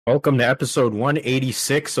Welcome to episode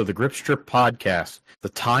 186 of the Grip Strip Podcast. The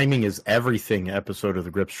timing is everything episode of the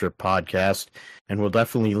Grip Strip Podcast, and we'll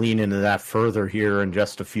definitely lean into that further here in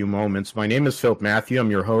just a few moments. My name is Philip Matthew. I'm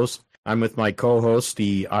your host. I'm with my co-host,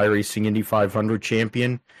 the iRacing Indy 500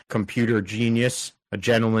 champion, computer genius, a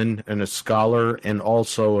gentleman and a scholar, and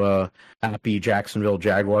also a happy Jacksonville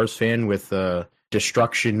Jaguars fan with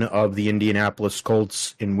destruction of the Indianapolis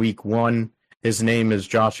Colts in week one. His name is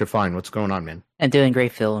Josh Fine. What's going on, man? I'm doing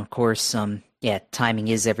great, Phil. Of course, timing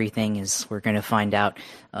is everything, as we're going to find out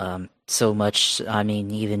so much. I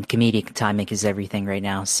mean, even comedic timing is everything right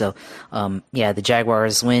now. So, the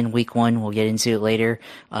Jaguars win week one. We'll get into it later.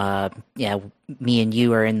 Me and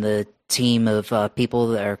you are in the team of people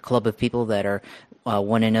that are club of people that are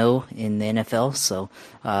 1-0 in the NFL. So,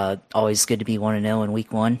 always good to be 1-0 in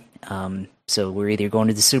week one. So we're either going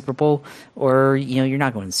to the Super Bowl or, you're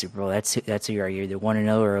not going to the Super Bowl. That's who you are. You're either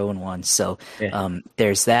 1-0 or 0-1. So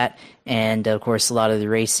there's that. And, of course, a lot of the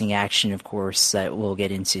racing action, of course, that we'll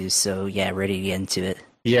get into. So, ready to get into it.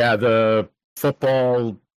 Yeah, the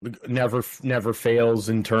football never fails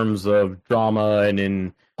in terms of drama and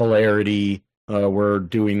in hilarity. We're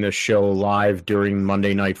doing this show live during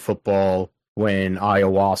Monday Night Football when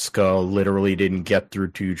Ayahuasca literally didn't get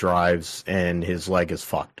through two drives and his leg is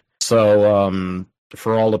fucked. So,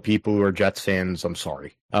 for all the people who are Jets fans, I'm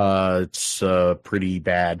sorry. It's pretty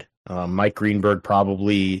bad. Mike Greenberg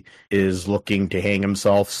probably is looking to hang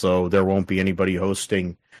himself, so there won't be anybody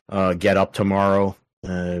hosting Get Up tomorrow.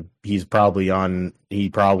 He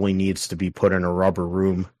probably needs to be put in a rubber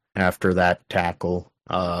room after that tackle.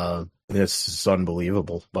 This is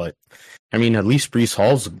unbelievable. But, I mean, at least Breece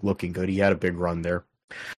Hall's looking good. He had a big run there.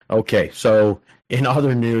 Okay, so in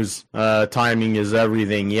other news, timing is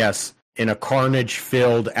everything. Yes, in a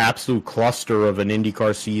carnage-filled absolute cluster of an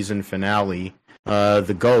IndyCar season finale,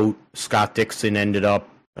 the GOAT, Scott Dixon, ended up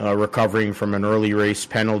recovering from an early race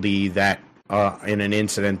penalty that in an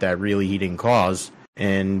incident that really he didn't cause,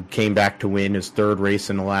 and came back to win his third race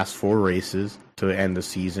in the last four races to end the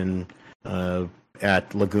season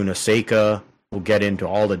at Laguna Seca. We'll get into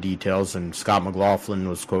all the details, and Scott McLaughlin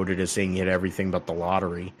was quoted as saying he had everything but the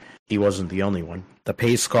lottery. He wasn't the only one. The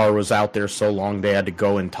pace car was out there so long they had to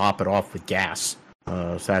go and top it off with gas.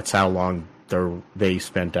 So that's how long they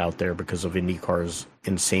spent out there because of IndyCar's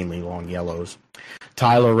insanely long yellows.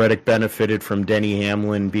 Tyler Reddick benefited from Denny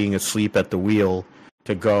Hamlin being asleep at the wheel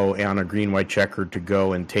to go on a green-white checkered to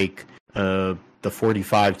go and take the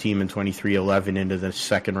 45 team in 2311 into the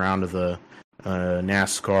second round of the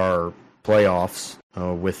NASCAR playoffs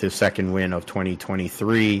with his second win of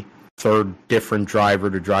 2023. Third different driver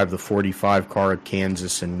to drive the 45 car at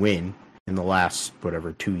Kansas and win in the last,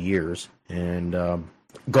 2 years. And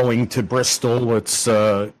going to Bristol, it's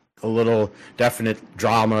a little definite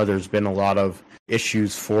drama. There's been a lot of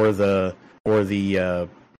issues for the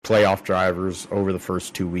playoff drivers over the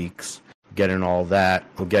first 2 weeks. Getting all that.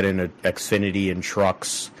 We'll get into Xfinity and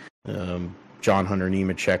trucks. John Hunter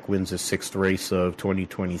Nemechek wins his sixth race of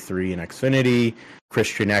 2023 in Xfinity.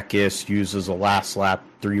 Christian Eckes uses a last lap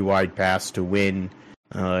 3-wide pass to win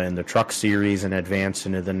in the Truck Series and advance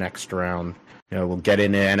into the next round. We'll get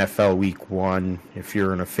into NFL Week 1. If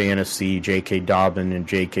you're in a fantasy, J.K.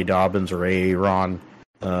 Dobbins or Aaron,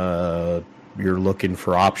 you're looking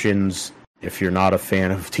for options. If you're not a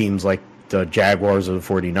fan of teams like the Jaguars or the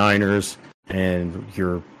 49ers, and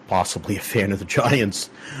you're possibly a fan of the Giants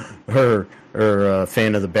or a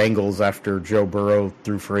fan of the Bengals after Joe Burrow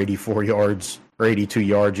threw for 84 yards or 82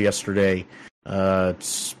 yards yesterday,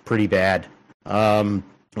 it's pretty bad.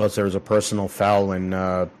 Unless there was a personal foul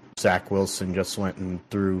and Zach Wilson just went and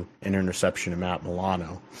threw an interception to Matt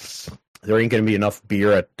Milano. There ain't going to be enough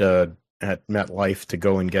beer at MetLife to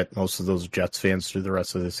go and get most of those Jets fans through the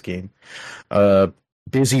rest of this game.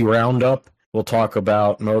 Busy roundup. We'll talk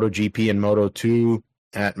about MotoGP and Moto2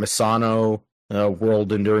 at Misano,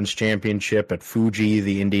 World Endurance Championship at Fuji,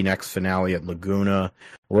 the Indy NXT finale at Laguna,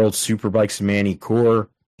 World Superbikes Manicure,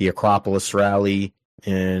 the Acropolis Rally,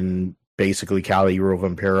 and basically Cali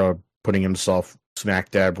Rovanpera putting himself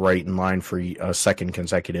smack dab right in line for a second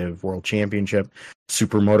consecutive World Championship.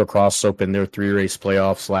 Super Motocross opened their 3-race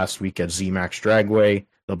playoffs last week at ZMAX Dragway.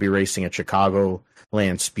 They'll be racing at Chicago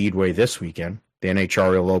Land Speedway this weekend. The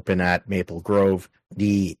NHRA will open at Maple Grove.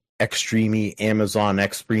 The Extreme Amazon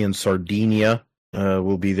X3 in Sardinia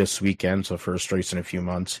will be this weekend, so first race in a few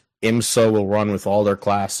months. IMSA will run with all their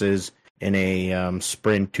classes in a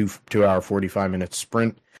sprint, 2-hour, 45-minute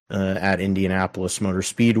sprint at Indianapolis Motor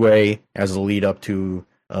Speedway as a lead up to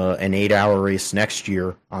an 8-hour race next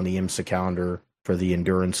year on the IMSA calendar for the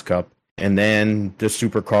Endurance Cup. And then the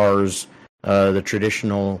Supercars The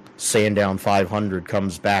traditional Sandown 500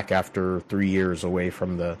 comes back after 3 years away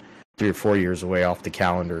from the 3 or 4 years away off the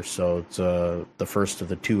calendar. So it's the first of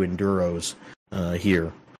the 2 enduros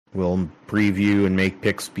here. We'll preview and make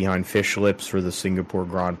picks behind fish lips for the Singapore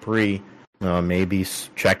Grand Prix. Maybe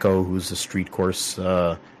Checo, who's the street course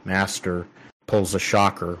master, pulls a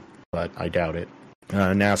shocker, but I doubt it.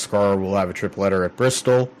 NASCAR will have a tripletter at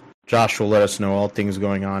Bristol. Josh will let us know all things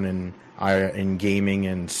going on in gaming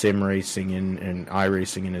and sim racing and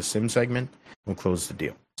iRacing in his sim segment. We'll close the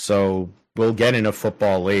deal. So we'll get into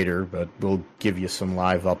football later, but we'll give you some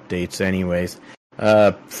live updates anyways.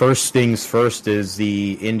 First things first is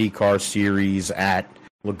the IndyCar Series at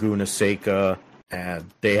Laguna Seca.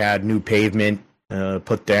 They had new pavement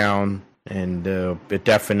put down, and it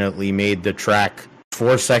definitely made the track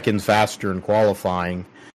 4 seconds faster in qualifying,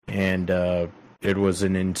 and it was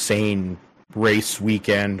an insane race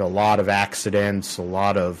weekend. A lot of accidents, a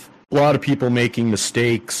lot of people making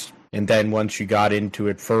mistakes, and then once you got into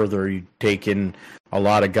it further, you take in a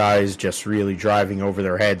lot of guys just really driving over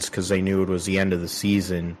their heads because they knew it was the end of the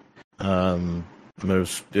season. It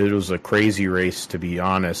was a crazy race, to be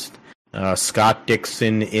honest. Scott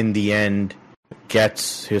Dixon, in the end,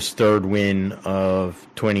 gets his 3rd win of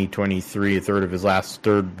 2023, third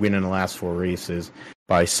win in the last 4 races,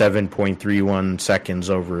 by 7.31 seconds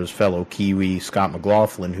over his fellow Kiwi, Scott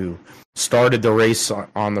McLaughlin, who started the race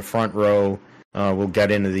on the front row. We'll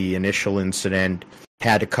get into the initial incident.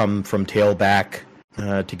 Had to come from tailback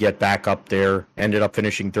to get back up there. Ended up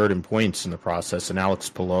finishing 3rd in points in the process, and Alex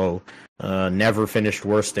Palou never finished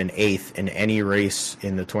worse than 8th in any race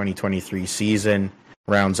in the 2023 season.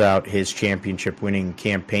 Rounds out his championship-winning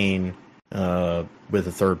campaign with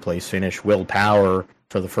a 3rd place finish. Will Power,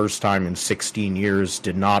 for the first time in 16 years,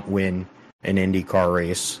 did not win an IndyCar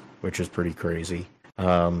race, which is pretty crazy.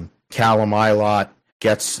 Callum Ilott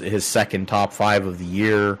gets his 2nd top 5 of the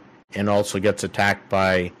year, and also gets attacked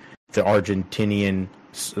by the Argentinian,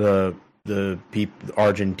 the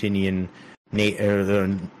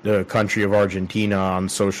country of Argentina on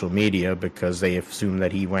social media, because they assume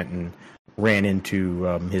that he went and ran into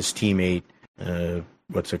his teammate,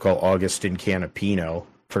 Augustin Canapino.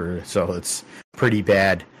 So it's pretty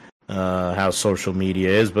bad how social media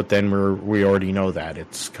is, but then we already know that.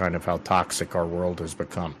 It's kind of how toxic our world has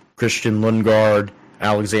become. Christian Lundgaard,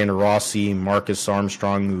 Alexander Rossi, Marcus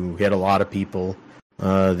Armstrong, who hit a lot of people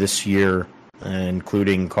this year,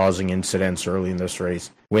 including causing incidents early in this race.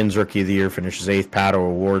 Wins Rookie of the Year, finishes 8th. Pato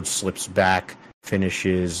O'Ward slips back,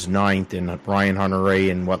 finishes 9th, and Ryan Hunter-Reay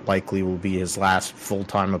in what likely will be his last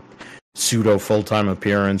pseudo-full-time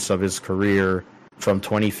appearance of his career, from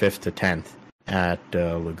 25th to 10th at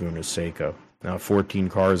Laguna Seca. Now 14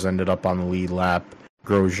 cars ended up on the lead lap.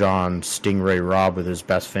 Grosjean, Stingray Robb with his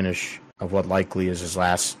best finish of what likely is his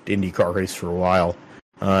last IndyCar race for a while.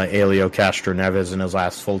 Elio Castroneves in his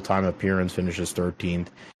last full-time appearance finishes 13th,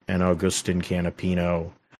 and Augustin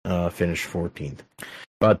Canapino finished 14th.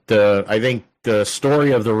 But I think the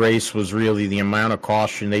story of the race was really the amount of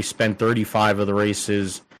caution. They spent 35 of the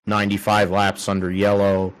races, 95 laps under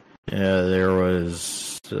yellow. There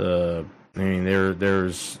was,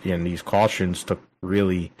 these cautions took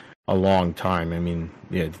really a long time.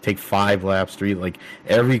 To take 5 laps, 3,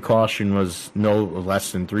 every caution was no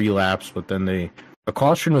less than 3 laps, but then a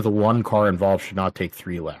caution with a 1 car involved should not take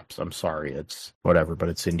 3 laps. I'm sorry, it's whatever, but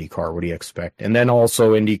it's IndyCar. What do you expect? And then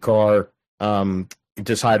also IndyCar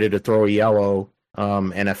decided to throw a yellow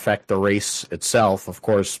and affect the race itself. Of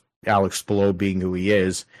course, Alex Palou, being who he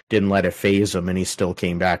is, didn't let it phase him, and he still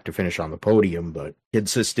came back to finish on the podium, but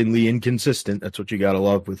consistently inconsistent. That's what you got to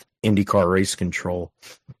love with IndyCar race control.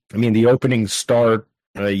 The opening start,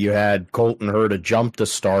 you had Colton Herta jump to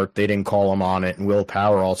start. They didn't call him on it, and Will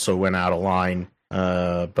Power also went out of line,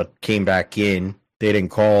 but came back in. They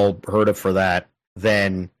didn't call Herta for that.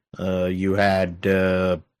 Then you had,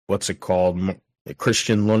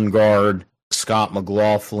 Christian Lundgaard, Scott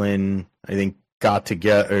McLaughlin, I think,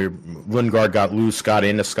 Lundgaard got loose, got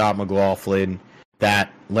into Scott McLaughlin.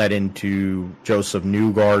 That led into Joseph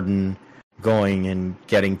Newgarden going and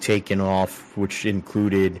getting taken off, which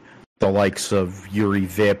included the likes of Yuri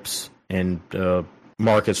Vips and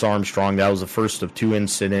Marcus Armstrong. That was the first of 2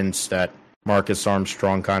 incidents that Marcus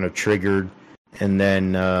Armstrong kind of triggered, and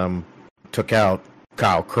then took out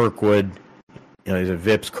Kyle Kirkwood,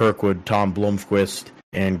 Vips, Kirkwood, Tom Blomqvist,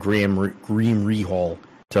 and Graham Rehal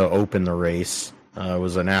to open the race. It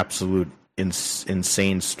was an absolute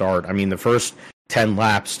insane start. The first 10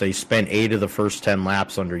 laps, they spent 8 of the first 10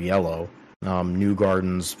 laps under yellow.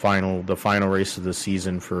 Newgarden's the final race of the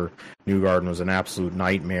season for Newgarden was an absolute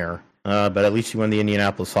nightmare. But at least he won the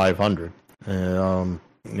Indianapolis 500.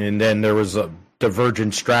 And then there was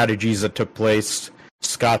divergent strategies that took place.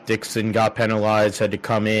 Scott Dixon got penalized, had to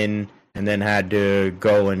come in, and then had to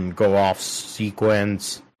go off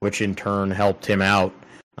sequence, which in turn helped him out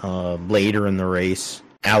later in the race.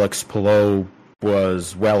 Alex Palou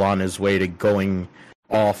was well on his way to going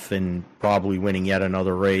off and probably winning yet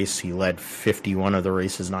another race. He led 51 of the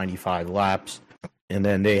race's 95 laps. And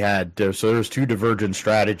then they had, so there's two divergent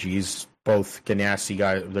strategies. Both Ganassi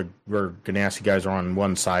guys are on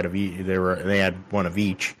one side of each. They had one of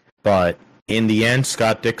each. But in the end,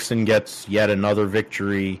 Scott Dixon gets yet another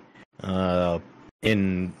victory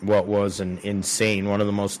in what was one of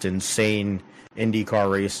the most insane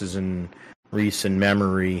IndyCar races in recent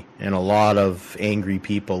memory, and a lot of angry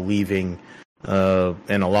people leaving,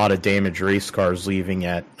 and a lot of damaged race cars leaving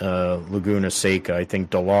at Laguna Seca. I think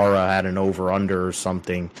Dallara had an over-under or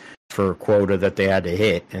something for a quota that they had to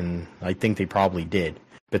hit, and I think they probably did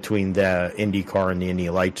between the IndyCar and the Indy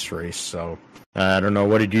Lights race. So I don't know.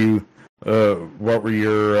 What were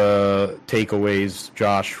your takeaways,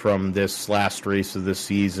 Josh, from this last race of the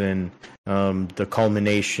season? The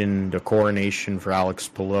culmination, the coronation for Alex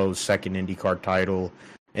Palou's second IndyCar title,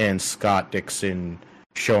 and Scott Dixon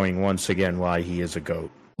showing once again why he is a GOAT.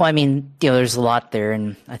 Well, I mean, there's a lot there,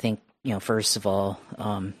 and I think, first of all,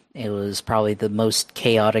 it was probably the most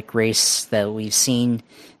chaotic race that we've seen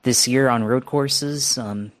this year on road courses.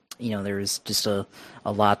 There was just a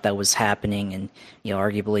lot that was happening, and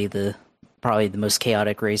arguably probably the most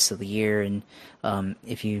chaotic race of the year. And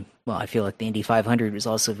I feel like the Indy 500 was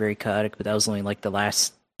also very chaotic, but that was only like the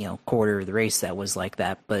last quarter of the race that was like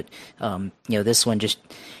that. But this one just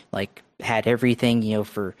like had everything,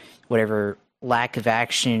 for whatever lack of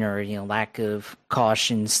action or lack of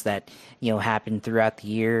cautions that happened throughout the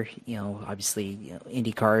year. Obviously,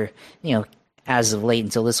 IndyCar, as of late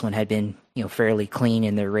until this one had been fairly clean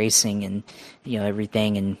in their racing and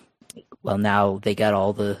everything. And well, now they got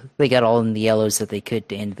all in the yellows that they could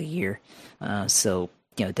to end the year. So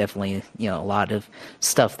definitely a lot of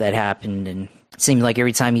stuff that happened, and it seemed like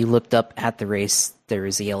every time you looked up at the race there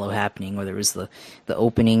was a yellow happening, whether it was the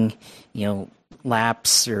opening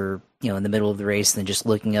laps or in the middle of the race, and then just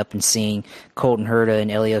looking up and seeing Colton Herta and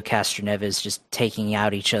Helio Castroneves just taking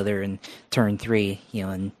out each other in turn 3,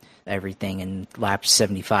 and everything in lap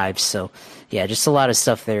 75. So yeah, just a lot of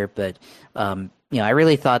stuff there. But I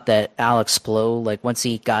really thought that Alex Palou, like once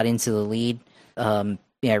he got into the lead,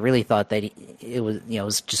 I really thought that it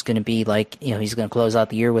was just going to be like, he's going to close out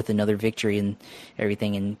the year with another victory and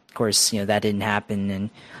everything. And of course, that didn't happen.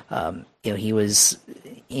 And, he was,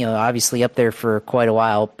 obviously up there for quite a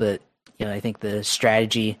while, but, I think the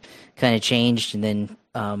strategy kind of changed. And then,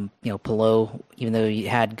 Palou, even though he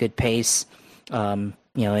had good pace, and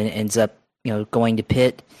ends up, going to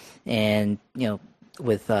pit, and,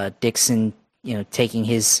 with Dixon, taking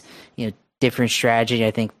his, different strategy.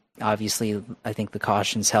 I think the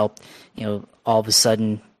cautions helped. All of a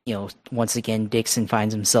sudden, once again, Dixon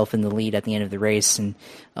finds himself in the lead at the end of the race, and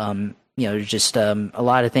just a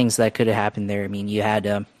lot of things that could have happened there. I mean, you had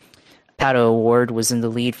Pato O'Ward was in the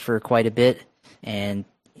lead for quite a bit, and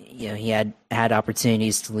he had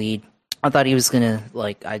opportunities to lead. I thought he was gonna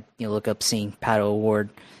look up seeing Pato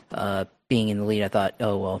O'Ward being in the lead. I thought,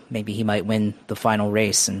 oh well, maybe he might win the final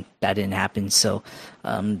race, and that didn't happen. So.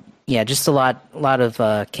 Just a lot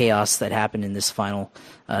of chaos that happened in this final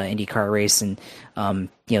IndyCar race, and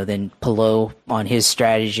then Palou on his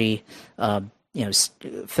strategy,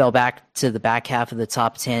 fell back to the back half of the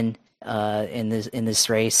top 10 in this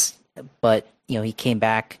race, but he came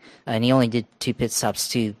back and he only did 2 pit stops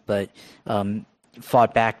too, but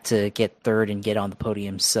fought back to get third and get on the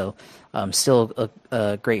podium. So still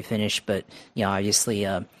a great finish, but obviously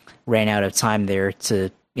ran out of time there to.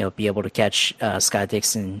 Be able to catch Scott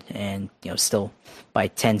Dixon, and still by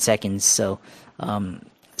 10 seconds. So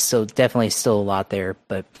definitely still a lot there.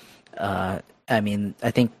 But I mean, I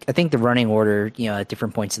think the running order, at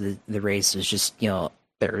different points of the race was just,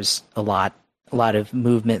 there's a lot of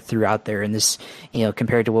movement throughout there, and this,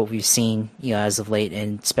 compared to what we've seen, as of late,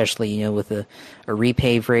 and especially, with a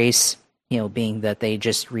repave race, being that they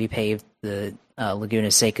just repaved the Laguna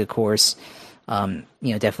Seca course,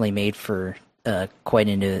 definitely made for. Quite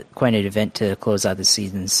an event to close out the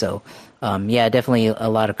season. So, definitely a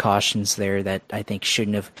lot of cautions there that I think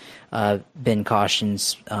shouldn't have been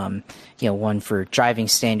cautions. One for driving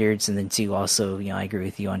standards, and then 2 also, I agree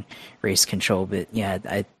with you on race control. But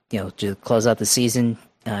to close out the season,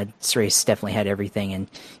 this race definitely had everything, and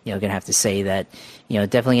gonna have to say that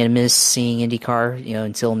definitely gonna miss seeing IndyCar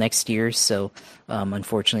until next year. So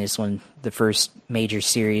unfortunately, it's the first major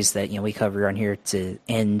series that we cover on here to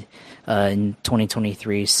end in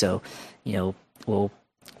 2023. So we'll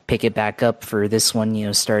pick it back up for this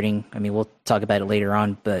one, starting, I mean, we'll talk about it later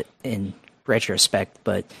on, but in retrospect,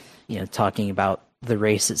 but, talking about the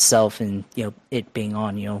race itself and, it being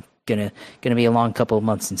on, gonna be a long couple of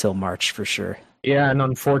months until March for sure. Yeah, and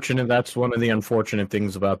that's one of the unfortunate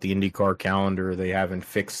things about the IndyCar calendar. They haven't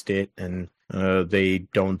fixed it, and they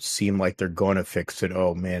don't seem like they're going to fix it.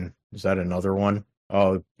 Oh, man, is that another one?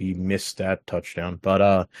 Oh, he missed that touchdown.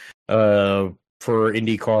 But for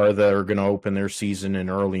IndyCar, they're going to open their season in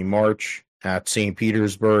early March at St.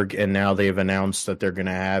 Petersburg, and now they've announced that they're going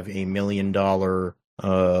to have $1 million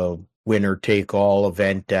winner-take-all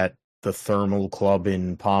event at the Thermal Club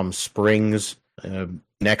in Palm Springs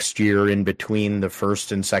next year in between the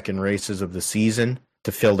first and second races of the season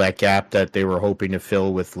to fill that gap that they were hoping to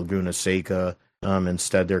fill with Laguna Seca.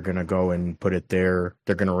 Instead, they're going to go and put it there.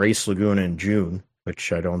 They're going to race Laguna in June,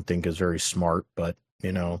 which I don't think is very smart, but,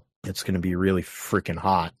 it's going to be really freaking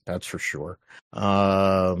hot, that's for sure.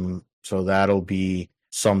 So that'll be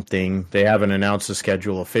something. They haven't announced the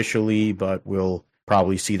schedule officially, but we'll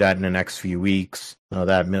probably see that in the next few weeks.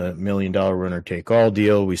 That $1 million winner-take-all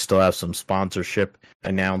deal. We still have some sponsorship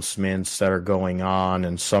announcements that are going on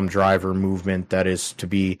and some driver movement that is to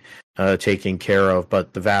be taken care of,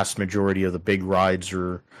 but the vast majority of the big rides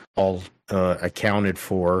are all accounted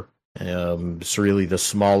for. It's really the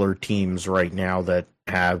smaller teams right now that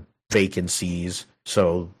have vacancies.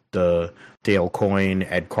 So the Dale Coyne,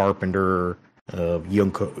 Ed Carpenter,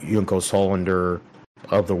 Junkos Hollander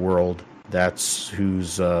of the world, that's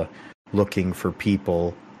who's looking for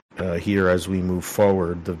people here as we move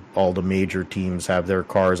forward. All the major teams have their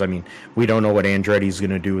cars. I mean, we don't know what Andretti's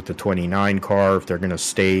going to do with the 29 car, if they're going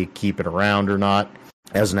to keep it around or not,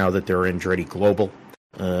 as now that they're Andretti Global.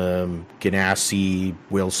 Ganassi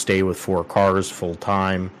will stay with 4 cars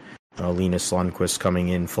full-time. Linus Lundqvist coming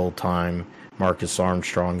in full-time. Marcus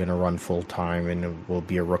Armstrong going to run full-time and will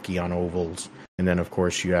be a rookie on ovals. And then, of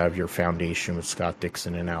course, you have your foundation with Scott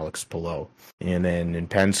Dixon and Alex Palou. And then in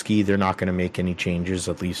Penske, they're not going to make any changes,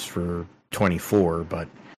 at least for 24. But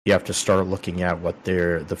you have to start looking at what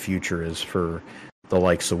the future is for the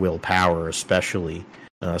likes of Will Power, especially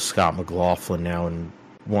Scott McLaughlin now, and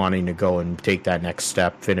wanting to go and take that next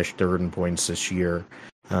step, finish third in points this year,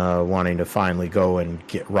 wanting to finally go and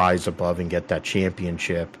rise above and get that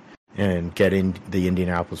championship and get in the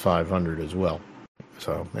Indianapolis 500 as well.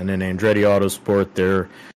 So, and then Andretti Autosport,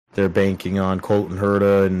 they're banking on Colton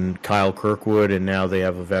Herta and Kyle Kirkwood, and now they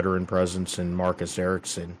have a veteran presence in Marcus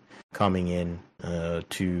Ericsson coming in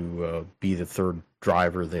to be the third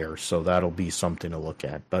driver there. So that'll be something to look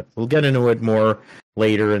at. But we'll get into it more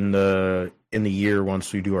later in the year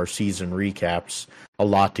once we do our season recaps. A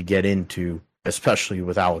lot to get into, especially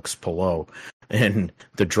with Alex Palou and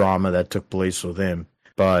the drama that took place with him.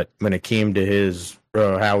 But when it came to his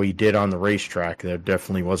how he did on the racetrack, there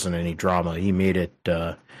definitely wasn't any drama. He made it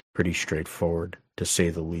pretty straightforward, to say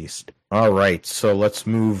the least. All right, so let's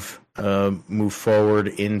move forward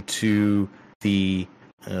into the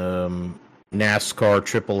NASCAR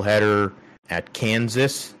triple header at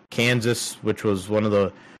Kansas, which was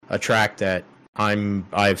a track that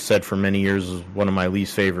I've said for many years is one of my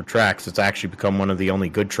least favorite tracks. It's actually become one of the only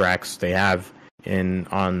good tracks they have in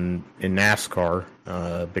NASCAR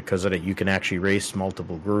because of it. You can actually race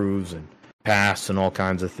multiple grooves and pass and all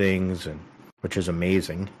kinds of things, and which is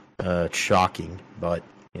amazing. It's shocking, but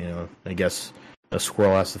I guess a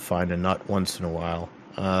squirrel has to find a nut once in a while.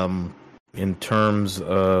 In terms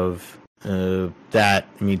of that,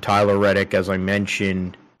 I mean, Tyler Reddick, as I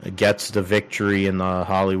mentioned, gets the victory in the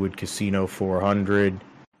Hollywood Casino 400.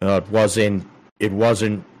 It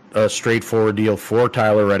wasn't a straightforward deal for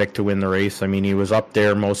Tyler Reddick to win the race. I mean, he was up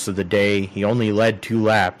there most of the day. He only led 2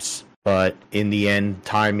 laps, but in the end,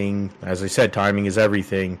 timing, as I said, timing is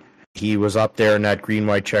everything. He was up there in that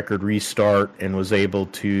green-white checkered restart and was able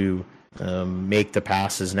to make the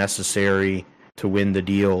passes necessary to win the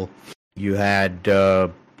deal. You had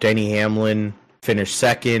Denny Hamlin finish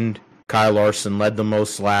second. Kyle Larson led the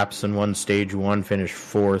most laps and won stage 1, finished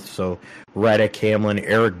 4th. So Reddick, Hamlin,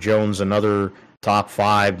 Eric Jones, another top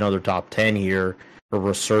 5, another top 10 here. A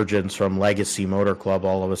resurgence from Legacy Motor Club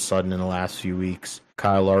all of a sudden in the last few weeks.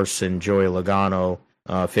 Kyle Larson, Joey Logano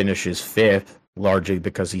finishes 5th, largely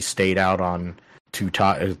because he stayed out on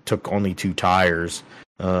took only 2 tires.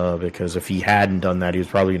 Because if he hadn't done that, he was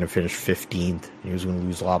probably going to finish 15th. He was going to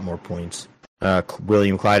lose a lot more points.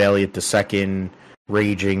 William Clyde Elliott II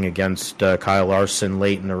raging against Kyle Larson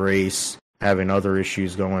late in the race, having other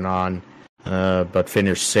issues going on, but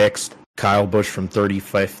finished 6th. Kyle Busch from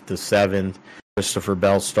 35th to 7th. Christopher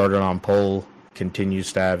Bell started on pole,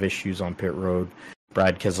 continues to have issues on pit road.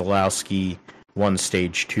 Brad Keselowski won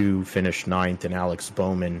Stage 2, finished 9th, and Alex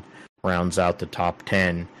Bowman rounds out the top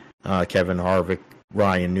 10. Kevin Harvick,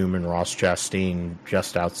 Ryan Newman, Ross Chastain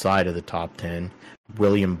just outside of the top 10.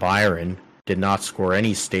 William Byron did not score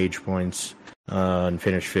any stage points and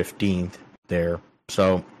finished 15th there.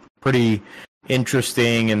 So pretty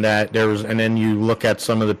interesting in that and then you look at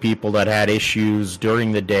some of the people that had issues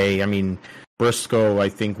during the day. I mean, Briscoe, I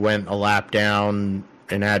think, went a lap down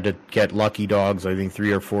and had to get lucky dogs, I think,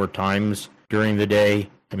 3 or 4 times during the day.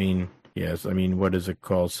 I mean, yes, I mean, what is it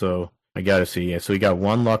called? So I got to see. Yeah, so he got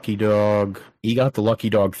 1 lucky dog. He got the lucky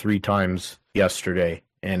dog 3 times yesterday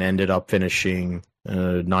and ended up finishing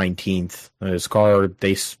 19th. His car,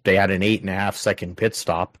 they had an 8.5 second pit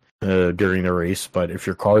stop during the race, but if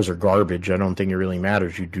your cars are garbage, I don't think it really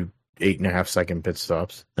matters. You do 8.5 second pit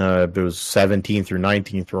stops. It was 17th through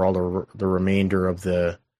 19th for all the remainder of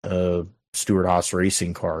the Stewart-Haas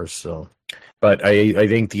racing cars. So, but I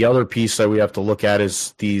think the other piece that we have to look at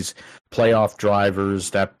is these playoff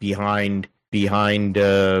drivers that behind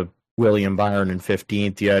William Byron in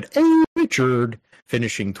 15th. You had Richard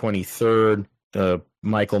finishing 23rd.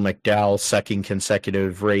 Michael McDowell, second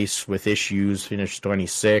consecutive race with issues, finished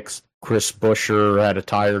 26th. Chris Buescher had a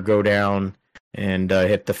tire go down and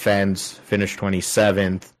hit the fence, finished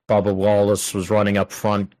 27th. Bubba Wallace was running up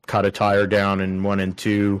front, cut a tire down in 1 and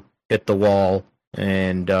 2, hit the wall,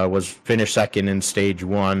 and was finished second in stage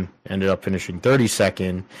 1, ended up finishing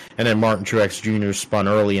 32nd. And then Martin Truex Jr. spun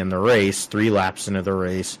early in the race, 3 laps into the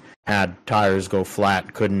race, had tires go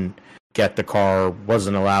flat, couldn't get the car,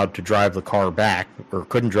 wasn't allowed to drive the car back, or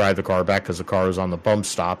couldn't drive the car back because the car was on the bump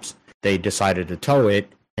stops. They decided to tow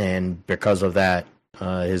it, and because of that,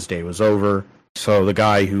 his day was over. So the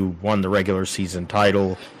guy who won the regular season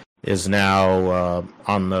title is now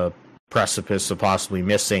on the precipice of possibly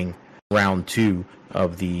missing round 2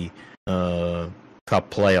 of the Cup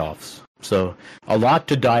playoffs. So a lot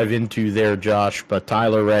to dive into there, Josh, but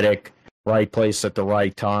Tyler Reddick, right place at the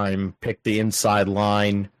right time, picked the inside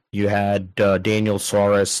line. You had Daniel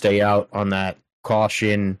Suarez stay out on that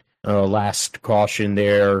caution, last caution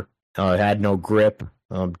there, had no grip.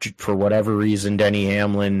 For whatever reason, Denny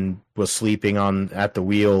Hamlin was sleeping at the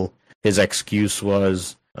wheel. His excuse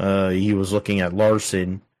was he was looking at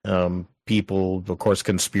Larson. People, of course,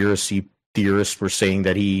 conspiracy theorists were saying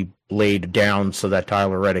that he laid down so that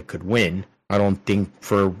Tyler Reddick could win. I don't think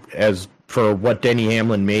for what Denny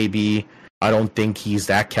Hamlin may be, I don't think he's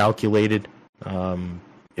that calculated.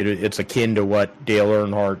 It's akin to what Dale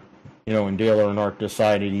Earnhardt, when Dale Earnhardt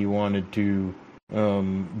decided he wanted to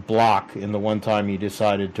block, and the one time he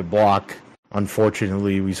decided to block,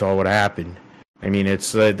 unfortunately, we saw what happened. I mean,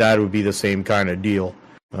 it's that would be the same kind of deal.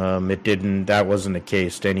 That wasn't the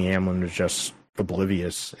case. Denny Hamlin was just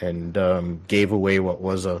oblivious and gave away what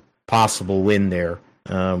was a possible win there,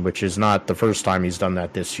 which is not the first time he's done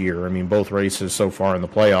that this year. I mean, both races so far in the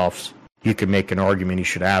playoffs, you can make an argument he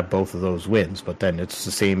should have both of those wins, but then it's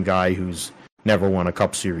the same guy who's never won a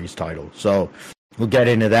Cup Series title. So we'll get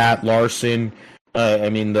into that. Larson,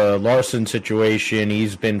 the Larson situation,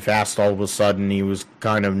 he's been fast all of a sudden. He was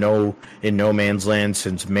kind of in no man's land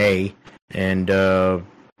since May, and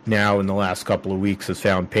now in the last couple of weeks has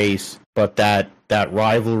found pace. But that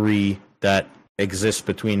rivalry that exists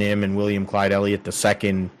between him and William Clyde Elliott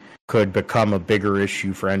II could become a bigger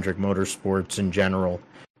issue for Hendrick Motorsports in general,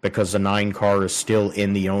 because the 9 car is still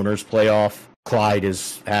in the owners' playoff. Clyde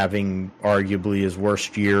is having arguably his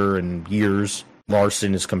worst year in years.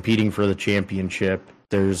 Larson is competing for the championship.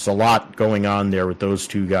 There's a lot going on there with those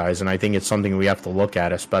two guys, and I think it's something we have to look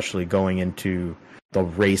at, especially going into the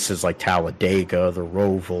races like Talladega, the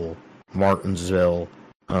Roval, Martinsville,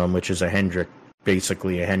 which is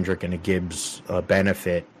basically a Hendrick and a Gibbs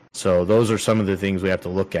benefit. So those are some of the things we have to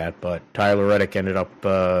look at, but Tyler Reddick ended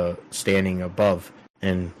up standing above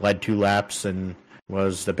and led 2 laps and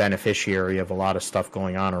was the beneficiary of a lot of stuff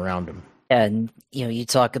going on around him. Yeah, and you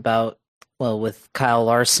talk about, with Kyle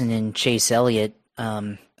Larson and Chase Elliott,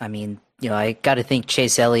 I got to think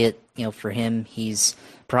Chase Elliott, for him, he's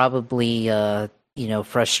probably,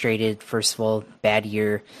 frustrated, first of all, bad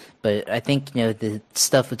year, but I think, the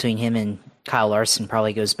stuff between him and Kyle Larson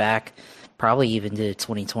probably goes back probably even to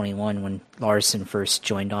 2021 when Larson first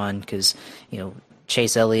joined on, because,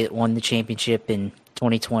 Chase Elliott won the championship in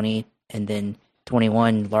 2020, and then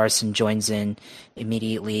 21 Larson joins in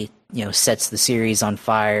immediately, sets the series on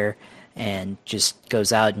fire and just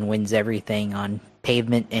goes out and wins everything on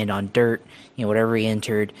pavement and on dirt, whatever he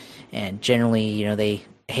entered. And generally, they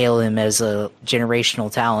hail him as a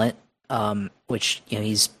generational talent, which,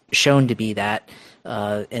 he's shown to be that.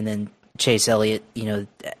 And then Chase Elliott,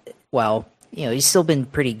 he's still been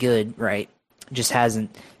pretty good, right? Just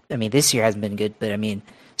hasn't I mean, this year hasn't been good, but I mean,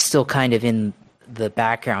 still kind of in the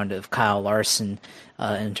background of Kyle Larson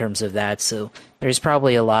in terms of that. So there's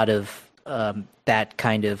probably a lot of that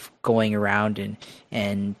kind of going around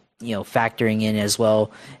and factoring in as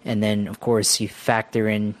well. And then of course you factor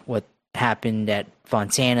in what happened at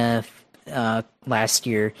Fontana last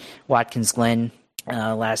year, Watkins Glen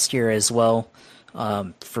last year as well.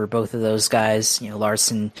 For both of those guys,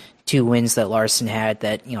 Larson, 2 wins that Larson had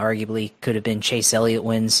that arguably could have been Chase Elliott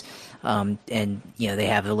wins, and they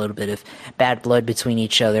have a little bit of bad blood between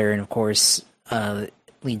each other, and of course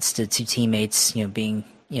leads to 2 teammates being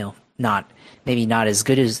maybe not as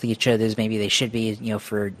good as each other as maybe they should be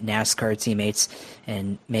for NASCAR teammates,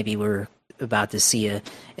 and maybe we're about to see a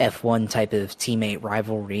F1 type of teammate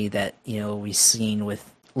rivalry that we've seen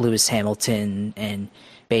with Lewis Hamilton and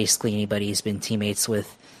basically anybody he's been teammates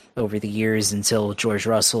with over the years until George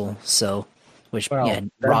Russell. So, Rosberg.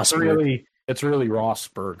 It's really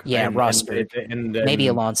Rosberg. Yeah, Rosberg. And maybe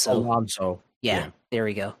Alonso. Alonso. Yeah, there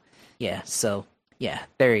we go. Yeah, so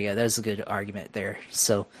there you go. That's a good argument there.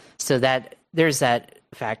 So that there's that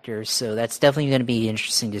factor. So that's definitely going to be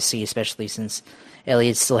interesting to see, especially since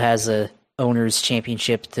Elliott still has a owner's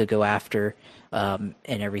championship to go after. And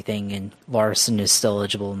everything, and Larson is still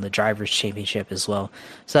eligible in the driver's championship as well.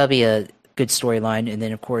 So that'll be a good storyline. And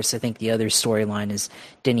then, of course, I think the other storyline is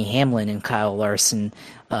Denny Hamlin and Kyle Larson.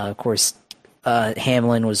 Of course,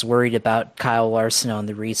 Hamlin was worried about Kyle Larson on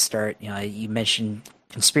the restart. You mentioned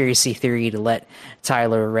conspiracy theory to let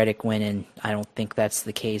Tyler Reddick win, and I don't think that's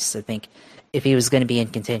the case. I think if he was going to be in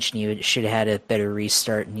contention, he should have had a better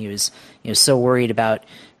restart, and he was so worried about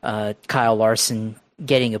Kyle Larson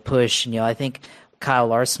getting a push. I think Kyle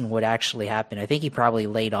Larson would actually happen. I think he probably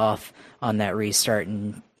laid off on that restart,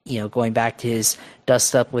 and going back to his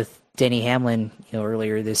dust up with Denny Hamlin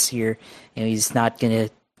earlier this year, he's not going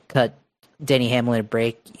to cut Denny Hamlin a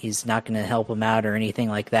break. He's not going to help him out or anything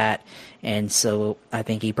like that, and so I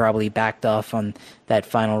think he probably backed off on that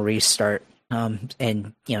final restart,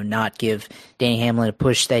 and not give Denny Hamlin a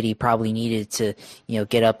push that he probably needed to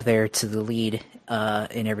get up there to the lead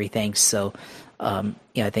and everything. So I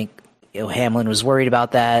think Hamlin was worried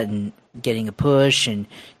about that and getting a push and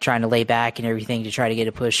trying to lay back and everything to try to get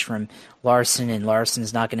a push from Larson, and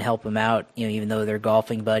Larson's not going to help him out, even though they're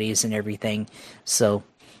golfing buddies and everything. So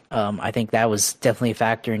I think that was definitely a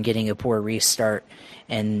factor in getting a poor restart.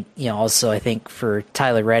 And also I think for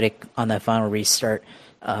Tyler Reddick on that final restart,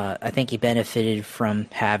 I think he benefited from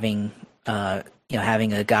having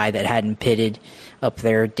having a guy that hadn't pitted up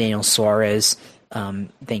there, Daniel Suarez. I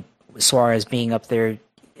think Suarez being up there,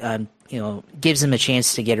 gives him a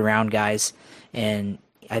chance to get around guys, and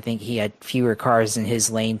I think he had fewer cars in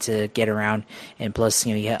his lane to get around, and plus,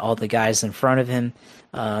 he had all the guys in front of him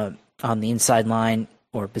on the inside line,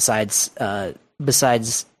 or besides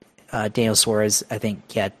Daniel Suarez. I think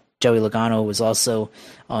Joey Logano was also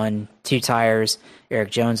on 2 tires.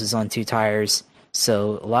 Eric Jones was on 2 tires.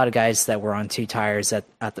 So a lot of guys that were on 2 tires up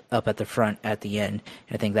at the front at the end.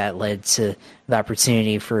 I think that led to the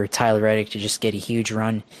opportunity for Tyler Reddick to just get a huge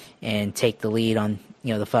run and take the lead on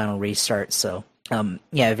the final restart. So a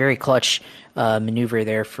very clutch maneuver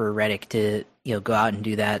there for Reddick to go out and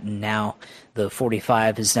do that. And now the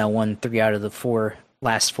 45 has now won 3 out of the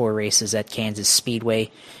last 4 races at Kansas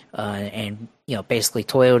Speedway, and basically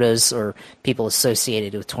Toyotas or people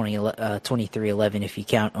associated with 2311 if you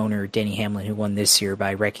count owner Denny Hamlin, who won this year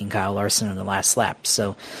by wrecking Kyle Larson on the last lap.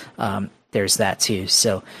 So there's that too.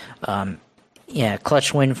 So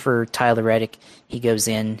clutch win for Tyler Reddick. He goes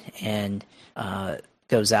in and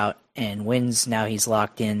goes out and wins. Now he's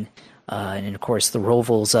locked in, and of course the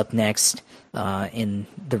Roval's up next in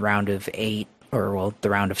the round of 8, or the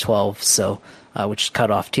round of 12. So which is cut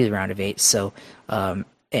off to the round of 8. So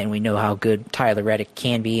and we know how good Tyler Reddick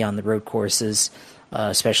can be on the road courses,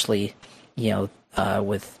 especially,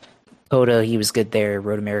 with COTA, he was good there.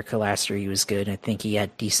 Road America last year, he was good. I think he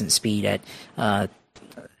had decent speed at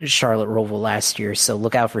Charlotte Roval last year. So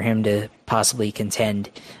look out for him to possibly contend,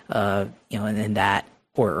 in that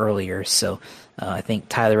or earlier. So I think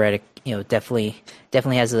Tyler Reddick, definitely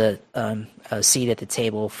has a seat at the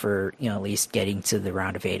table for, at least getting to the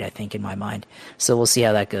round of 8, I think, in my mind. So we'll see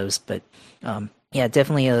how that goes. But,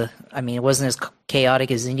 definitely it wasn't as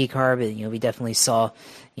chaotic as IndyCar, but, we definitely saw,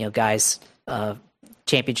 guys,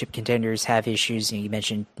 championship contenders have issues. You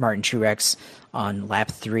mentioned Martin Truex on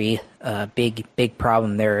lap 3, big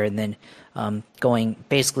problem there. And then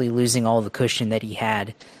basically losing all the cushion that he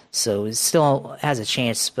had. So he still has a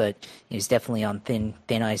chance, but he's definitely on thin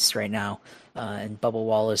ice right now. And Bubba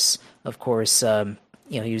Wallace, of course,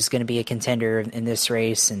 he was going to be a contender in this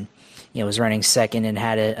race, and was running second and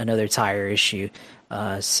had another tire issue.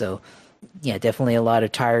 So yeah, definitely a lot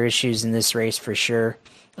of tire issues in this race for sure.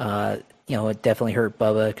 It definitely hurt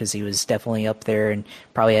Bubba because he was definitely up there and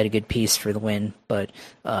probably had a good piece for the win. But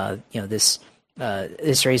this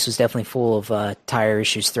race was definitely full of tire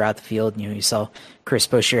issues throughout the field. You saw Chris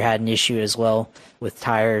Buescher had an issue as well with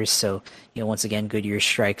tires. So once again, Goodyear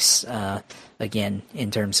strikes again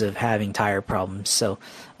in terms of having tire problems. So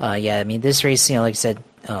this race, like I said,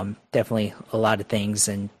 definitely a lot of things,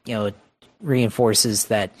 and it reinforces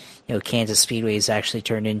that Kansas Speedway has actually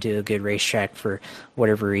turned into a good racetrack for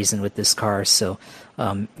whatever reason with this car. So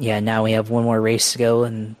now we have one more race to go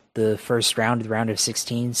in the first round, the round of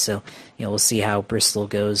 16. So we'll see how Bristol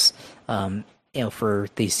goes for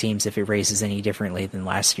these teams, if it races any differently than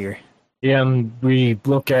last year. Yeah, and we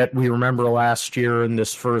remember last year in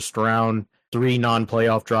this first round, 3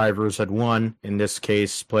 non-playoff drivers had won. In this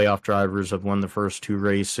case, playoff drivers have won the first 2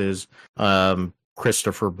 races.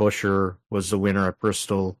 Christopher Buescher was the winner at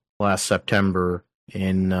Bristol last September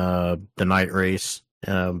in the night race.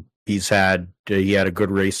 He had a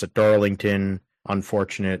good race at Darlington.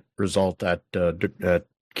 Unfortunate result at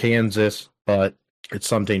Kansas, but it's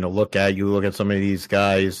something to look at. You look at some of these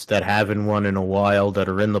guys that haven't won in a while that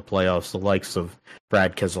are in the playoffs, the likes of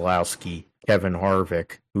Brad Keselowski, Kevin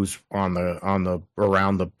Harvick, who's on the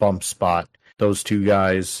around the bump spot. Those 2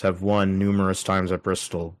 guys have won numerous times at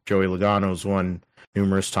Bristol. Joey Logano's won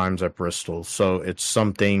numerous times at Bristol. So it's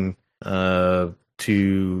something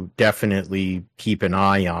to definitely keep an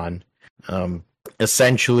eye on.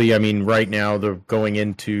 Essentially, right now they're going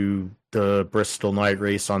into the Bristol night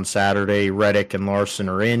race on Saturday. Reddick and Larson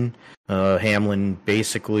are in. Hamlin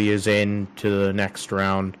basically is in to the next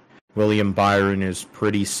round. William Byron is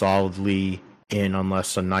pretty solidly in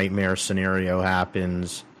unless a nightmare scenario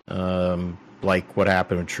happens, like what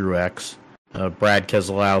happened with Truex. Brad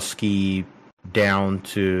Keselowski down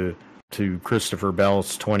to Christopher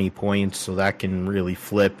Bell's 20 points, so that can really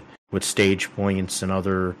flip with stage points and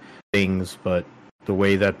other things. But the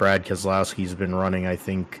way that Brad Keselowski's been running, I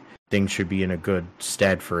think things should be in a good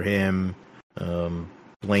stead for him.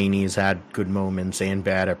 Blaney's had good moments and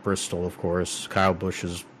bad at Bristol, of course. Kyle Busch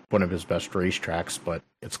is one of his best racetracks, but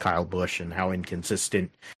it's Kyle Busch, and how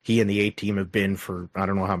inconsistent he and the A-team have been for I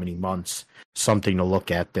don't know how many months. Something to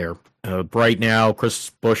look at there. Right now,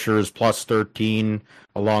 Chris Buescher is plus 13,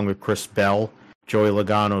 along with Chris Bell. Joey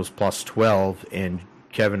Logano's plus 12, and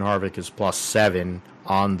Kevin Harvick is plus 7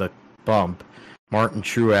 on the bump. Martin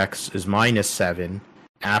Truex is minus 7.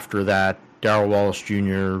 After that, Darrell Wallace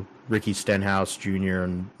Jr., Ricky Stenhouse Jr.,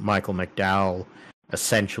 and Michael McDowell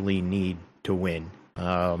essentially need to win.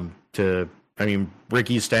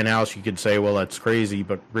 Ricky Stenhouse, you could say, well, that's crazy,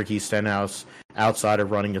 but Ricky Stenhouse, outside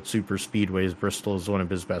of running at super speedways, Bristol is one of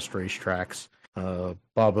his best racetracks.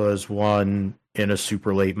 Bubba has won in a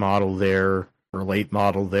super late model there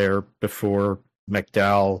before.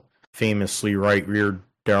 McDowell famously right-reared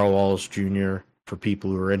Darrell Wallace Jr. for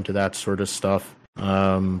people who are into that sort of stuff.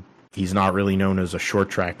 He's not really known as a short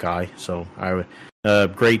track guy, so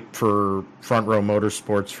great for Front Row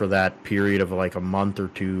Motorsports for that period of like a month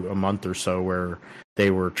or so where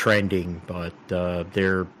they were trending, but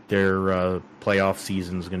their playoff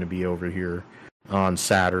season is going to be over here on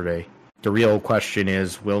Saturday. The real question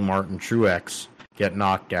is, will Martin Truex get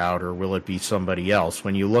knocked out, or will it be somebody else?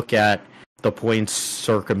 When you look at the points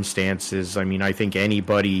circumstances, I think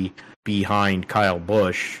anybody behind Kyle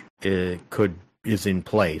Busch is in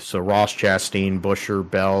play. So Ross Chastain, Buescher,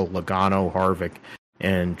 Bell, Logano, Harvick,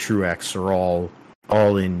 and Truex are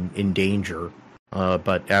all in danger.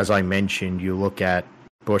 But as I mentioned, you look at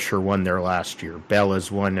Buescher won there last year. Bell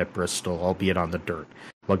has won at Bristol, albeit on the dirt.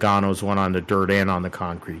 Logano's won on the dirt and on the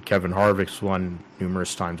concrete. Kevin Harvick's won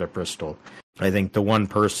numerous times at Bristol. I think the one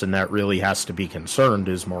person that really has to be concerned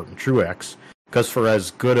is Martin Truex, because for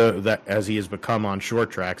as good as he has become on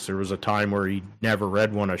short tracks, there was a time where he never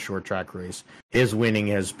won a short track race. His winning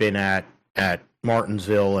has been at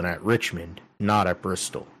Martinsville and at Richmond, not at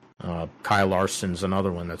Bristol. Kyle Larson's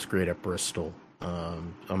another one that's great at Bristol,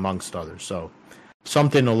 amongst others. So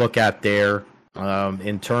something to look at there.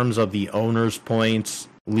 In terms of the owners' points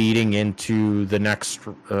leading into the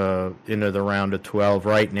into the round of 12,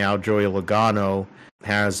 right now Joey Logano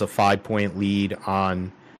has a 5-point lead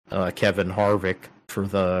on Kevin Harvick for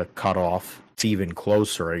the cutoff. It's even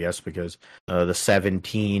closer, I guess, because the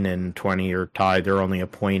 17 and 20 are tied. They're only a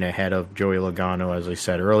point ahead of Joey Logano, as I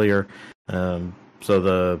said earlier.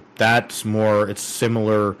 So that's more. It's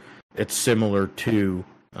similar. It's similar to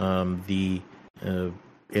the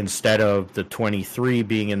instead of the 23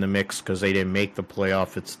 being in the mix because they didn't make the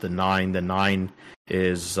playoff. It's the 9. The 9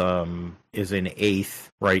 is in 8th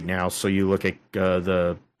right now. So you look at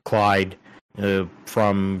the Clyde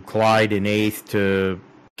From Clyde in 8th to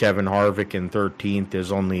Kevin Harvick in 13th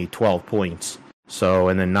is only 12 points. So,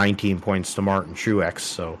 and then 19 points to Martin Truex.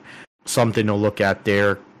 So, something to look at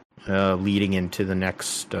there leading into the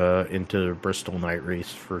next, into the Bristol night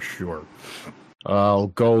race for sure. I'll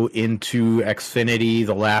go into Xfinity.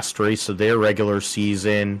 The last race of their regular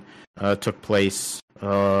season took place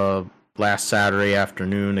last Saturday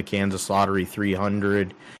afternoon, the Kansas Lottery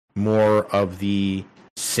 300. More of the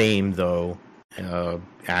same, though,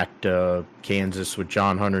 at Kansas with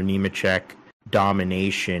John Hunter Nemechek.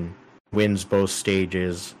 Domination, wins both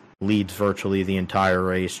stages, leads virtually the entire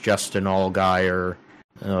race. Justin Allgaier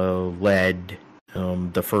led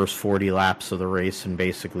the first 40 laps of the race, and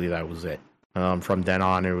basically that was it. From then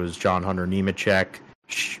on, it was John Hunter Nemechek.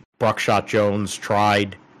 Bruckshot Jones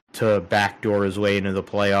tried to backdoor his way into the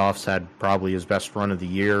playoffs, had probably his best run of the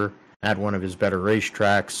year at one of his better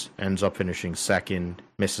racetracks, ends up finishing second,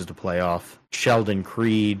 misses the playoff. Sheldon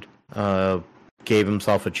Creed gave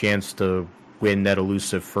himself a chance to win that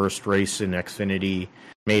elusive first race in Xfinity,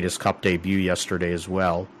 made his Cup debut yesterday as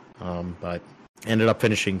well, but ended up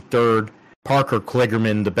finishing third. Parker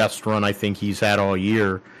Kligerman, the best run I think he's had all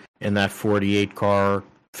year in that 48 car,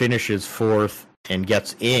 finishes fourth and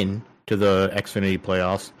gets in to the Xfinity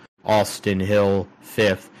playoffs. Austin Hill,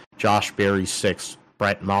 5th. Josh Berry, 6th.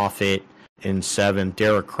 Brett Moffitt in 7th.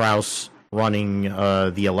 Derek Kraus running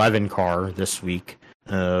the 11 car this week,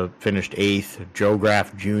 finished 8th. Joe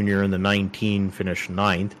Graff Jr. in the 19 finished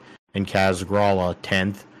 9th. And Kaz Gralla,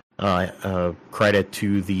 10th. Credit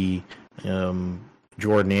to the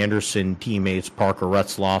Jordan Anderson teammates, Parker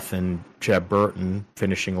Retzloff and Jeb Burton,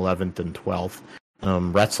 finishing 11th and 12th.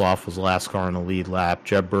 Retzloff was the last car in the lead lap.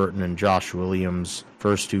 Jeb Burton and Josh Williams,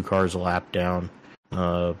 first 2 cars a lap down.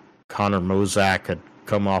 Connor Mozak had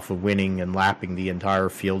come off of winning and lapping the entire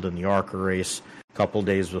field in the ARCA race a couple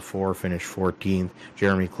days before, finished 14th.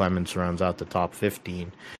 Jeremy Clements rounds out the top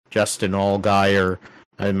 15. Justin Allgaier,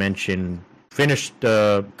 I mentioned, finished,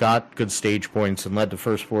 got good stage points and led the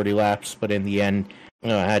first 40 laps, but in the end,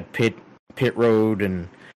 had pit road and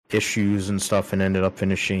issues and stuff and ended up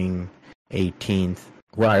finishing 18th.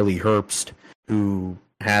 Riley Herbst, who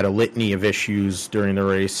had a litany of issues during the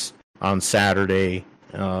race on Saturday,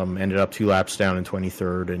 ended up 2 laps down in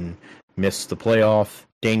 23rd and missed the playoff.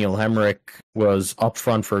 Daniel Hemrick was up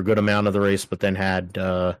front for a good amount of the race, but then had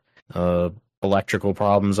electrical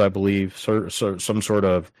problems, I believe, so some sort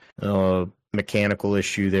of mechanical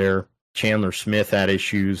issue there. Chandler Smith had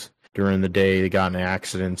issues during the day. They got in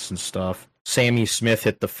accidents and stuff. Sammy Smith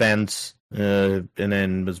hit the fence and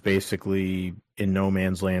then was basically in no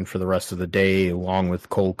man's land for the rest of the day, along with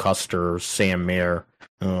Cole Custer, Sam Mayer.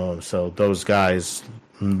 So those guys,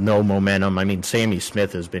 no momentum. I mean, Sammy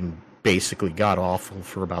Smith has been basically god-awful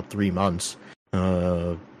for about 3 months.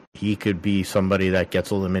 He could be somebody that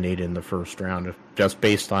gets eliminated in the first round just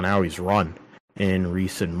based on how he's run in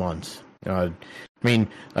recent months. I think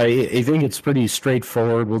it's pretty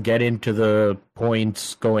straightforward. We'll get into the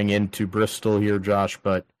points going into Bristol here, Josh,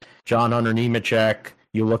 but John Hunter Nemechek,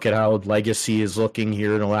 you look at how Legacy is looking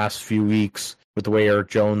here in the last few weeks with the way Eric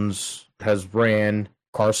Jones has ran,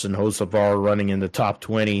 Carson Hocevar running in the top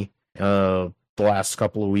 20 the last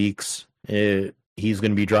couple of weeks. He's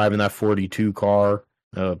going to be driving that 42 car.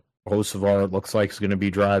 Hocevar, it looks like, is going to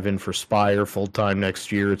be driving for Spire full-time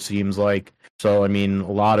next year, it seems like. So, I mean,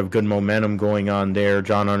 a lot of good momentum going on there.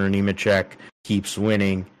 John Hunter Nemechek keeps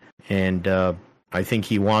winning, and I think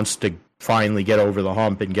he wants to finally get over the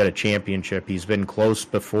hump and get a championship. He's been close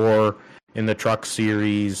before in the Truck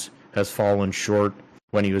Series, has fallen short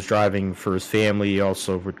when he was driving for his family,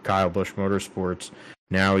 also with Kyle Busch Motorsports.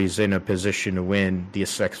 Now he's in a position to win the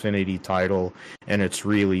Xfinity title, and it's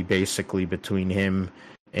really basically between him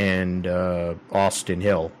and Austin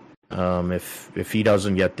Hill. If he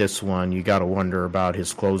doesn't get this one, you got to wonder about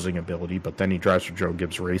his closing ability, but then he drives for Joe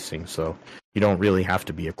Gibbs Racing, so you don't really have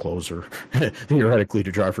to be a closer, theoretically,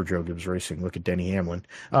 to drive for Joe Gibbs Racing. Look at Denny Hamlin.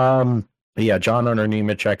 Yeah, John Hunter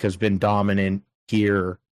Nemechek has been dominant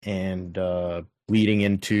here, and leading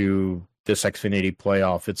into this Xfinity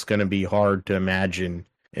playoff, it's going to be hard to imagine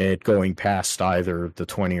it going past either the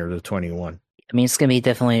 20 or the 21. I mean, it's going to be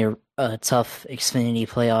definitely a tough Xfinity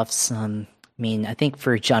playoffs. I think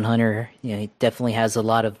for John Hunter, he definitely has a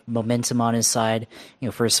lot of momentum on his side.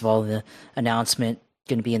 First of all, the announcement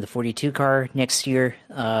going to be in the 42 car next year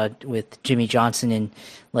with Jimmy Johnson and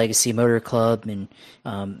Legacy Motor Club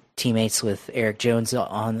and teammates with Eric Jones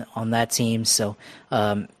on that team. So,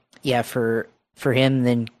 for him,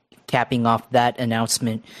 then capping off that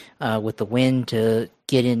announcement with the win to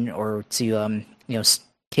get in or to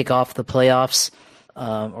kick off the playoffs.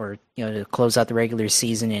 or to close out the regular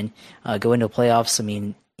season and go into playoffs. I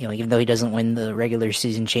mean, even though he doesn't win the regular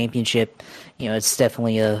season championship, it's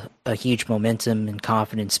definitely a huge momentum and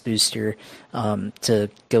confidence booster to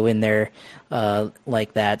go in there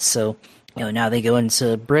like that. So, now they go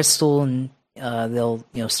into Bristol and they'll,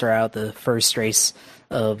 start out the first race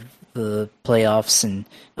of the playoffs and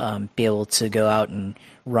be able to go out and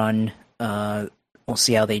run. We'll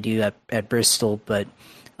see how they do at Bristol, but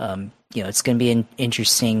it's going to be an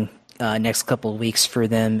interesting next couple of weeks for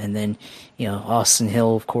them. And then, Austin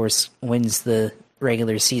Hill, of course, wins the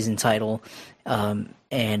regular season title. And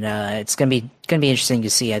it's going to be interesting to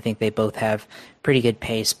see. I think they both have pretty good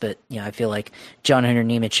pace, but, I feel like John Hunter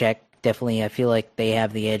Nemechek, definitely, I feel like they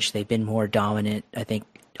have the edge. They've been more dominant. I think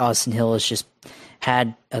Austin Hill has just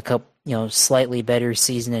had a couple, slightly better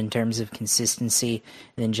season in terms of consistency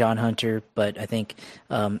than John Hunter, but I think,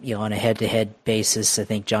 on a head-to-head basis, I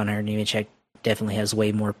think John Hunter Nemechek definitely has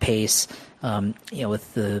way more pace.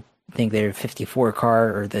 With I think their 54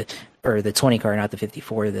 car or the 20 car, not the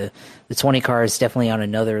 54. The 20 car is definitely on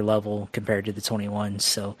another level compared to the 21.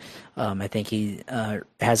 So I think he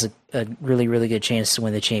has a really, really good chance to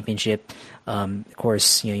win the championship. Of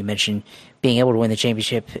course, you mentioned being able to win the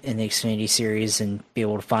championship in the Xfinity Series and be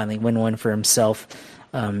able to finally win one for himself.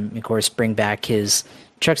 Of course, bring back his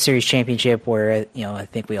Truck Series championship, where I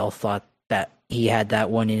think we all thought that he had that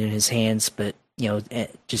one in his hands, but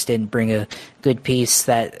it just didn't bring a good piece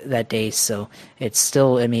that day. So it's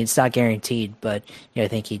still, it's not guaranteed, but I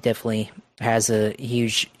think he definitely has a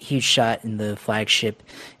huge shot in the flagship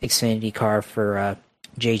Xfinity car for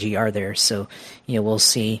JGR there. So we'll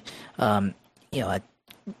see. Riley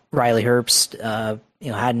Herbst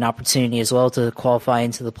had an opportunity as well to qualify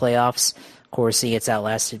into the playoffs. Of course, he gets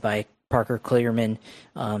outlasted by Parker Kligerman.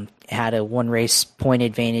 Had a 1 race point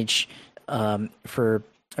advantage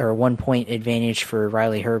or 1 point advantage for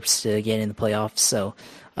Riley Herbst to get in the playoffs. So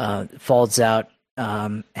falls out,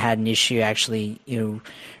 had an issue actually,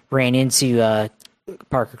 ran into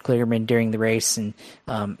Parker Kligerman during the race and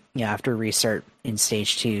after a restart in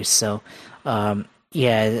stage 2. So Riley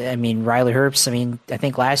Herbst, I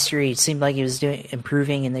think last year he seemed like he was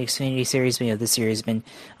improving in the Xfinity Series, but this year has been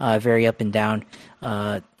very up and down.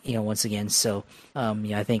 Once again. So,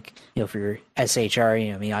 I think, for your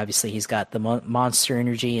SHR, obviously he's got the monster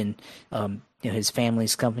energy and, his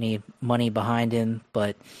family's company money behind him,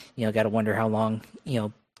 but, got to wonder how long,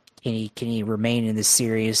 can he remain in this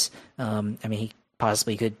series? He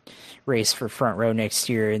possibly could race for Front Row next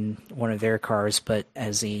year in one of their cars, but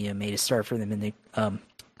as he made a start for them in the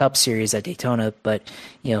Cup Series at Daytona, but,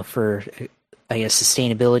 for, I guess,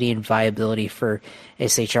 sustainability and viability for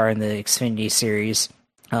SHR in the Xfinity Series,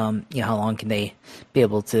 how long can they be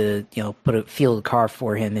able to, field a car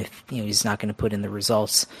for him if, he's not going to put in the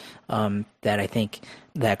results that I think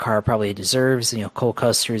that car probably deserves. Cole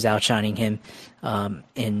Custer is outshining him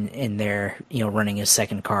in their, running a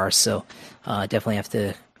second car. So definitely have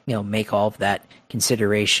to, make all of that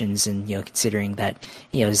considerations and, considering that,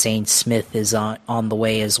 Zane Smith is on the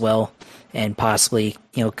way as well and possibly,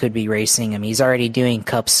 could be racing. He's already doing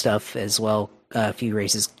Cup stuff as well. A few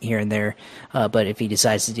races here and there, but if he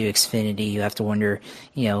decides to do Xfinity, you have to wonder,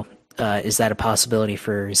 is that a possibility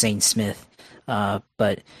for Zane Smith?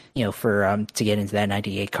 But for to get into that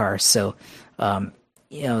 98 car. So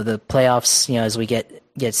the playoffs, as we get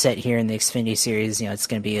set here in the Xfinity Series, it's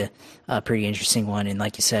going to be a pretty interesting one. And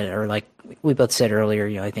like you said, or like we both said earlier,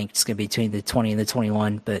 I think it's going to be between the 20 and the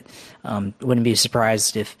 21. But wouldn't be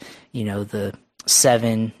surprised if the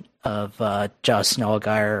 7 of Justin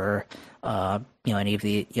Allgaier or any of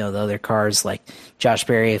the the other cars like Josh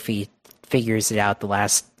Berry, if he figures it out the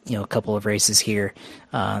last couple of races here,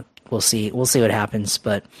 we'll see what happens.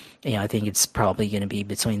 But I think it's probably going to be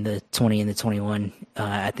between the 20 and the 21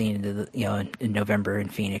 at the end of the in November in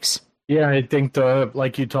Phoenix. Yeah, I think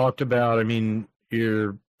like you talked about.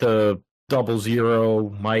 The 00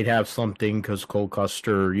 might have something because Cole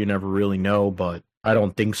Custer, you never really know, but I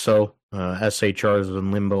don't think so. SHR is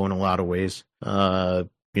in limbo in a lot of ways.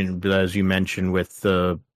 As you mentioned, with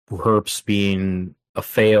the Herbst being a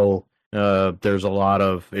fail, there's a lot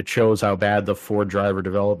of, it shows how bad the Ford driver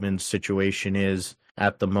development situation is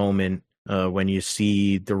at the moment when you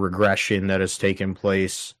see the regression that has taken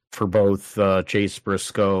place for both Chase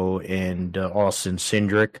Briscoe and Austin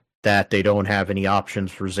Cindric, that they don't have any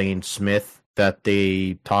options for Zane Smith, that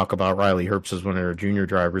they talk about Riley Herbst as one of their junior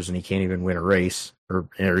drivers and he can't even win a race, or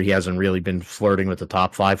he hasn't really been flirting with the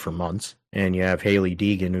top 5 for months. And you have Haley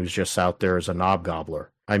Deegan, who's just out there as a knob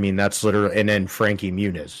gobbler. That's literally, and then Frankie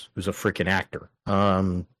Muniz, who's a freaking actor.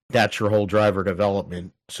 That's your whole driver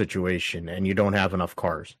development situation, and you don't have enough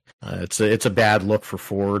cars. It's a bad look for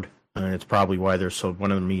Ford. It's probably why they're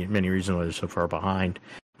one of the many reasons why they're so far behind.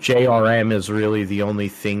 JRM is really the only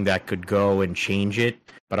thing that could go and change it,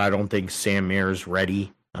 but I don't think Sam Mayer's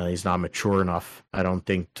ready. He's not mature enough, I don't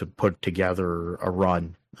think, to put together a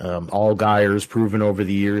run. Allgaier's proven over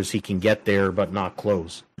the years he can get there, but not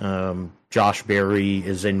close. Josh Berry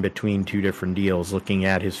is in between two different deals, looking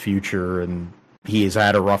at his future, and he has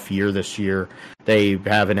had a rough year this year. They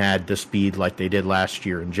haven't had the speed like they did last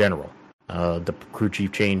year in general. The crew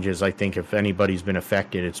chief changes, I think if anybody's been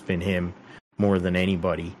affected, it's been him more than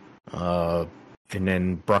anybody. And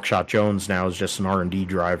then Bruckshot Jones now is just an R&D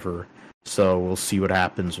driver, so we'll see what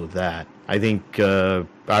happens with that. I think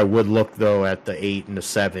I would look, though, at the 8 and the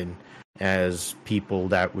 7 as people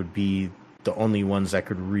that would be the only ones that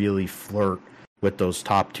could really flirt with those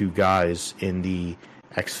top two guys in the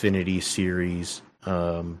XFinity Series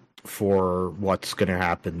for what's going to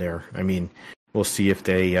happen there. I mean, we'll see if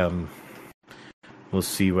they we'll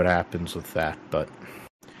see what happens with that, but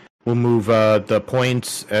we'll move the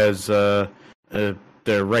points as the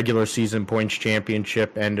regular season points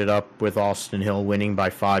championship ended up with Austin Hill winning by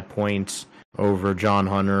 5 points over John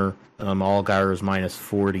Hunter. Allgaier is minus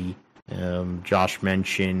 40. Josh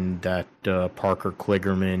mentioned that Parker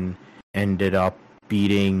Kligerman ended up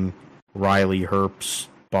beating Riley Herbst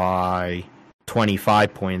by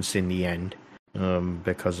 25 points in the end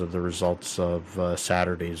because of the results of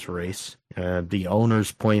Saturday's race. The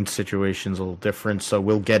owner's point situation is a little different, so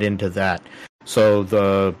we'll get into that.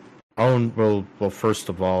 So first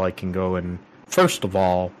of all, I can go and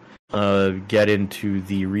get into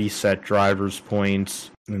the reset driver's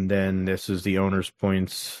points, and then this is the owner's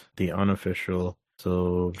points, the unofficial.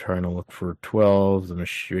 So I'm trying to look for 12, the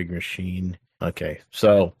big machine. Okay,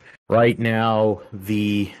 so right now,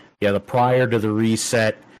 the prior to the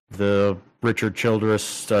reset, the Richard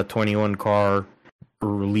Childress 21 car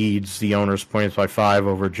leads the owner's points by 5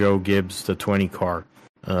 over Joe Gibbs, the 20 car.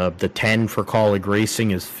 The 10 for Colleague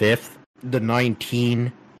Racing is 5th. The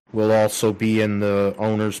 19 will also be in the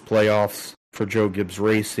owner's playoffs for Joe Gibbs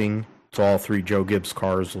Racing. So all 3 Joe Gibbs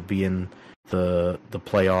cars will be in the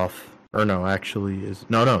playoff. Or no, actually,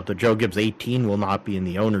 the Joe Gibbs 18 will not be in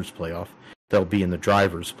the owner's playoff. They'll be in the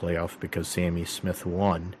driver's playoff because Sammy Smith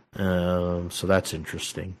won. So that's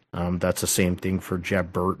interesting. That's the same thing for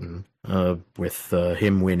Jeb Burton with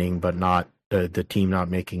him winning, but not the team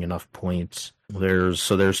not making enough points. There's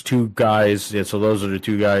 2 guys. So those are the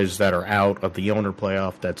 2 guys that are out of the owner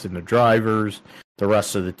playoff. That's in the drivers. The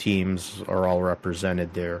rest of the teams are all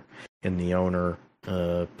represented there in the owner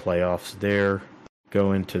playoffs there.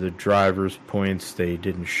 Go into the drivers' points. They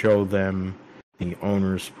didn't show them. The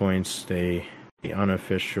owner's points, the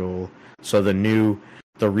unofficial. So the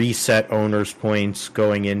reset owner's points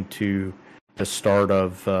going into the start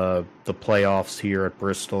of the playoffs here at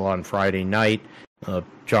Bristol on Friday night.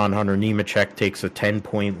 John Hunter Nemechek takes a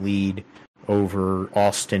 10-point lead over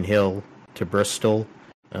Austin Hill to Bristol.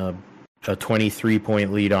 A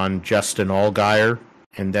 23-point lead on Justin Allgaier.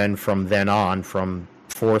 And then from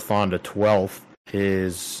 4th on to 12th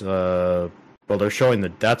is, they're showing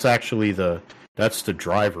that's the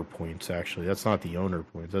driver points, actually. That's not the owner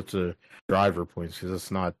points. That's the driver points, because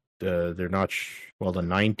it's not, they're not, the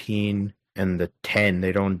 19 and the 10,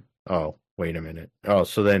 they don't, wait a minute.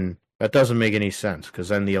 So then that doesn't make any sense, because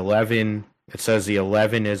then the 11, it says the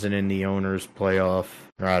 11 isn't in the owner's playoff.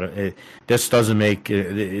 This doesn't make,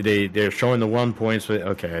 they're showing the 1 points, but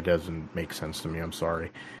okay, it doesn't make sense to me, I'm sorry.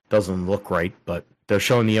 It doesn't look right, but they're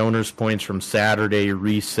showing the owner's points from Saturday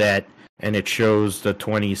reset, and it shows the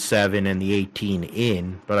 27 and the 18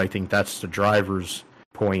 in, but I think that's the driver's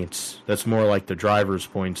points. That's more like the driver's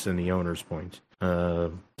points than the owner's points.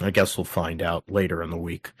 I guess we'll find out later in the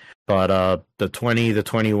week. But the 20, the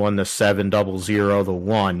 21, the 7, 00, the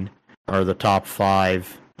 1 are the top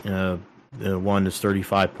 5. The 1 is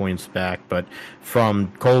 35 points back. But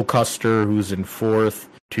from Cole Custer, who's in 4th,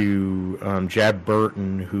 to Jeb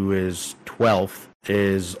Burton, who is 12th,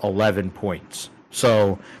 is 11 points.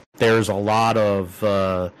 So there's a lot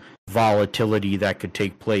of volatility that could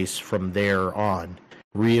take place from there on.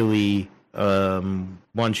 Really,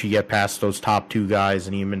 once you get past those top 2 guys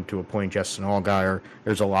and even to a point Justin Allgaier,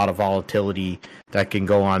 there's a lot of volatility that can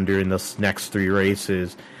go on during the next 3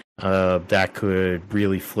 races that could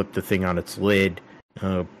really flip the thing on its lid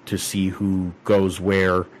to see who goes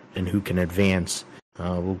where and who can advance.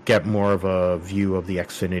 We'll get more of a view of the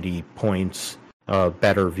Xfinity points,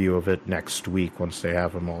 better view of it next week once they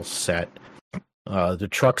have them all set. The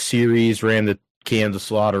Truck Series ran the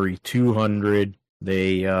Kansas Lottery 200.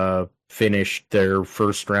 They finished their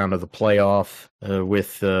first round of the playoff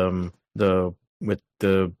with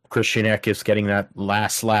the Christian Eckes getting that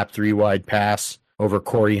last lap 3-wide pass over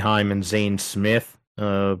Corey Heim and Zane Smith.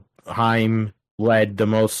 Heim led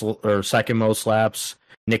the second most laps.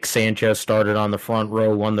 Nick Sanchez started on the front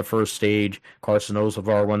row, won the first stage. Carson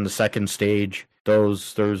Ozavar won the second stage.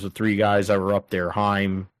 Those are the three guys that were up there.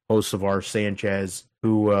 Heim, Ozavar, Sanchez,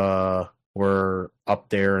 who were up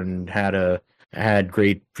there and had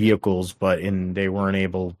great vehicles, but they weren't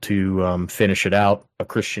able to finish it out.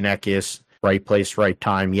 Christian Eckes, right place, right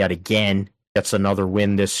time yet again, gets another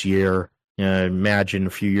win this year. Imagine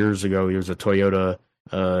a few years ago, he was a Toyota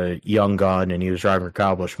young gun, and he was driving for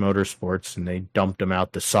Cowbush Motorsports, and they dumped him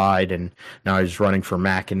out the side, and now he's running for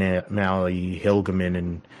McAnally Hilgeman,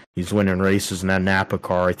 and he's winning races in that Napa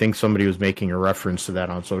car. I think somebody was making a reference to that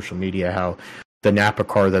on social media, how the Napa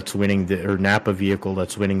car that's winning, or Napa vehicle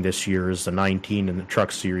that's winning this year is the 19 in the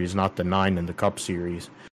Truck Series, not the 9 in the Cup Series.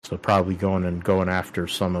 So probably going after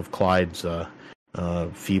some of Clyde's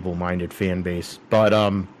feeble-minded fan base. But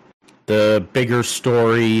the bigger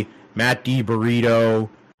story, Matt D Burrito,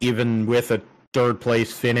 even with a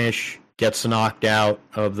third-place finish, gets knocked out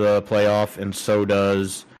of the playoff, and so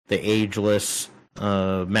does the ageless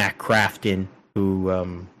Matt Crafton,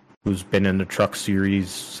 who's been in the Truck Series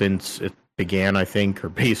since it began, I think, or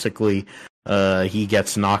basically he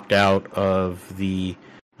gets knocked out of the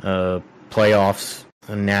playoffs,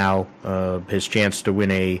 and now his chance to win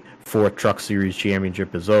a fourth Truck Series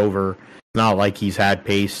championship is over. It's not like he's had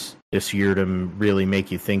pace this year to really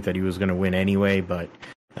make you think that he was going to win anyway, but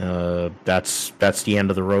that's the end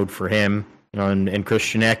of the road for him. And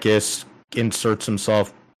Christian Eckes inserts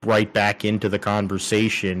himself right back into the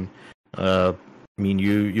conversation. I mean,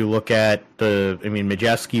 you look at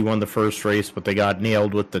Majeski won the first race, but they got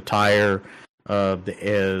nailed with the tire,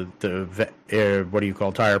 tire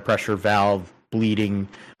pressure valve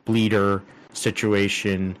bleeder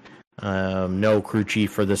situation. No crew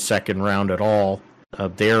chief for the second round at all.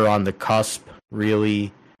 They're on the cusp,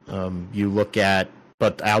 really. You look at,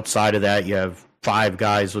 but outside of that, you have 5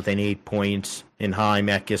 guys within 8 points in Heim,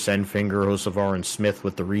 Eckes, Enfinger, Ozavar, and Smith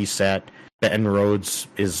with the reset. Ben Rhodes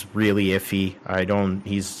is really iffy.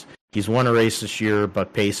 He's won a race this year,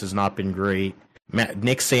 but pace has not been great.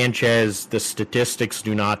 Nick Sanchez, the statistics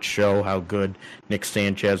do not show how good Nick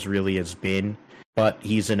Sanchez really has been, but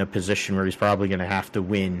he's in a position where he's probably going to have to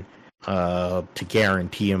win to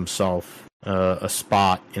guarantee himself a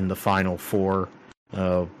spot in the Final Four,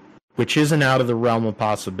 which isn't out of the realm of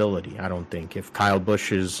possibility, I don't think. If Kyle Busch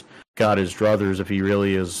has got his druthers, if he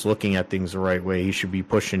really is looking at things the right way, he should be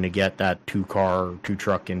pushing to get that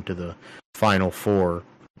 2-truck into the Final Four,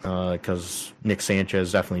 because Nick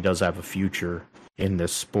Sanchez definitely does have a future in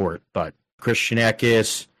this sport. But Christian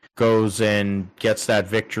Eckes goes and gets that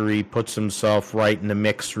victory, puts himself right in the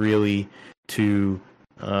mix, really, to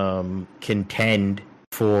contend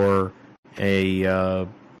for the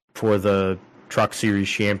Truck Series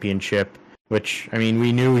championship, which, I mean,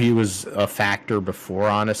 we knew he was a factor before,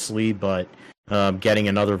 honestly, but getting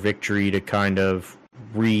another victory to kind of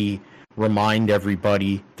remind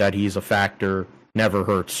everybody that he's a factor never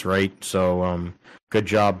hurts, right? So good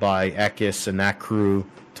job by Eckes and that crew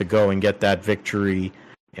to go and get that victory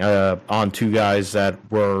on 2 guys that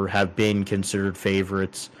have been considered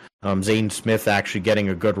favorites. Zane Smith actually getting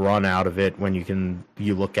a good run out of it when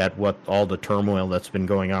you look at what all the turmoil that's been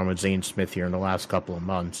going on with Zane Smith here in the last couple of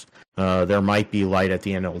months. There might be light at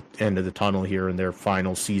the end of the tunnel here in their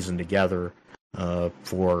final season together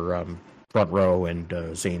for Front Row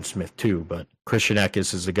and Zane Smith too. But Christian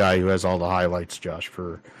Eckes is the guy who has all the highlights, Josh,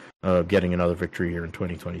 for getting another victory here in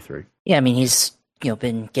 2023. Yeah, I mean, he's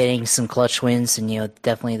been getting some clutch wins, and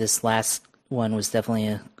definitely this last one was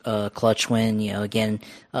definitely a clutch win. Again,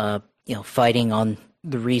 fighting on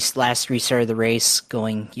the last restart of the race,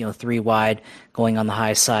 going 3 wide, going on the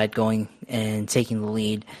high side, going and taking the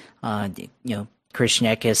lead. Christian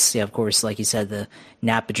Eckes, of course, like you said, the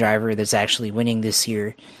Napa driver that's actually winning this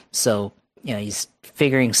year. So he's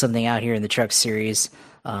figuring something out here in the Truck Series.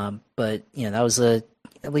 But that was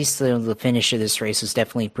at least the finish of this race was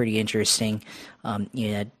definitely pretty interesting.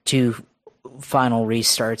 You had 2 final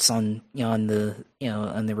restarts on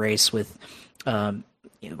the race with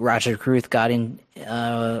Roger Cruth got in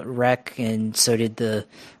wreck, and so did the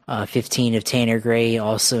 15 of Tanner Gray,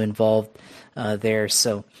 also involved there.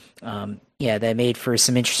 So that made for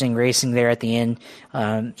some interesting racing there at the end.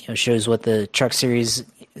 Shows what the Truck Series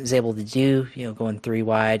is able to do, going 3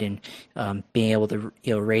 wide and being able to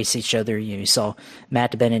race each other. You saw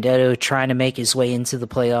Matt DiBenedetto trying to make his way into the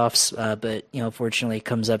playoffs, but unfortunately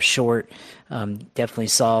comes up short. Definitely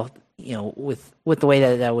saw with the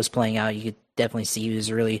way that was playing out, you could definitely see he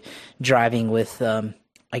was really driving with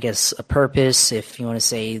I guess a purpose, if you want to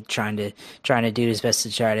say, trying to do his best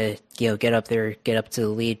to try to get up there, get up to the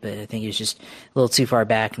lead. But I think he was just a little too far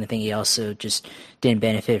back, and I think he also just didn't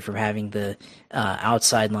benefit from having the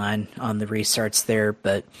outside line on the restarts there.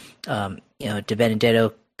 But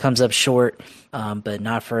DiBenedetto comes up short, but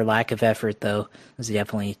not for lack of effort though. Because he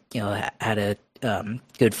definitely had a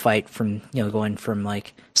good fight from going from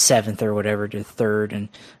like seventh or whatever to third, and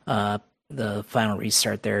the final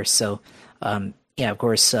restart there. So. Of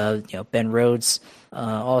course, Ben Rhodes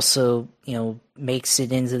also, makes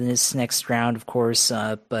it into this next round, of course,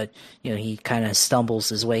 but, he kind of stumbles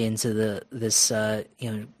his way into this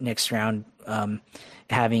next round,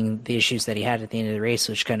 having the issues that he had at the end of the race,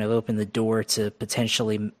 which kind of opened the door to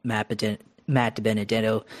potentially Matt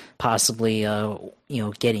DiBenedetto possibly,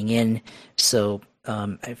 getting in. So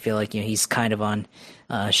I feel like, he's kind of on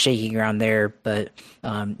shaky ground there, but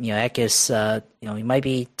Eckes, we might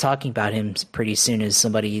be talking about him pretty soon as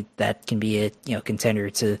somebody that can be a contender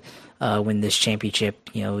to win this championship.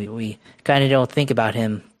 We kind of don't think about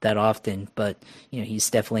him that often, but he's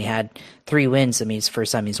definitely had 3 wins. I mean, it's the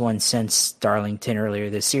first time he's won since Darlington earlier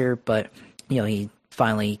this year, but he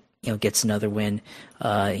finally gets another win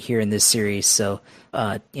here in this series. So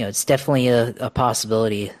it's definitely a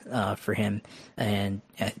possibility for him, and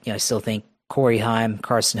I still think Corey Heim,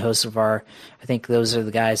 Carson Hocevar, I think those are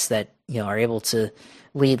the guys that are able to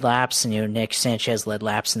lead laps. And Nick Sanchez led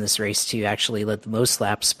laps in this race too, actually led the most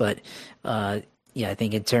laps. But I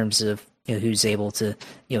think in terms of who's able to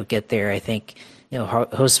get there, I think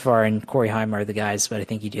Hocevar and Corey Heim are the guys. But I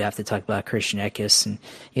think you do have to talk about Christian Eckes, and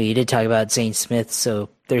you did talk about Zane Smith, so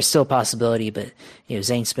there's still a possibility. But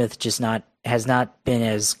Zane Smith has not been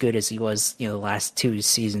as good as he was the last 2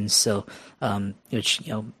 seasons. So which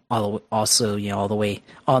also all the way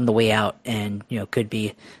on the way out, and could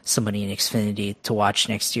be somebody in Xfinity to watch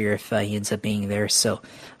next year if he ends up being there. So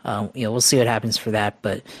we'll see what happens for that.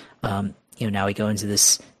 But now we go into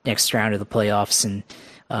this next round of the playoffs, and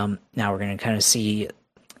now we're going to kind of see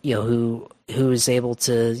who is able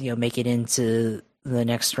to make it into the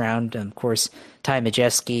next round. And of course, Ty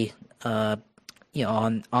Majeski on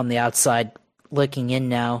the outside looking in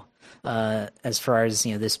now, as far as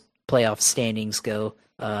this playoff standings go.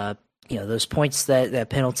 Those points, that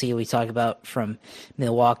penalty we talk about from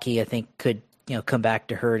Milwaukee, I think could come back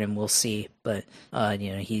to hurt him. We'll see, but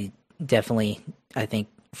he definitely, I think,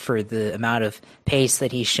 for the amount of pace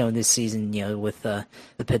that he's shown this season, with the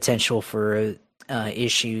potential for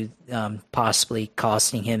issue possibly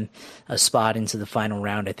costing him a spot into the final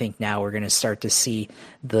round, I think now we're going to start to see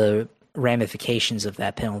the ramifications of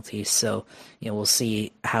that penalty. So we'll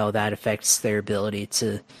see how that affects their ability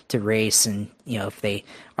to race, and if they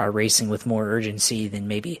are racing with more urgency than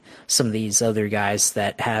maybe some of these other guys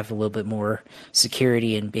that have a little bit more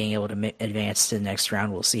security in being able to advance to the next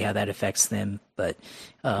round. We'll see how that affects them. But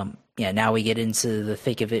now we get into the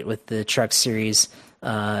thick of it with the Truck Series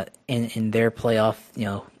in their playoff.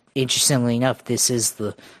 Interestingly enough, this is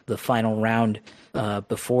the final round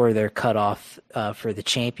before their cutoff for the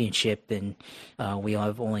championship, and we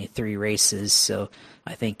have only 3 races. So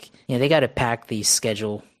I think they got to pack these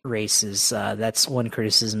schedule races. That's one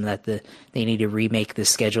criticism, that they need to remake the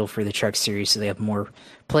schedule for the Truck Series so they have more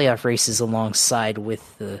playoff races alongside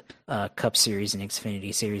with the Cup Series and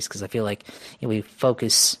Xfinity Series, because I feel like we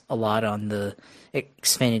focus a lot on the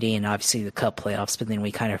Xfinity and obviously the Cup playoffs, but then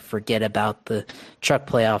we kind of forget about the Truck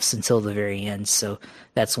playoffs until the very end. So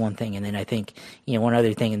that's one thing. And then I think one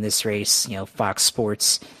other thing in this race, Fox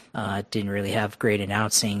Sports didn't really have great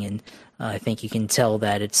announcing, and I think you can tell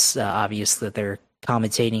that it's obvious that they're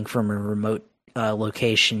commentating from a remote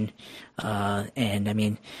location. And I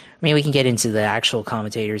mean, we can get into the actual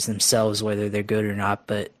commentators themselves, whether they're good or not,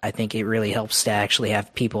 but I think it really helps to actually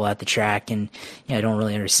have people at the track. And I don't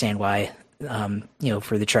really understand why,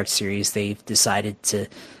 for the Truck Series, they've decided to,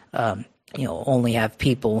 only have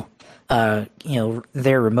people,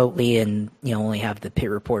 there remotely, and, only have the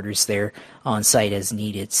pit reporters there on site as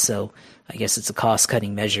needed. So I guess it's a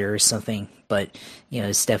cost-cutting measure or something, but,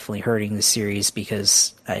 it's definitely hurting the series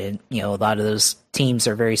because, a lot of those teams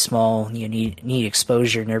are very small. You need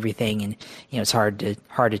exposure and everything, and, it's hard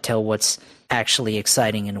to tell what's actually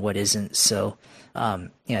exciting and what isn't. So, I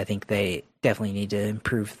think they definitely need to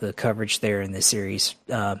improve the coverage there in the series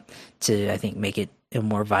to, I think, make it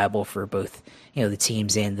more viable for both, the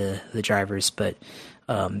teams and the drivers. But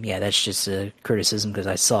that's just a criticism because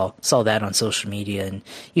I saw that on social media, and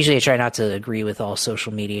usually I try not to agree with all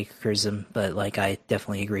social media criticism, but I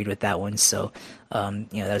definitely agreed with that one. So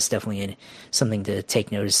that's definitely something to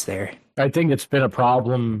take notice there. I think it's been a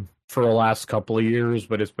problem for the last couple of years,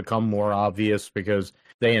 but it's become more obvious because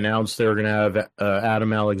they announced they were going to have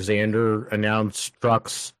Adam Alexander announce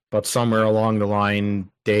trucks, but somewhere along the line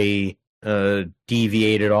they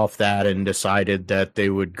deviated off that and decided that they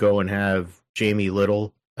would go and have Jamie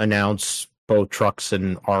Little announce both trucks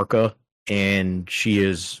and ARCA, and she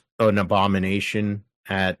is an abomination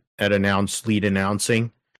at lead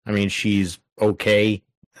announcing. I mean, she's okay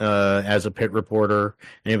as a pit reporter,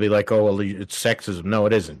 and you'll be like, oh, well, it's sexism. No,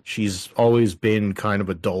 it isn't. She's always been kind of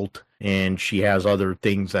adult, and she has other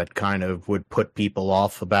things that kind of would put people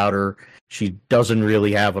off about her. She doesn't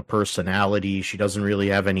really have a personality. She doesn't really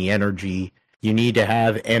have any energy. You need to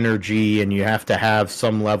have energy, and you have to have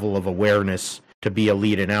some level of awareness to be a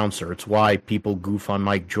lead announcer. It's why people goof on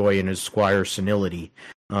Mike Joy and his Squire senility,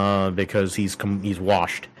 because he's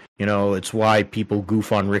washed. You know, it's why people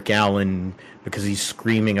goof on Rick Allen because he's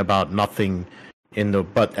screaming about nothing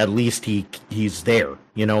but at least he's there.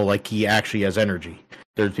 You know, like he actually has energy.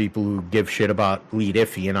 There's people who give shit about Lee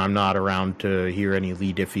Diffie, and I'm not around to hear any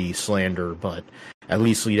Lee Diffie slander, but at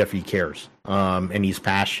least Lee Diffie cares. And he's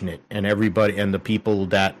passionate, and everybody and the people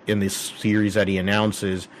that in this series that he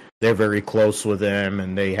announces, they're very close with him,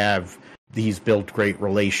 and he's built great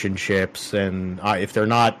relationships. And if they're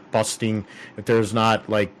not busting, if there's not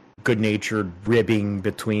like good-natured ribbing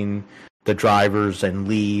between the drivers and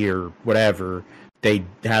Lee or whatever, they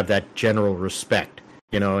have that general respect,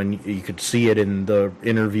 you know. And you could see it in the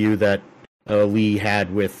interview that Lee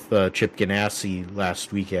had with Chip Ganassi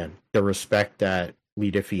last weekend, the respect that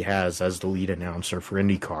Lee Diffie has as the lead announcer for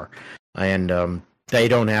IndyCar. And they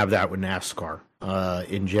don't have that with NASCAR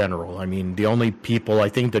in general. I mean, the only people, I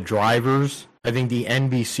think the drivers, I think the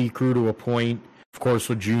NBC crew to a point, of course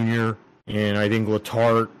with Junior, and I think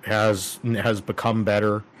Letarte has become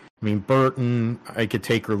better. I mean, Burton, I could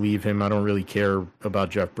take or leave him. I don't really care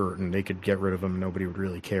about Jeff Burton. They could get rid of him. Nobody would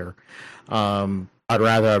really care. I'd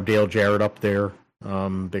rather have Dale Jarrett up there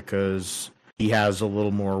because he has a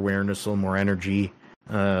little more awareness, a little more energy,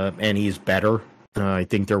 and he's better. I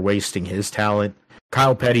think they're wasting his talent.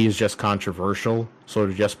 Kyle Petty is just controversial, so it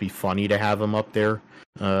would just be funny to have him up there.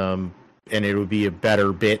 And it would be a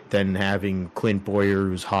better bit than having Clint Boyer,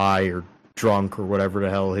 who's high or drunk or whatever the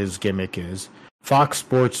hell his gimmick is. Fox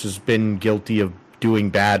Sports has been guilty of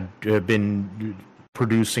been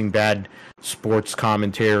producing bad sports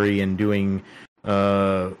commentary and doing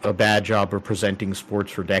a bad job of presenting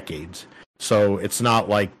sports for decades. So it's not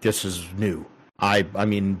like this is new. I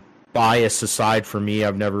mean, bias aside for me,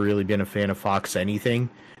 I've never really been a fan of Fox anything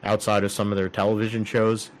outside of some of their television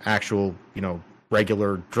shows, actual, you know,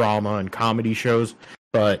 regular drama and comedy shows.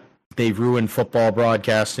 But they've ruined football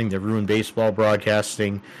broadcasting. They've ruined baseball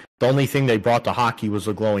broadcasting. The only thing they brought to hockey was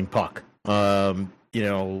a glowing puck. You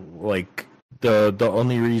know, like the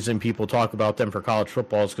only reason people talk about them for college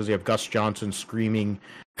football is because they have Gus Johnson screaming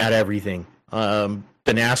at everything.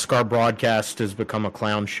 The NASCAR broadcast has become a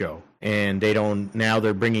clown show, and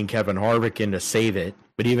they're bringing Kevin Harvick in to save it.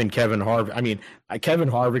 But even Kevin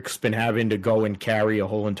Harvick's been having to go and carry a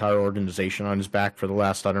whole entire organization on his back for the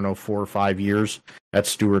last, 4 or 5 years. That's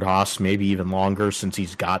Stewart Haas, maybe even longer since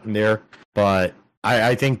he's gotten there. But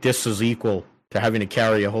I think this is equal to having to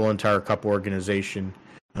carry a whole entire Cup organization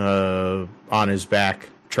on his back,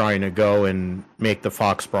 trying to go and make the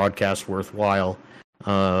Fox broadcast worthwhile.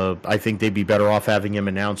 I think they'd be better off having him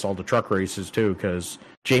announce all the truck races, too, because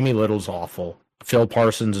Jamie Little's awful. Phil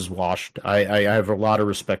Parsons is washed. I have a lot of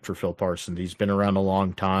respect for Phil Parsons. He's been around a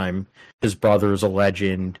long time. His brother is a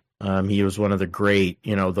legend. He was one of the great,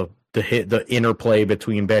 you know, the interplay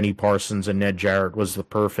between Benny Parsons and Ned Jarrett was the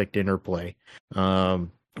perfect interplay.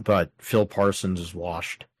 But Phil Parsons is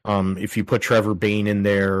washed. If you put Trevor Bayne in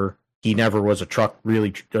there, he never was a truck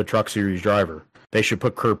series driver. They should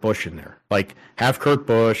put Kurt Busch in there. Like, have Kurt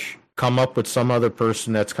Busch come up with some other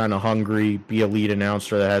person that's kind of hungry, be a lead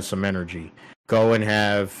announcer that has some energy. Go and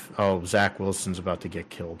have, Zach Wilson's about to get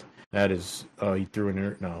killed. That is, he threw it in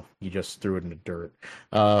the, no, he just threw it in the dirt.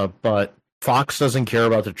 But Fox doesn't care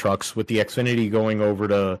about the trucks. With the Xfinity going over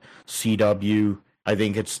to CW, I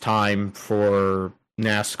think it's time for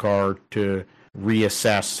NASCAR to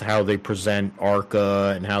reassess how they present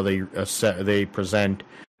ARCA and how they present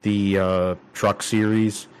the truck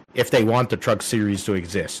series, if they want the truck series to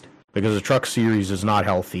exist. Because the truck series is not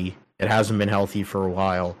healthy. It hasn't been healthy for a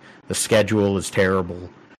while. The schedule is terrible.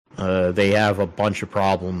 They have a bunch of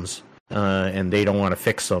problems, and they don't want to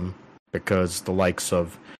fix them because the likes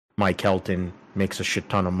of Mike Helton makes a shit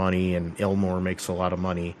ton of money and Ilmore makes a lot of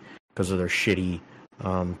money because of their shitty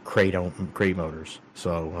crate motors.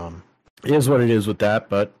 So it is what it is with that,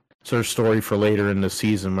 but it's their story for later in the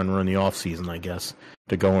season when we're in the off season, I guess,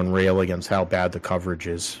 to go and rail against how bad the coverage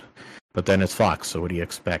is. But then it's Fox, so what do you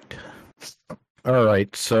expect? All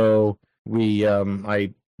right, so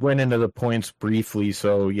I went into the points briefly.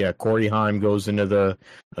 So yeah, Corey Heim goes into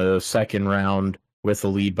the second round with a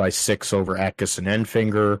lead by 6 over Eckes and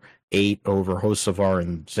Enfinger, 8 over Hocevar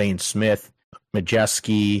and Zane Smith.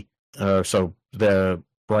 Majeski, so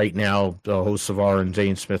right now the Hocevar and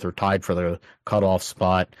Zane Smith are tied for the cutoff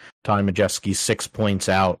spot. Ty Majeski 6 points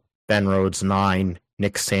out, Ben Rhodes 9,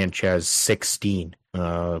 Nick Sanchez 16.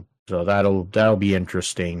 So that'll be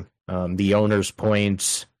interesting. The owner's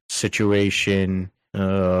points situation,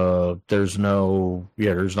 there's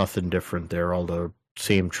nothing different there. All the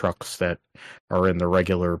same trucks that are in the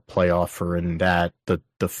regular playoff are in that. The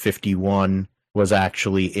 51 was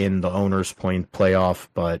actually in the owner's point playoff,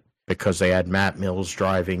 but because they had Matt Mills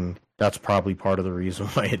driving, that's probably part of the reason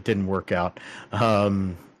why it didn't work out.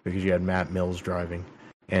 Because you had Matt Mills driving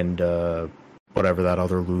and whatever that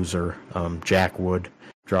other loser, Jack Wood,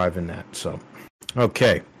 driving that. So,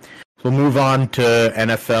 okay. We'll move on to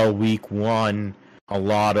NFL Week 1. A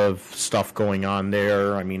lot of stuff going on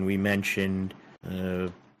there. I mean, we mentioned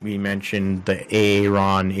the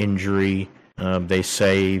Aaron injury. They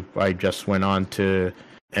say, I just went on to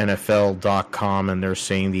NFL.com and they're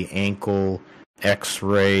saying the ankle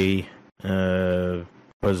X-ray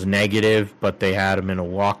was negative, but they had him in a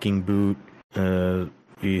walking boot.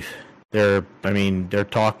 They're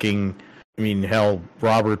talking. I mean, hell,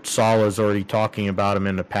 Robert Sala's already talking about him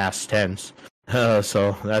in the past tense,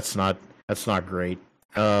 so that's not great.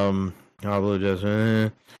 Probably just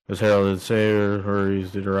as heralded Sayer, or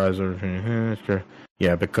he's the rise.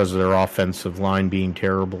 Yeah, because of their offensive line being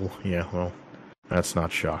terrible. Yeah, well, that's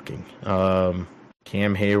not shocking.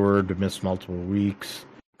 Cam Hayward missed multiple weeks,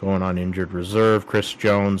 going on injured reserve. Chris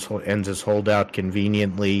Jones ends his holdout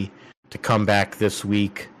conveniently to come back this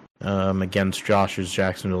week. Against Josh's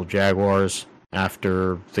Jacksonville Jaguars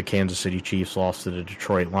after the Kansas City Chiefs lost to the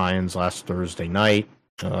Detroit Lions last Thursday night.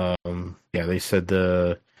 They said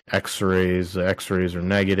the X-rays are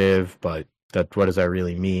negative, but what does that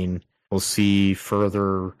really mean? We'll see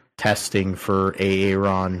further testing for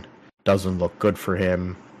Aaron. Doesn't look good for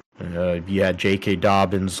him. You had J.K.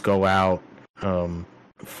 Dobbins go out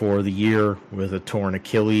for the year with a torn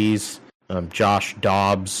Achilles. Josh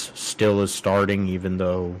Dobbs still is starting, even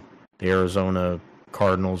though the Arizona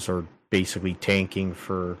Cardinals are basically tanking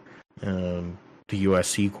for the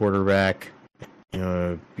USC quarterback.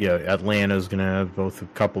 Atlanta's going to have both a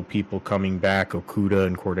couple people coming back, Okuda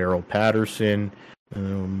and Cordero Patterson.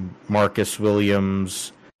 Marcus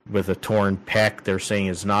Williams with a torn pec, they're saying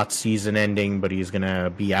is not season-ending, but he's going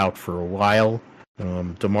to be out for a while.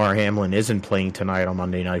 DeMar Hamlin isn't playing tonight on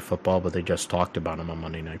Monday Night Football, but they just talked about him on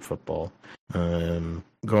Monday Night Football.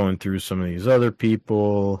 Going through some of these other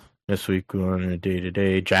people this week, going on a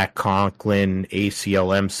day-to-day. Jack Conklin,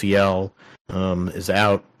 ACL, MCL, is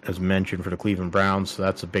out, as mentioned, for the Cleveland Browns, so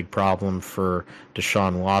that's a big problem for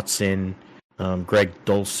Deshaun Watson. Greg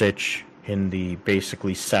Dulcich in the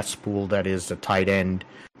basically cesspool that is the tight end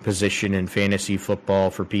position in fantasy football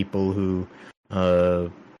for people who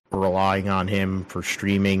relying on him for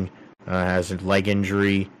streaming, has a leg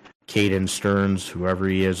injury. Caden Stearns, whoever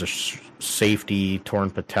he is, a safety, torn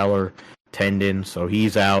patellar tendon, so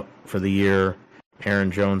he's out for the year.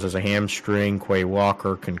 Aaron Jones has a hamstring. Quay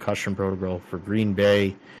Walker, concussion protocol for Green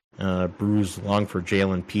Bay. Bruised lung for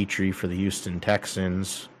Jalen Petrie for the Houston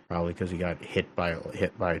Texans, probably because he got hit by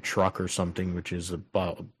a truck or something, which is the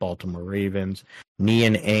Baltimore Ravens. Knee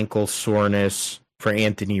and ankle soreness for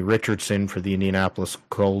Anthony Richardson for the Indianapolis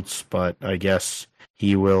Colts, but I guess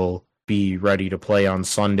he will be ready to play on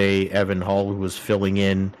Sunday. Evan Hull, who was filling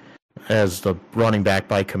in as the running back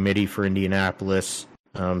by committee for Indianapolis,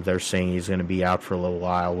 they're saying he's going to be out for a little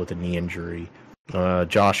while with a knee injury.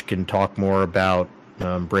 Josh can talk more about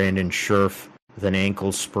Brandon Scherf with an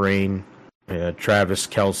ankle sprain. Travis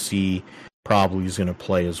Kelce probably is going to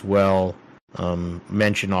play as well.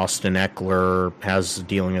 Mentioned Austin Eckler has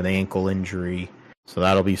dealing with an ankle injury, so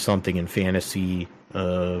that'll be something in fantasy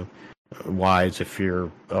wise if you're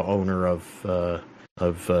an owner of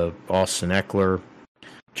Austin Eckler.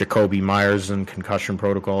 Jacoby Myers in concussion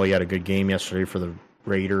protocol. He had a good game yesterday for the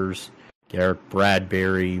Raiders. Garrett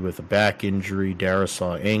Bradbury with a back injury.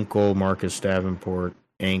 Darisaw ankle. Marcus Davenport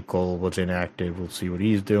ankle was inactive. We'll see what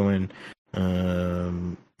he's doing.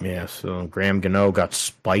 So Graham Gano got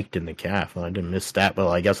spiked in the calf. I didn't miss that. Well,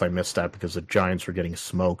 I guess I missed that because the Giants were getting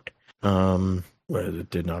smoked.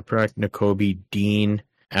 Did not practice. Nakobe Dean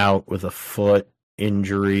out with a foot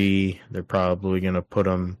injury. They're probably going to put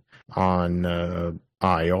him on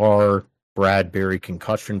IR. Bradbury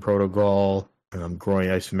concussion protocol.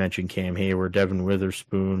 I mentioned Cam Hayward. Devin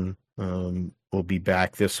Witherspoon will be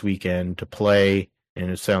back this weekend to play. and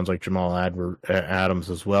it sounds like Adams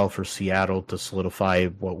as well for Seattle to solidify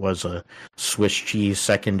what was a Swiss cheese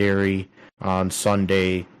secondary on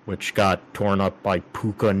Sunday, which got torn up by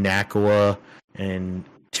Puka Nakua and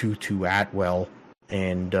Tutu Atwell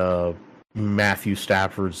and Matthew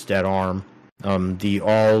Stafford's dead arm.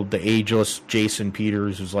 The ageless Jason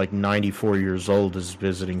Peters, who's like 94 years old, is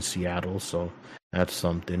visiting Seattle, so that's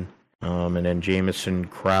something. And then Jamison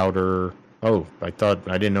Crowder. Oh, I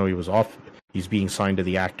didn't know he was off. He's being signed to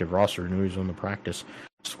the active roster. I knew he was on the practice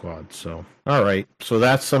squad. So, all right. So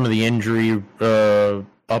that's some of the injury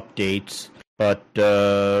updates. But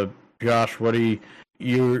Josh,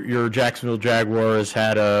 your Jacksonville Jaguars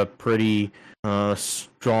had a pretty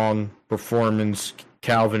strong performance.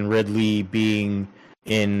 Calvin Ridley being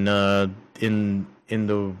in the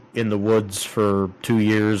woods for 2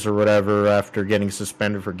 years or whatever after getting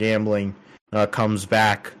suspended for gambling, comes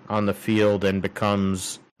back on the field and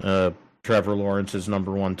becomes Trevor Lawrence's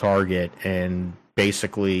number one target and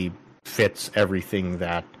basically fits everything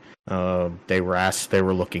that they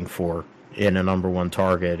were looking for in a number one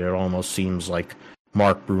target. It almost seems like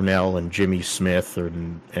Mark Brunell and Jimmy Smith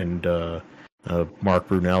and Mark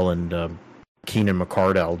Brunell and Keenan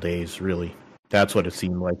McCardell days, really. That's what it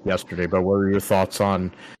seemed like yesterday. But what are your thoughts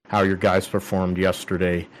on how your guys performed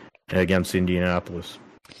yesterday against Indianapolis?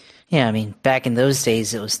 Yeah, I mean, back in those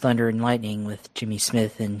days, it was thunder and lightning with Jimmy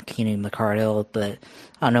Smith and Keenan McCardell, but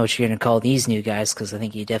I don't know what you're going to call these new guys, because I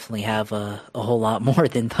think you definitely have a whole lot more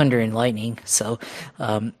than thunder and lightning. So,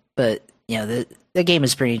 but, the game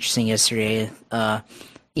was pretty interesting yesterday.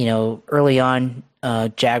 Early on,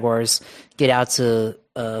 Jaguars get out to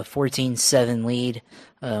a 14-7 lead.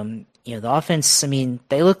 The offense, I mean,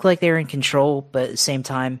 they looked like they were in control, but at the same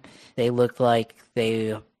time, they looked like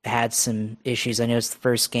they had some issues. I know it's the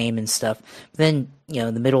first game and stuff. But then,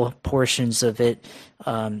 the middle portions of it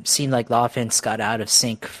seemed like the offense got out of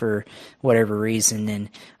sync for whatever reason. And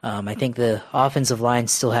I think the offensive line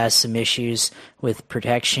still has some issues with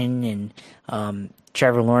protection. And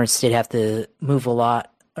Trevor Lawrence did have to move a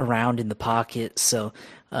lot around in the pocket. So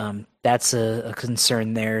that's a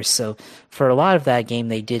concern there. So for a lot of that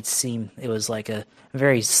game, it was like a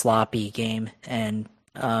very sloppy game. And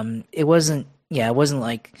it wasn't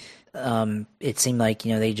like it seemed like,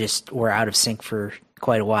 they just were out of sync for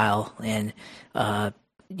quite a while. And,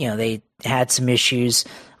 they had some issues.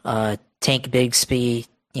 Tank Bigsby,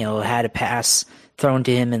 had a pass thrown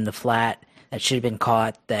to him in the flat that should have been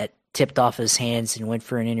caught, that tipped off his hands and went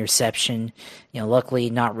for an interception, luckily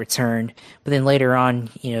not returned. But then later on,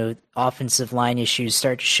 offensive line issues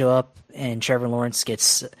start to show up, and Trevor Lawrence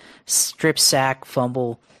gets strip sack,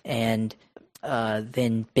 fumble, and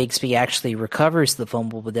then Bigsby actually recovers the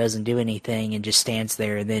fumble but doesn't do anything and just stands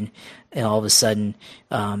there. And then all of a sudden,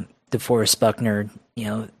 DeForest Buckner,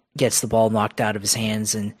 gets the ball knocked out of his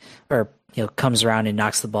hands comes around and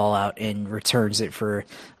knocks the ball out and returns it for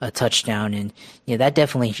a touchdown. And, that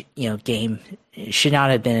definitely, game should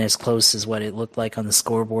not have been as close as what it looked like on the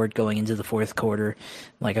scoreboard going into the fourth quarter.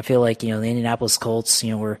 Like, I feel like, the Indianapolis Colts,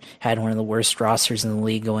 had one of the worst rosters in the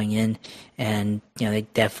league going in, and, they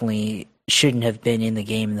definitely shouldn't have been in the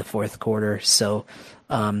game in the fourth quarter. So,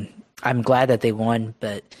 I'm glad that they won,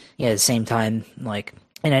 but at the same time,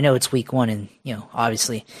 and I know it's week one, and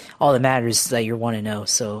obviously all that matters is that you're 1-0.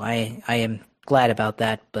 So I am glad about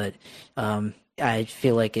that, but I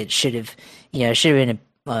feel like it should have been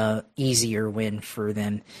a easier win for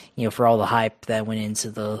them, for all the hype that went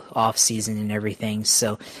into the off season and everything.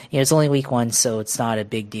 So it's only week one, so it's not a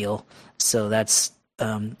big deal. So that's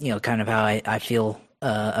kind of how I feel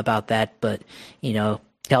about that. But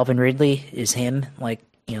Calvin Ridley is him,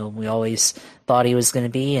 we always thought he was going to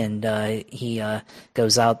be, and he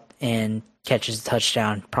goes out and catches a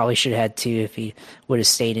touchdown. Probably should have had two if he would have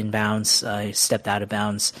stayed in bounds. He stepped out of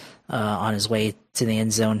bounds on his way to the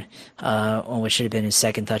end zone, on what should have been his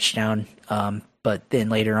second touchdown. But then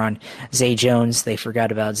later on, Zay Jones, they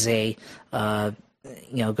forgot about Zay,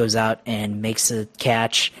 goes out and makes a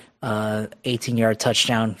catch, 18-yard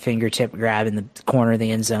touchdown, fingertip grab in the corner of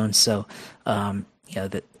the end zone. So,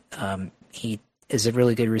 he is a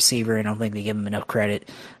really good receiver, and I don't think they give him enough credit.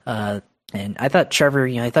 And I thought Trevor,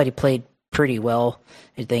 I thought he played pretty well.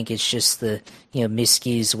 I think it's just the,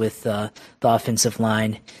 miscues with the offensive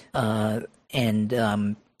line and,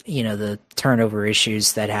 the turnover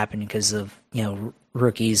issues that happen because of,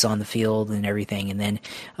 rookies on the field and everything. And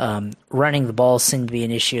then running the ball seemed to be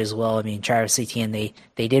an issue as well. I mean, Travis Etienne, they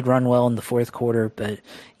did run well in the fourth quarter, but,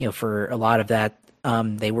 for a lot of that,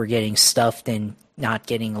 they were getting stuffed and not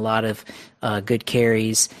getting a lot of good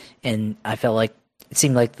carries, and I felt like it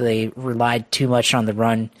seemed like they relied too much on the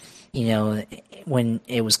run when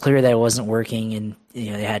it was clear that it wasn't working, and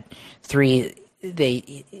they had three.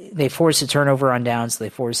 They forced a turnover on downs. They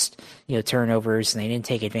forced turnovers, and they didn't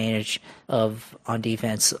take advantage of on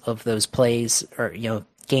defense of those plays or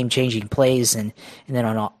game changing plays. And then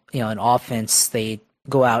on offense, they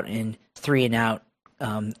go out and 3 and out,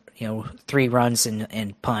 3 runs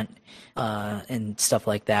and punt and stuff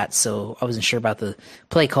like that. So I wasn't sure about the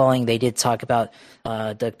play calling. They did talk about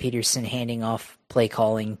Doug Peterson handing off play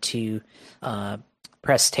calling to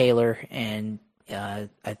Press Taylor, and I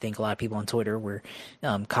think a lot of people on Twitter were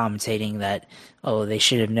commentating that, they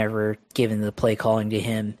should have never given the play calling to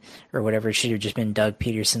him or whatever. It should have just been Doug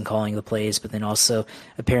Peterson calling the plays. But then also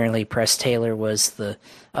apparently Press Taylor was the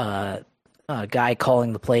guy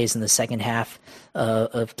calling the plays in the second half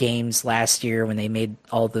of games last year when they made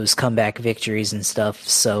all those comeback victories and stuff.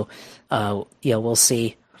 So, we'll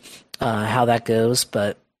see how that goes.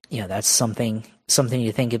 But, that's something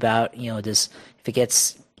to think about. If it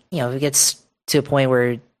gets to a point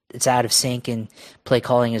where it's out of sync and play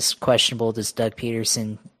calling is questionable, does Doug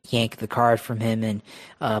Peterson yank the card from him and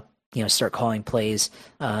start calling plays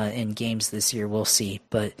in games this year? We'll see,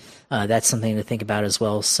 but that's something to think about as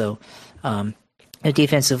well. So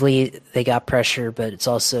defensively, they got pressure, but it's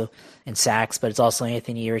also in sacks, but it's also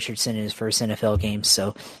Anthony Richardson in his first NFL game.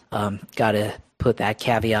 So got to put that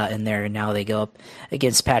caveat in there. And now they go up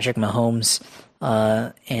against Patrick Mahomes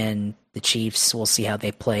and the Chiefs. We'll see how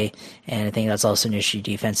they play. And I think that's also an issue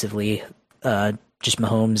defensively, just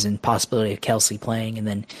Mahomes and possibility of Kelsey playing. And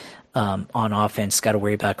then on offense, got to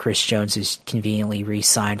worry about Chris Jones, who's conveniently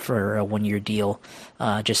re-signed for a 1-year deal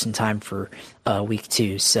just in time for week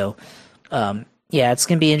 2. So, it's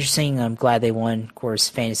going to be interesting. I'm glad they won. Of course,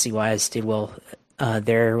 fantasy-wise, did well.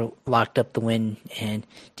 They're locked up the win and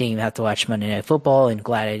didn't even have to watch Monday Night Football, and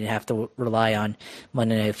glad I didn't have to rely on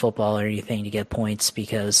Monday Night Football or anything to get points,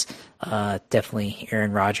 because definitely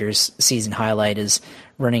Aaron Rodgers' season highlight is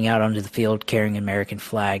running out onto the field carrying an American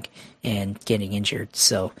flag and getting injured.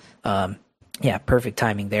 So, perfect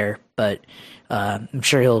timing there. But I'm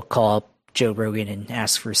sure he'll call up Joe Rogan and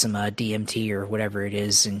ask for some DMT or whatever it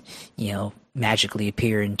is, and magically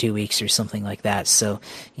appear in 2 weeks or something like that. So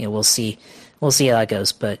we'll see how that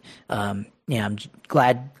goes. But I'm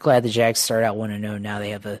glad the Jags start out 1-0. Now they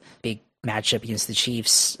have a big matchup against the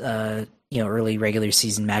Chiefs, early regular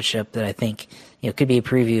season matchup that I think could be a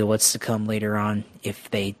preview of what's to come later on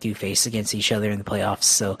if they do face against each other in the playoffs.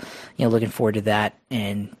 So looking forward to that,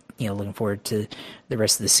 and looking forward to the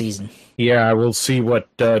rest of the season. Yeah, we'll see what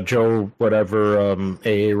Joe, whatever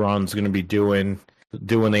Aaron's going to be doing the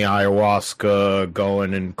ayahuasca,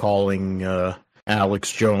 going and calling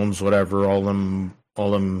Alex Jones, whatever, all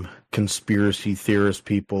them conspiracy theorist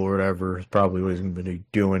people or whatever, is probably what he's going to be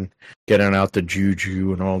doing, getting out the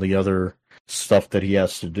juju and all the other stuff that he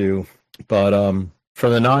has to do. But for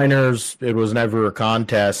the Niners, it was never a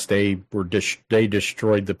contest. They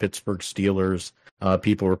destroyed the Pittsburgh Steelers.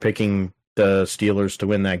 People were picking the Steelers to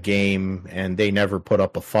win that game, and they never put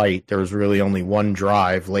up a fight. There was really only one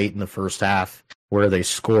drive late in the first half where they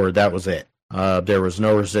scored. That was it. There was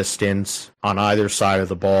no resistance on either side of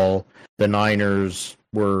the ball. The Niners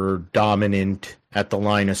were dominant at the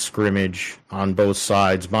line of scrimmage on both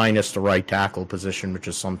sides, minus the right tackle position, which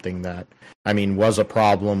is something that, was a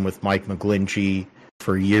problem with Mike McGlinchey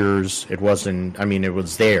for years. It wasn't, it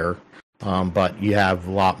was there, but you have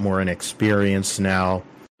a lot more inexperience now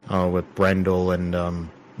with Brendel and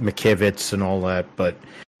McKivitz and all that. But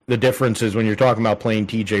the difference is when you're talking about playing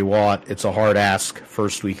TJ Watt, it's a hard ask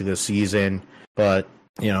first week of the season. But,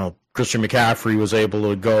 Christian McCaffrey was able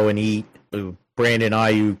to go and eat. Brandon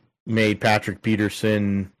Ayuk made Patrick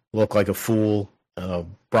Peterson look like a fool.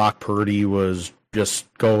 Brock Purdy was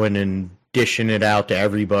just going and dishing it out to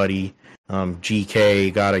everybody.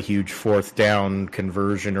 GK got a huge 4th down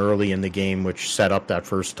conversion early in the game, which set up that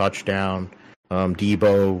first touchdown.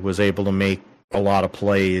 Debo was able to make a lot of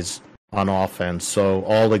plays on offense. So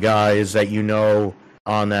all the guys that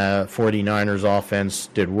on the 49ers offense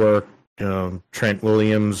did work. Trent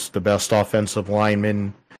Williams, the best offensive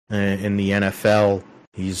lineman in the NFL.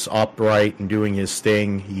 He's upright and doing his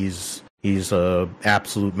thing. He's a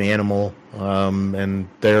absolute manimal, and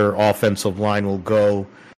their offensive line will go.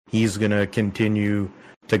 He's going to continue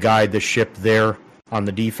to guide the ship there. On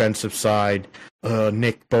the defensive side,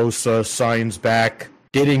 Nick Bosa signs back.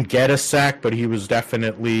 Didn't get a sack, but he was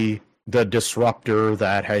definitely the disruptor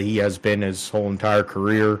that he has been his whole entire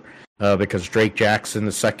career, because Drake Jackson,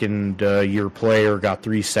 the second-year player, got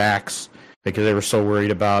 3 sacks because they were so worried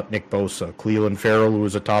about Nick Bosa. Cleveland Farrell, who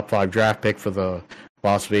was a top 5 draft pick for the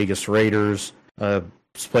Las Vegas Raiders, is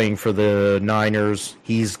playing for the Niners.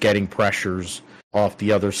 He's getting pressures off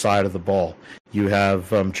the other side of the ball. You have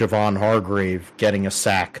Javon Hargrave getting a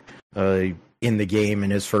sack in the game,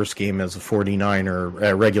 in his first game as a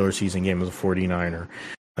 49er, regular season game as a 49er.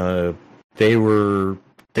 They were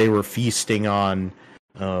feasting on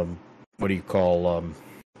what do you call?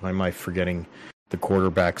 Why am I forgetting the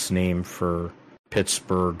quarterback's name for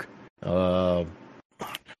Pittsburgh? The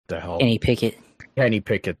hell? Kenny Pickett. Kenny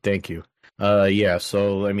Pickett, thank you. Yeah,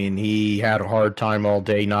 so, I mean, he had a hard time all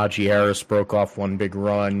day. Najee Harris broke off one big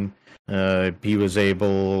run. Kenny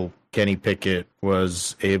Pickett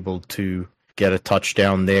was able to get a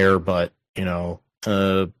touchdown there, but,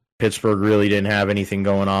 Pittsburgh really didn't have anything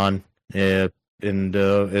going on. It's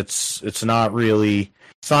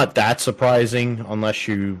not that surprising unless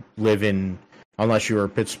you are a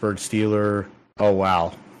Pittsburgh Steeler. Oh,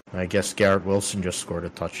 wow. I guess Garrett Wilson just scored a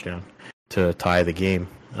touchdown to tie the game.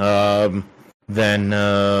 So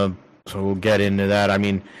we'll get into that. I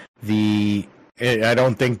mean, I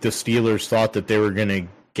don't think the Steelers thought that they were going to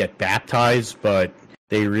get baptized, but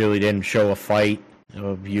they really didn't show a fight.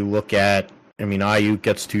 If you look at, Ayuk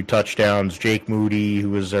gets 2 touchdowns. Jake Moody,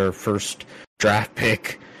 who was their first draft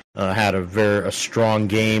pick, had a strong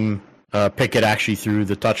game. Pickett actually threw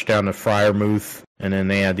the touchdown to Freiermuth, and then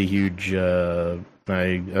they had the huge,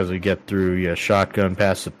 as we get through, shotgun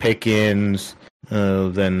pass to Pickens.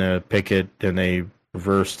 Then Pickett, then they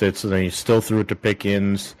reversed it, so then he still threw it to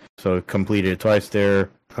Pickens, so it completed it twice there.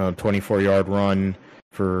 24-yard run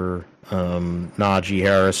for Najee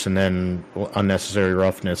Harris, and then unnecessary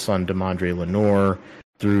roughness on DeMondre Lenore.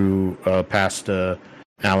 Threw past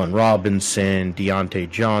Allen Robinson, Deontay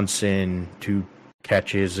Johnson, 2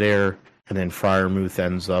 catches there, and then Freiermuth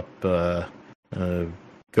ends up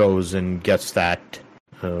goes and gets that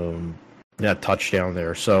touchdown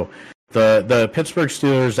there. So the Pittsburgh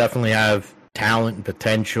Steelers definitely have talent and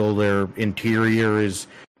potential. Their interior is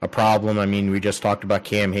a problem. We just talked about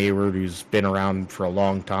Cam Hayward, who's been around for a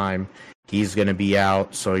long time. He's going to be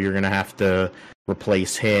out, so you're going to have to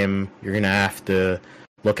replace him. You're going to have to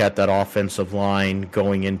look at that offensive line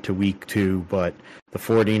going into week 2. But the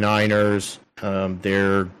 49ers,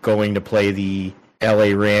 they're going to play the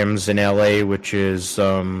LA Rams in LA, which is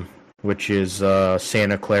Santa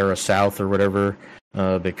Clara South or whatever,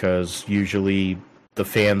 because usually the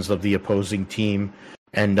fans of the opposing team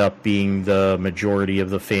end up being the majority of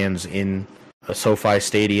the fans in a SoFi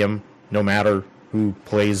Stadium, no matter who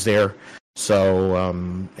plays there. So,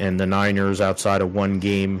 and the Niners, outside of one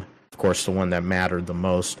game, of course the one that mattered the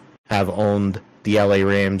most, have owned the LA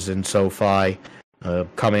Rams in SoFi,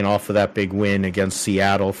 coming off of that big win against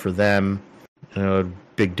Seattle for them.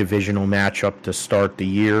 Big divisional matchup to start the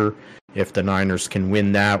year. If the Niners can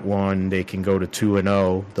win that one, they can go to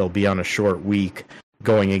 2-0. They'll be on a short week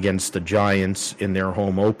going against the Giants in their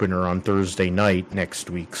home opener on Thursday night next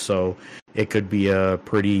week. So it could be a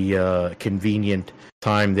pretty convenient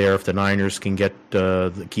time there if the Niners can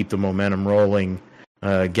keep the momentum rolling,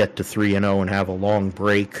 get to 3-0 and have a long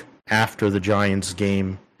break after the Giants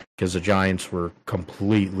game, because the Giants were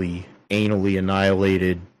completely anally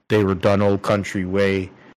annihilated. They were done old country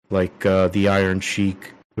way, like the Iron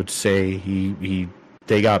Sheik would say.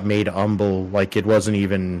 They got made humble, like it wasn't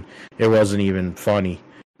even funny.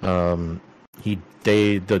 The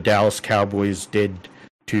Dallas Cowboys did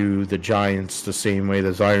to the Giants the same way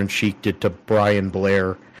that Iron Sheik did to Brian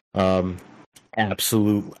Blair.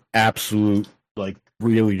 Absolute, like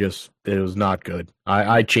really just, it was not good.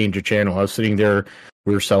 I changed the channel. I was sitting there,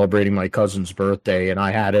 we were celebrating my cousin's birthday, and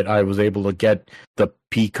I was able to get the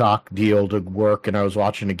Peacock deal to work, and I was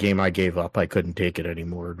watching a game. I gave up. I couldn't take it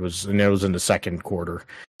anymore. It was in the second quarter.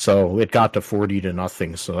 So it got to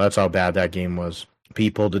 40-0. So that's how bad that game was.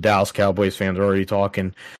 The Dallas Cowboys fans are already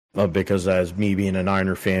talking, because as me being a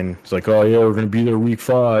Niner fan, it's like, oh yeah, we're going to be there week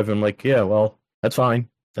 5. I'm like, yeah, well, that's fine.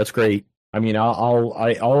 That's great. All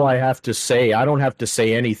I have to say, I don't have to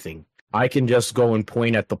say anything. I can just go and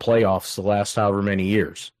point at the playoffs the last however many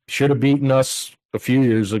years. Should have beaten us a few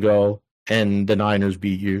years ago, and the Niners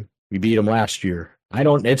beat you. We beat them last year.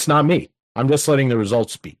 It's not me. I'm just letting the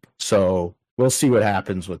results speak. So we'll see what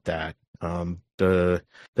happens with that.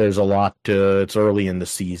 There's a lot it's early in the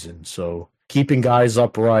season. So keeping guys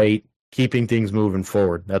upright, keeping things moving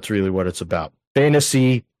forward. That's really what it's about.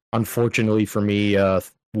 Fantasy, unfortunately for me,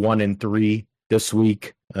 1-3 this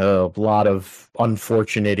week. A lot of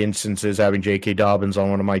unfortunate instances. Having J.K. Dobbins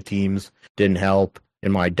on one of my teams didn't help.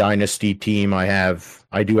 In my dynasty team, I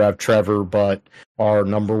do have Trevor, but our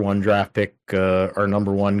number one draft pick, our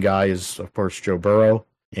number one guy is, of course, Joe Burrow.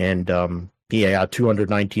 And he had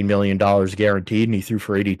 $219 million guaranteed, and he threw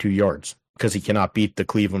for 82 yards because he cannot beat the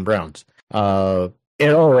Cleveland Browns. And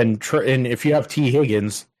if you have T.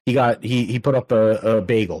 Higgins, he put up a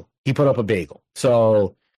bagel. He put up a bagel.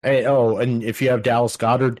 So, and if you have Dallas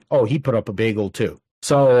Goddard, he put up a bagel too.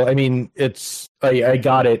 So, I mean, I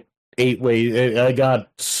got it 8 ways.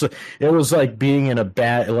 It was like being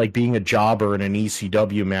being a jobber in an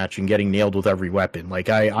ECW match and getting nailed with every weapon. Like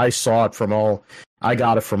I saw it I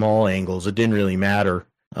got it from all angles. It didn't really matter.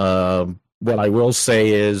 What I will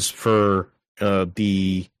say is for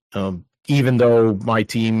even though my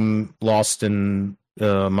team lost in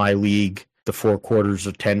my league, the 4 quarters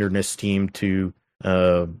of tenderness team to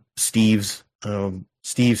Steve's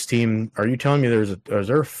team. Are you telling me is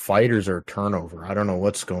there a fight or is there a turnover? I don't know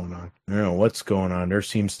what's going on. I don't know what's going on. There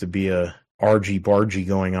seems to be a argy-bargy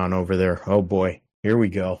going on over there. Oh boy, here we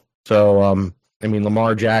go. So, I mean,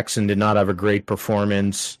 Lamar Jackson did not have a great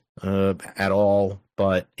performance at all,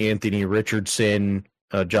 but Anthony Richardson,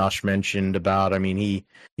 Josh mentioned about, I mean, he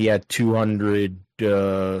had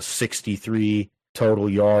 263 total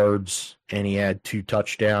yards and he had 2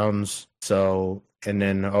 touchdowns. So, and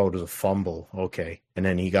then, it was a fumble. Okay. And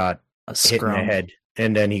then he got hit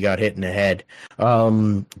in the head.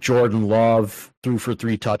 Jordan Love threw for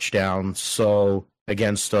 3 touchdowns. So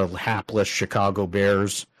against the hapless Chicago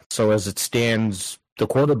Bears. So as it stands, the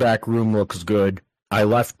quarterback room looks good. I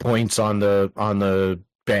left points on the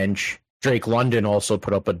bench. Drake London also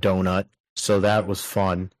put up a donut. So that was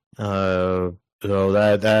fun. So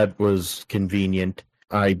that was convenient.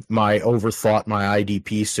 I overthought my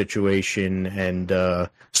IDP situation and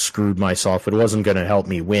screwed myself. It wasn't going to help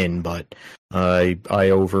me win, but I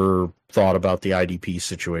overthought about the IDP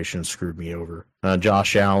situation and screwed me over.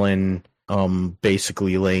 Josh Allen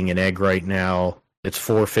basically laying an egg right now. It's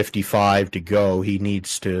 4:55 to go. He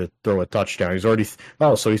needs to throw a touchdown. He's already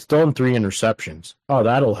so he's thrown 3 interceptions. Oh,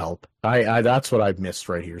 that'll help. I that's what I've missed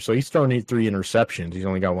right here. So he's thrown 3 interceptions. He's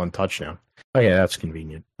only got 1 touchdown. Oh, yeah, that's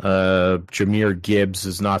convenient. Jahmyr Gibbs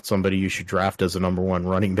is not somebody you should draft as a number 1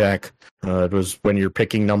 running back. It was when you're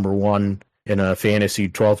picking number 1 in a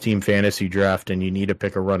 12-team fantasy draft and you need to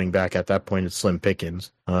pick a running back, at that point it's slim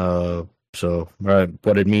pickings. So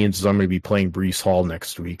what it means is I'm going to be playing Breece Hall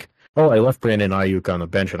next week. Oh, I left Brandon Ayuk on the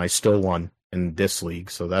bench and I still won in this league,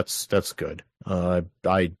 so that's good. I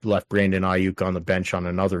left Brandon Ayuk on the bench on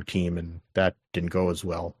another team and that didn't go as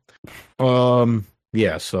well.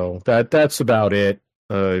 Yeah, so that's about it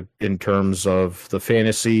in terms of the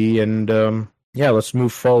fantasy, and let's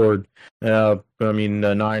move forward. I mean,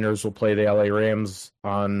 the Niners will play the LA Rams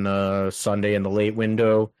on Sunday in the late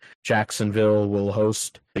window. Jacksonville will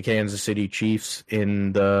host the Kansas City Chiefs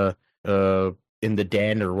in the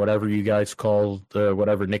den, or whatever you guys call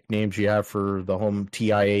whatever nicknames you have for the home,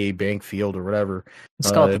 TIAA Bank Field or whatever. It's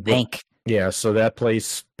called the Bank. Yeah, so that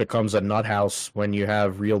place becomes a nut house when you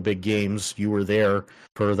have real big games. You were there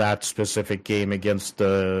for that specific game against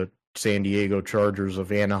the San Diego Chargers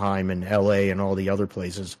of Anaheim and LA and all the other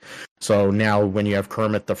places. So now when you have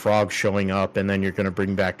Kermit the Frog showing up and then you're going to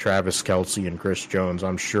bring back Travis Kelce and Chris Jones,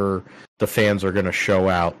 I'm sure the fans are going to show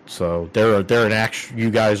out. So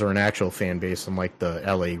you guys are an actual fan base, unlike the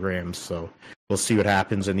LA Rams. So we'll see what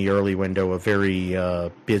happens in the early window, a very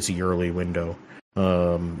busy early window.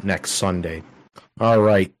 Next Sunday. All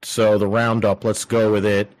right, so the roundup, let's go with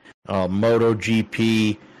it.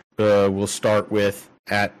 MotoGP, we'll start with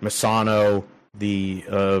at Misano,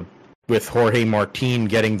 with Jorge Martin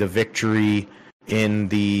getting the victory in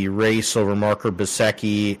the race over Marco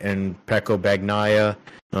Bezzecchi and Pecco Bagnaia.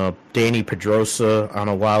 Danny Pedrosa on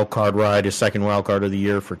a wildcard ride, his second wildcard of the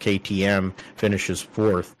year for KTM, finishes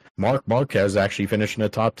 4th. Marc Marquez actually finished in the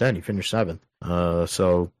top 10. He finished 7th.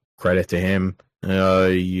 So credit to him.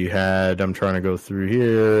 You had, I'm trying to go through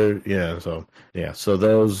here. So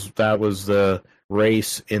that was the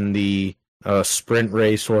race. In the sprint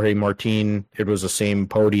race, Jorge Martin, it was the same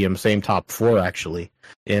podium, same top 4 actually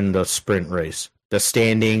in the sprint race. The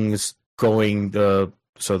standings going, the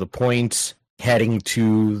points heading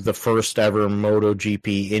to the first ever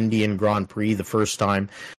MotoGP Indian Grand Prix, the first time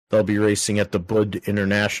they'll be racing at the Bud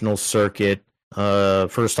International Circuit.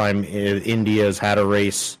 First time India has had a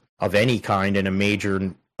race of any kind in a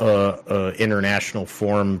major international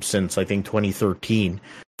form since, I think, 2013,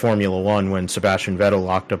 Formula One, when Sebastian Vettel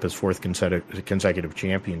locked up his 4th consecutive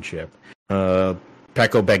championship. Pecco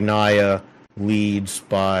Bagnaia leads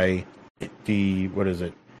by the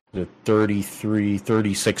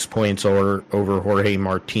 36 points over Jorge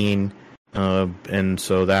Martin, and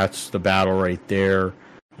so that's the battle right there.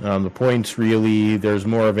 The points, really, there's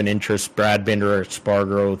more of an interest. Brad Binder at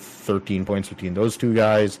Spargo, 13 points between those two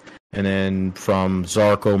guys. And then from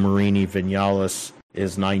Zarco, Marini, Vinales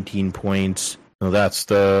is 19 points. So that's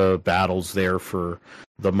the battles there for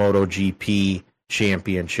the MotoGP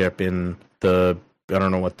championship in the I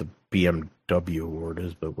don't know what the BMW award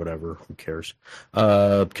is, but whatever, who cares?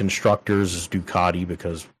 Constructors is Ducati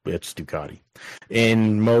because it's Ducati.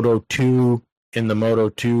 In the Moto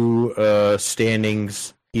 2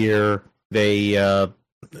 standings here,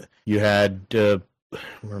 you had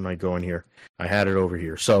where am I going here? I had it over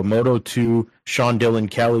here. So Moto 2, Sean Dillon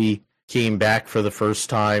Kelly came back for the first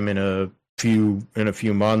time in a few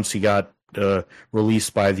months. He got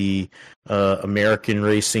released by the American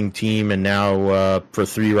racing team, and now for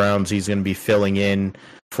 3 rounds he's going to be filling in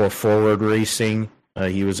for Forward Racing.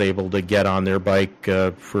 He was able to get on their bike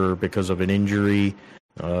because of an injury,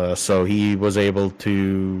 so he was able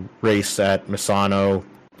to race at Misano.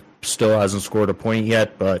 Still hasn't scored a point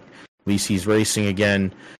yet, but at least he's racing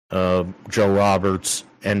again. Joe Roberts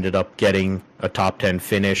ended up getting a top 10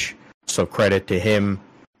 finish, so credit to him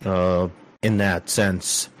in that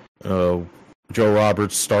sense. Joe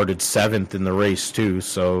Roberts started 7th in the race too,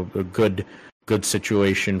 so a good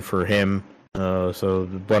situation for him. So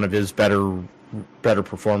one of his better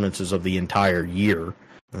performances of the entire year.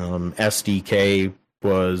 SDK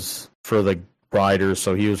was for the riders,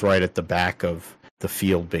 so he was right at the back of the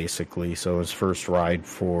field basically. So his first ride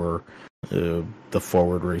for the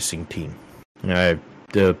Forward Racing team.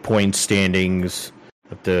 The point standings,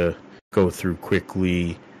 have to go through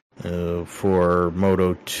quickly. For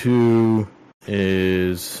Moto 2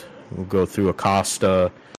 we'll go through.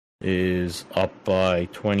 Acosta is up by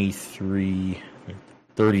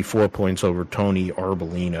 34 points over Tony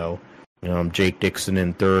Arbolino. Jake Dixon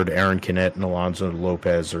in 3rd, Aaron Canet and Alonso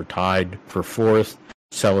Lopez are tied for 4th.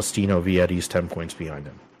 Celestino Vietti's 10 points behind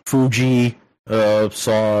him. Fuji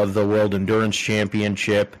saw the World Endurance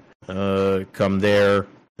Championship come there,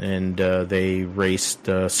 and they raced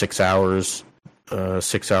 6 hours.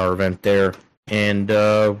 6-hour event there, and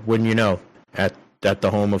wouldn't you know, at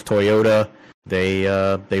the home of Toyota, they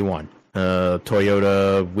won.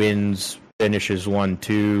 Toyota finishes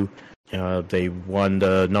 1-2. They won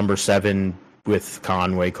the number 7 with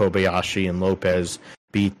Conway, Kobayashi, and Lopez.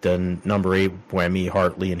 Beat the number 8 Buemi,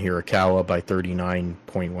 Hartley, and Hirakawa by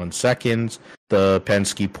 39.1 seconds. The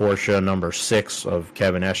Penske Porsche number 6 of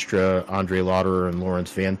Kevin Estra, Andre Lauderer, and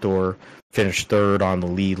Lawrence Vantor finished 3rd on the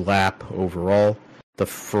lead lap overall. The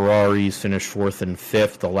Ferraris finished 4th and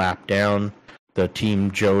 5th, a lap down. The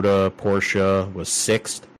Team Jota Porsche was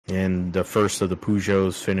 6th, and the first of the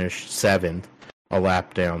Peugeots finished 7th, a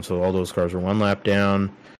lap down. So all those cars were 1 lap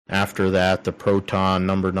down. After that, the Proton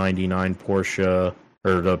number 99 Porsche,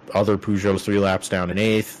 or the other Peugeots, 3 laps down in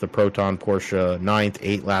 8th. The Proton Porsche 9th,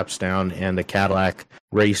 8 laps down. And the Cadillac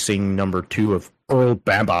Racing number 2 of Earl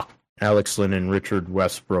Bamba, Alex Lynn, and Richard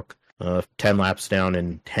Westbrook, 10 laps down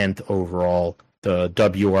and 10th overall. The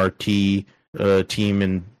WRT team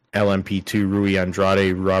in LMP2, Rui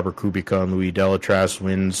Andrade, Robert Kubica, and Louis Delatraz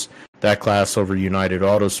wins that class over United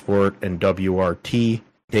Autosport and WRT.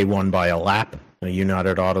 They won by a lap.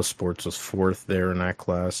 United Autosports was 4th there in that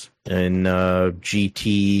class. And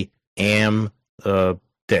GT AM, the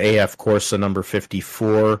AF Corsa number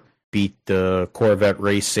 54, beat the Corvette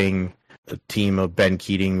Racing team of Ben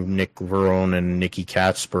Keating, Nick Verone, and Nicky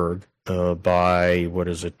Katzberg by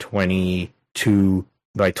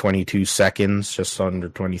 22 seconds, just under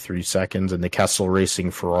 23 seconds. And the Kessel Racing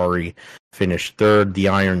Ferrari finished 3rd. The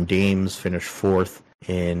Iron Dames finished 4th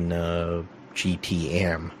in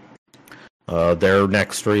GTM. Their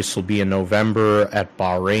next race will be in November at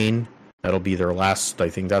Bahrain. That'll be their last, I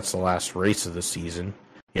think that's the last race of the season.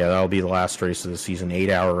 Yeah, that'll be the last race of the season,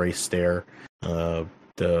 8-hour race there.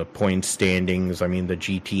 The point standings, the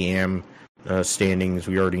GTM standings,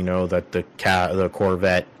 we already know that the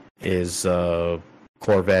Corvette is won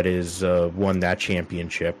that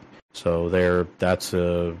championship, so that's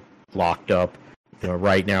locked up.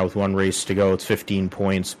 Right now with 1 race to go, it's 15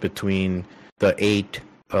 points between the 8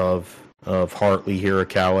 of Hartley,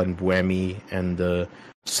 Hirakawa, and Buemi, and the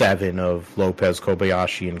 7 of Lopez,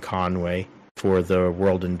 Kobayashi, and Conway for the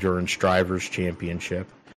World Endurance Drivers Championship.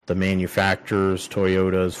 The manufacturers,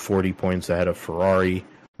 Toyota is 40 points ahead of Ferrari.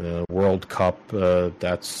 The World Cup,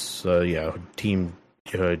 Team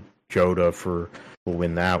Jota will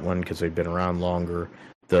win that one because they've been around longer.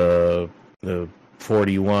 The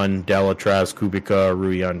 41, Delatraz, Kubica,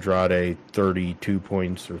 Rui Andrade, 32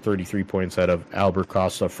 points or 33 points out of Albert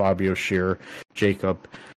Costa, Fabio Scheer, Jacob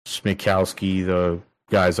Smikowski, the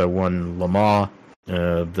guys that won Le Mans.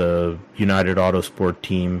 The United Autosport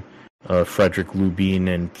team, Frederick Lubin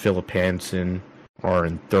and Philip Hansen are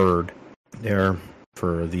in 3rd there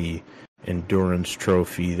for the Endurance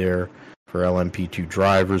Trophy there. For LMP2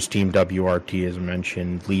 drivers, Team WRT, as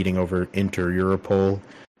mentioned, leading over Inter Europol,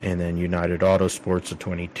 and then United Autosports at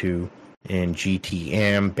 22 In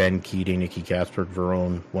GTM, Ben Keating, Nicky Casper,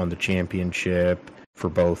 Verone won the championship for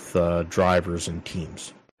both drivers and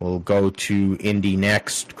teams. We'll go to Indy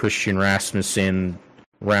next. Christian Rasmussen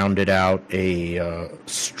rounded out a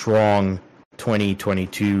strong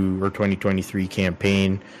 2022 or 2023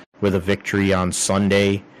 campaign with a victory on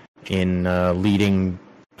Sunday in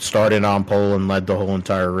started on pole and led the whole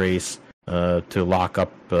entire race to lock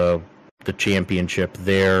up the championship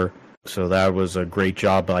there. So that was a great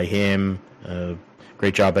job by him.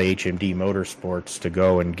 Great job by HMD Motorsports to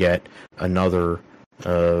go and get another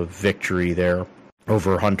victory there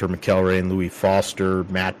over Hunter McElroy and Louis Foster.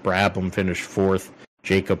 Matt Brabham finished 4th.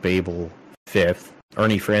 Jacob Abel 5th.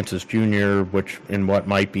 Ernie Francis Jr., which in what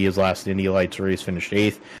might be his last Indy Lights race, finished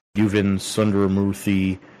 8th. Yuvan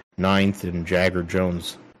Sundaramurthy 9th, and Jagger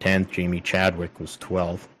Jones 10th. Jamie Chadwick was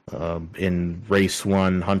 12th. In race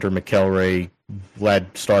 1, Hunter McElroy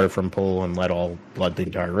started from pole and led the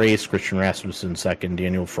entire race. Christian Rasmussen 2nd,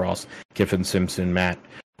 Daniel Frost, Kiffin Simpson, Matt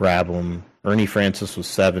Brabham. Ernie Francis was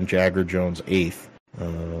 7th, Jagger Jones 8th.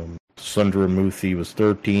 Sundaramurthy was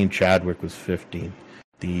 13th, Chadwick was 15th.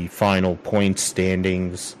 The final point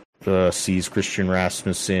standings sees Christian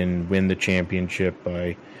Rasmussen win the championship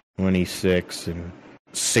by 26 and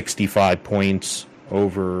 65 points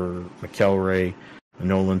over McElroy.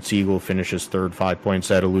 Nolan Siegel finishes 3rd, 5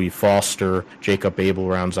 points out of Louis Foster. Jacob Abel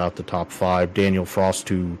rounds out the top 5. Daniel Frost,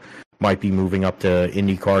 who might be moving up to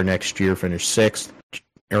IndyCar next year, finished 6th.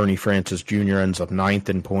 Ernie Francis Jr. ends up 9th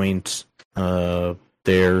in points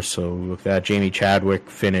there. So with that, Jamie Chadwick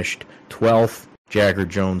finished 12th. Jagger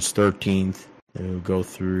Jones 13th. We'll go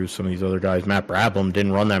through some of these other guys. Matt Brabham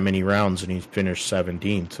didn't run that many rounds, and he's finished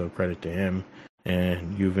 17th, so credit to him.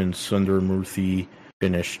 And Yuvan Sundaramurthy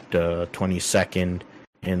finished 22nd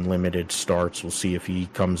in limited starts. We'll see if he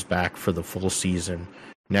comes back for the full season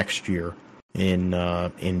next year in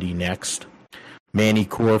Indy next. Manny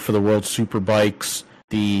Core for the World Superbikes.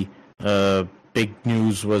 The big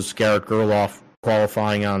news was Garrett Gerloff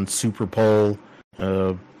qualifying on Super Pole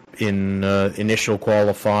in initial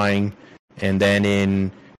qualifying, and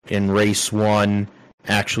then in race 1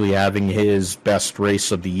 actually having his best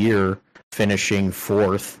race of the year, finishing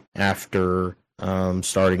 4th after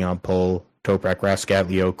starting on pole. Toprak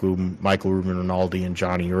Raskatlioglu, Michael Ruben Rinaldi, and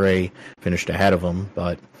Johnny Ray finished ahead of him.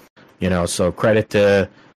 But, so credit to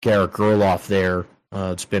Garrett Gerloff there.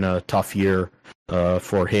 It's been a tough year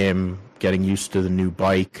for him, getting used to the new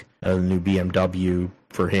bike, the new BMW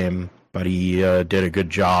for him. But he did a good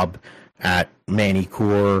job at Manny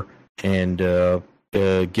Core and put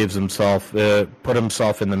himself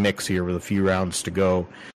in the mix here with a few rounds to go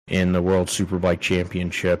in the World Superbike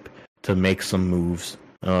Championship to make some moves.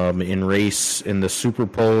 In the Super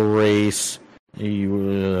Pole race,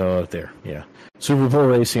 Super Pole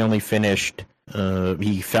race, he only finished.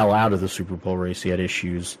 He fell out of the Super Pole race. He had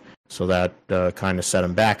issues, so that kind of set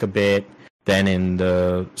him back a bit. Then in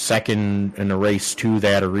the race 2,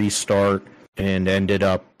 they had a restart and ended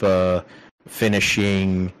up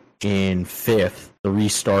finishing in 5th. The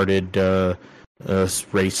restarted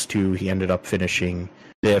race 2, he ended up finishing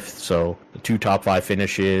 5th. So the 2 top 5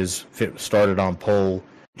 finishes, started on pole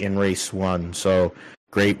in race 1. So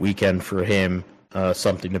great weekend for him.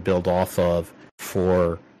 Something to build off of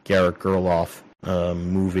for Garrett Gerloff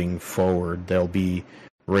moving forward. They'll be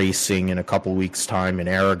racing in a couple weeks' time in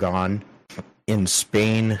Aragon in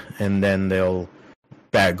Spain, and then they'll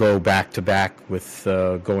go back to back with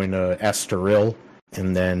going to Estoril,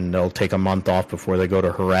 and then they'll take a month off before they go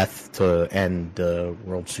to Jerez to end the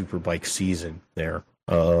World Superbike season there.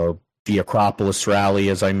 The Acropolis Rally,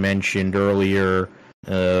 as I mentioned earlier,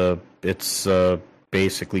 it's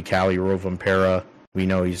basically Kalle Rovanperä. We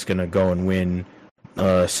know he's going to go and win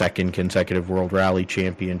second consecutive World Rally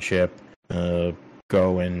Championship.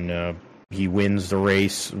 He wins the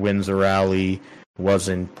race, wins the rally.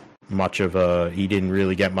 He didn't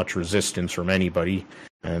really get much resistance from anybody,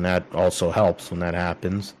 and that also helps when that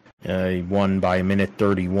happens. He won by a minute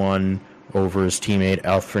 31 over his teammate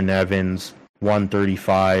Alfred Evans.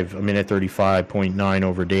 1:35.9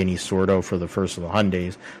 over Danny Sordo for the first of the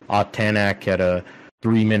Hyundais. Ott Tanak had a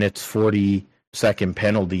 3 minutes 40 second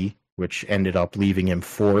penalty, which ended up leaving him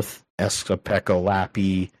 4th. Esa-Pekka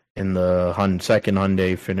Lappi in the second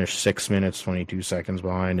Hyundai finished 6 minutes 22 seconds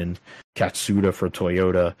behind, and Katsuda for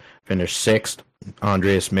Toyota finished 6th.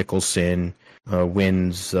 Andreas Mikkelsen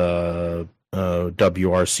wins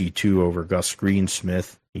WRC2 over Gus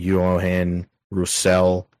Greensmith. Johan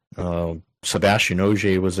Roussel. Sebastian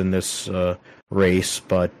Ogier was in this race,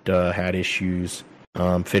 but had issues.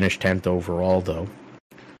 Finished 10th overall, though.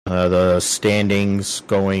 The standings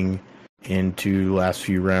going into last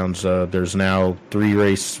few rounds. There's now 3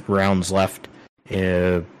 race rounds left.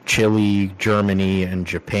 Chile, Germany, and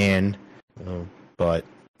Japan. But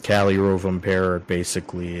Kalle Rovanperä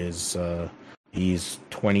basically is he's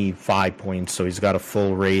 25 points, so he's got a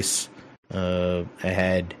full race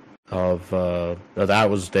ahead of that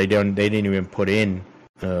was they didn't even put in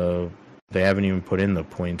they haven't even put in the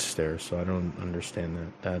points there, so I don't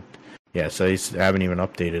understand that so they haven't even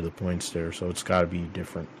updated the points there, so it's got to be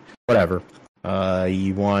different. Whatever.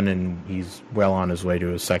 He won, and he's well on his way to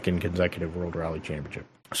his second consecutive World Rally Championship.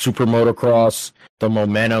 Super Motocross, the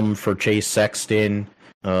momentum for Chase Sexton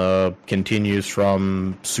continues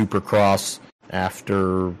from Supercross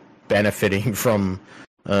after benefiting from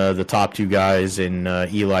the top 2 guys in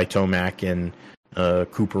Eli Tomac and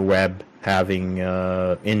Cooper Webb having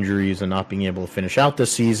injuries and not being able to finish out the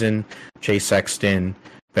season. Chase Sexton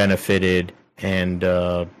benefited and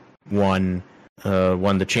won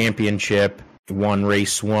the championship. Won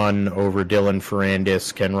race 1 over Dylan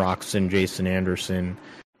Ferrandis, Ken Roczen, Jason Anderson,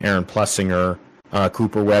 Aaron Plessinger.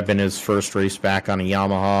 Cooper Webb in his first race back on a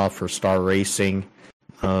Yamaha for Star Racing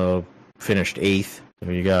finished 8th.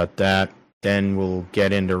 So you got that. Then we'll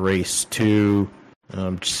get into race 2.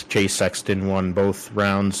 Chase Sexton won both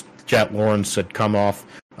rounds. Jet Lawrence had come off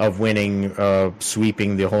of winning,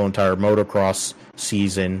 sweeping the whole entire motocross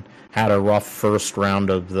season. Had a rough first round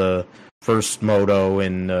of the first moto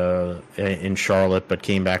in Charlotte, but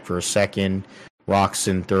came back for a second.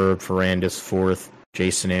 Roczen 3rd, Ferrandis 4th,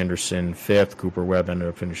 Jason Anderson 5th. Cooper Webb ended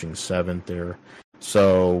up finishing 7th there.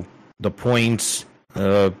 So the points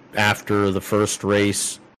after the first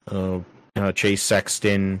race, Chase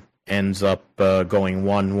Sexton ends up going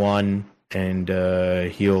 1-1,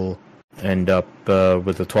 and he'll end up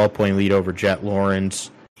with a 12-point lead over Jet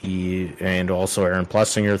Lawrence. And also Aaron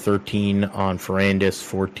Plessinger, 13 on Ferrandis,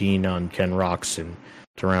 14 on Ken Roczen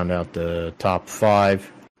to round out the top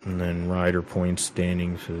 5. And then rider points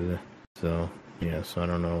standings. So I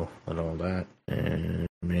don't know about all that. And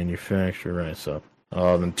manufacturer, right, so.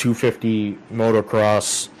 Then 250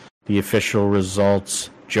 motocross, the official results.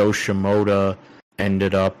 Joe Shimoda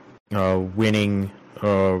ended up winning,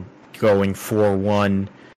 going 4-1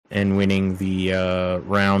 and winning the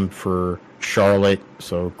round for Charlotte,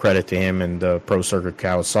 so credit to him, and Pro Circuit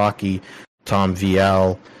Kawasaki. Tom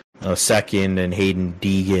Viel 2nd, and Hayden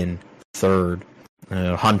Deegan 3rd.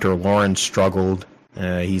 Hunter Lawrence struggled.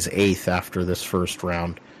 He's 8th after this first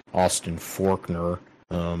round. Austin Faulkner,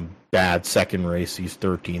 bad second race. He's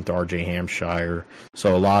 13th. RJ Hampshire.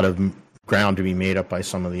 So a lot of ground to be made up by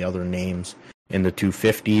some of the other names in the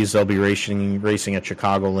 250s. They'll be racing at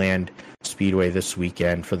Chicagoland Speedway this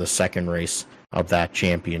weekend for the second race of that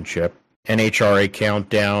championship. NHRA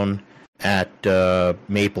countdown at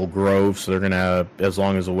Maple Grove, so they're going to, as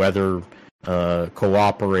long as the weather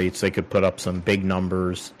cooperates, they could put up some big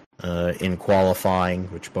numbers in qualifying,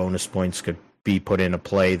 which bonus points could be put into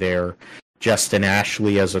play there. Justin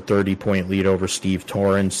Ashley has a 30-point lead over Steve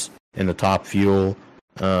Torrance in the Top Fuel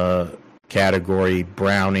category.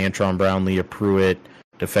 Antron Brown, Leah Pruitt,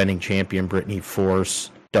 defending champion Brittany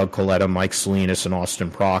Force, Doug Coletta, Mike Salinas, and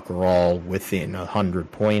Austin Prock are all within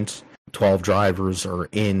 100 points. 12 drivers are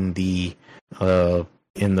in the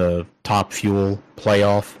Top Fuel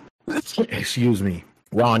playoff. Excuse me.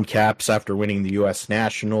 Ron Capps, after winning the U.S.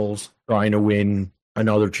 Nationals, trying to win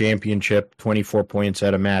another championship, 24 points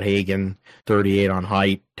out of Matt Hagan, 38 on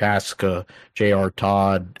height. Tasca, J.R.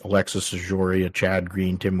 Todd, Alexis Ajoria, Chad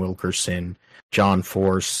Green, Tim Wilkerson, John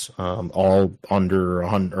Force, all under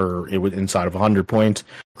 100, or inside of 100 points.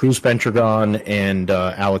 Cruz Pentragon and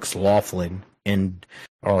Alex Laughlin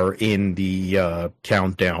are in the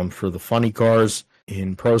countdown for the funny cars.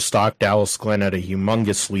 In Pro Stock, Dallas Glenn had a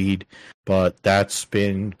humongous lead, but that's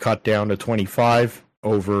been cut down to 25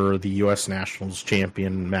 over the U.S. Nationals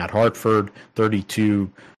champion Matt Hartford, 32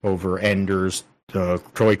 over Enders,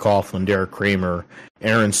 Troy Coughlin, Derek Kramer,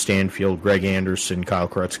 Aaron Stanfield, Greg Anderson, Kyle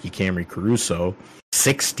Koretsky, Camry Caruso.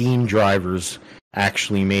 16 drivers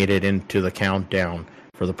actually made it into the countdown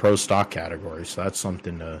for the Pro Stock category, so that's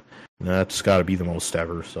that's got to be the most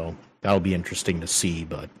ever, so that'll be interesting to see.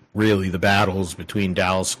 But really, the battles between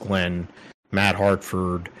Dallas Glenn, Matt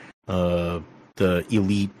Hartford, the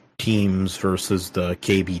elite teams versus the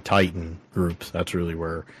KB Titan groups, that's really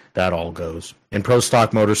where that all goes. In Pro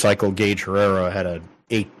Stock Motorcycle, Gage Herrera had a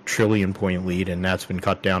 8 trillion point lead, and that's been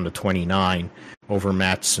cut down to 29 over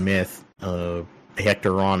Matt Smith.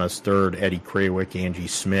 Hector Ranas 3rd, Eddie Krawick, Angie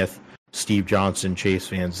Smith, Steve Johnson, Chase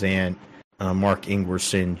Van Zandt, Mark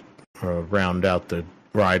Ingwerson round out the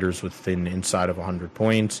riders within inside of 100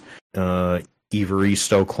 points.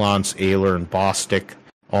 Evaristo, Clance, Ayler, and Bostic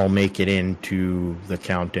all make it into the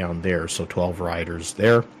countdown there. So 12 riders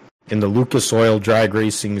there. In the Lucas Oil Drag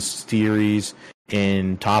Racing Series,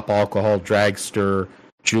 in top alcohol dragster,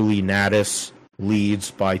 Julie Natus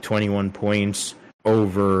leads by 21 points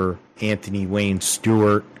over Anthony Wayne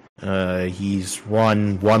Stewart. He's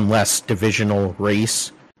run one less divisional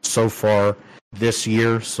race so far this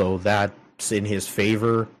year, so that's in his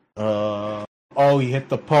favor. He hit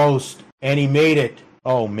the post, and he made it.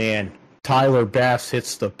 Oh, man. Tyler Bass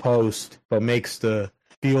hits the post, but makes the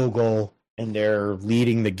field goal, and they're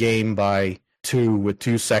leading the game by 2 with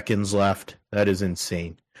 2 seconds left. That is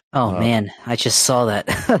insane. Oh, man. I just saw that.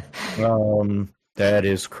 That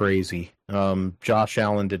is crazy. Josh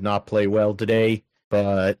Allen did not play well today,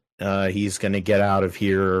 but he's going to get out of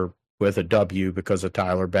here with a W because of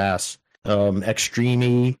Tyler Bass.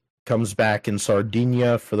 Extreme comes back in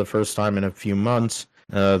Sardinia for the first time in a few months.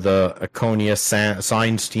 The Iconia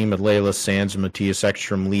Signs team at Layla Sands and Matthias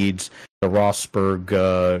Ekstrom leads the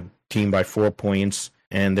Rosberg team by 4 points,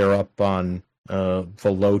 and they're up on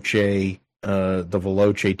Veloce, the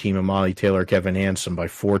Veloce team of Molly Taylor, Kevin Hansen by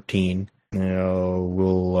 14.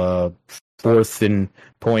 Fourth in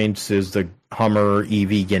points is the Hummer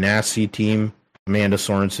EV Ganassi team, Amanda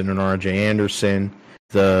Sorensen and RJ Anderson.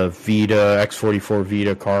 The Vita, X44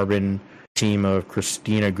 Vita Carbon team of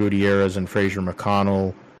Christina Gutierrez and Fraser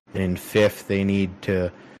McConnell in 5th. They need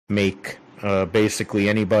to make basically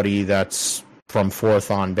anybody that's from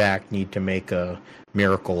 4th on back need to make a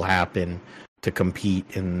miracle happen to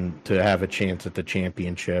compete and to have a chance at the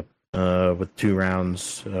championship with 2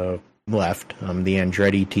 rounds left. The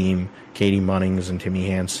Andretti team, Katie Munnings and Timmy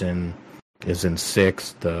Hansen, is in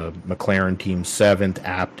 6th. The McLaren team 7th,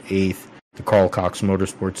 Apt 8th. The Carl Cox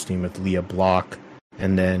Motorsports team with Leah Block,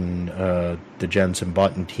 and then the Jensen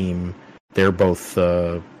Button team, they're both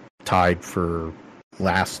tied for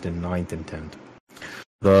last in 9th and 10th.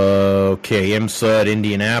 IMSA at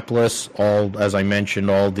Indianapolis, as I mentioned,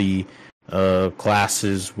 all the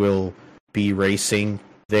classes will be racing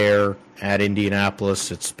there at Indianapolis.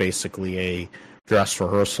 It's basically a dress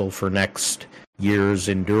rehearsal for next year's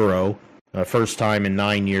Enduro. First time in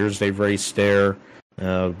 9 years they've raced there.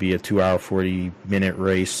 It'll be a 2-hour, 40-minute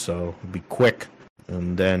race, so it'll be quick.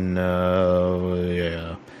 And then,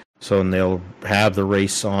 So they'll have the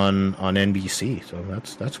race on NBC, so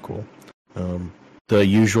that's cool. The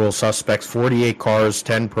usual suspects, 48 cars,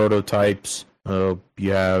 10 prototypes. You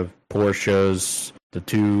have Porsches,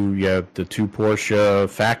 you have the 2 Porsche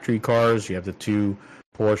factory cars, you have the 2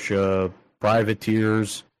 Porsche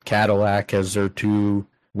privateers. Cadillac has their 2,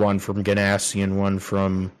 one from Ganassi and one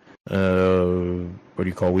from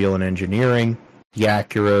Wheel and Engineering. The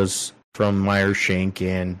Acuras from Meyer Shank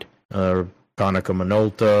and Konica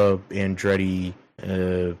Minolta, Andretti,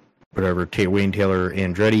 Wayne Taylor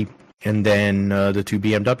Andretti, and then the 2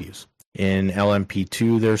 BMWs. In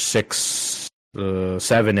LMP2, there's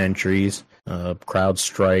 7 entries.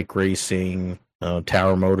 CrowdStrike Racing,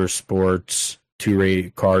 Tower Motorsports,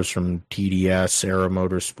 2 cars from TDS, Aero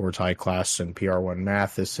Motorsports High Class, and PR1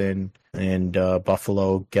 Matheson. And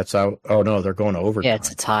Buffalo gets out. Oh no, they're going to overtime. Yeah,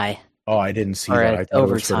 it's a tie. Oh, I didn't see that. I thought overtime.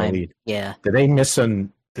 It was for the lead. Yeah.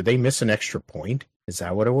 Did they miss an extra point? Is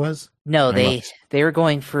that what it was? No, they were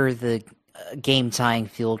going for the game tying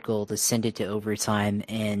field goal to send it to overtime,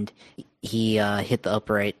 and he hit the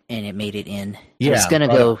upright and it made it in. Yeah, it's gonna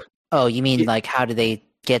go. Oh, you mean like how do they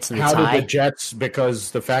get to the tie? How did the Jets?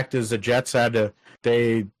 Because the fact is, the Jets had to.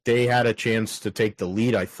 They had a chance to take the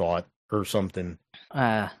lead, I thought, or something.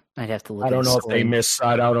 I'd have to look. I don't know if they missed.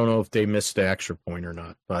 I don't know if they missed the extra point or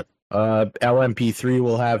not. But LMP3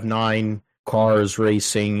 will have 9 cars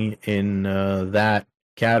racing in that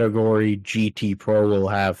category. GT Pro will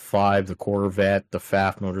have 5: the Corvette, the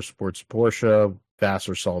Pfaff Motorsports Porsche,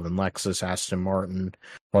 Vassar Sullivan Lexus, Aston Martin,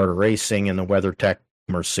 Marta Racing, and the WeatherTech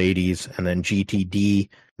Mercedes. And then GTD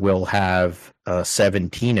will have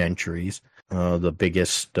 17 entries. The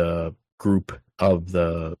biggest group of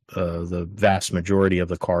the vast majority of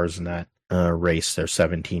the cars in that race. There's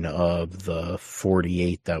 17 of the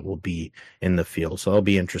 48 that will be in the field. So it'll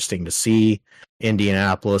be interesting to see.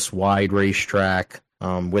 Indianapolis, wide racetrack.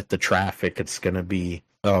 With the traffic, it's going to be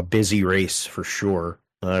a busy race for sure.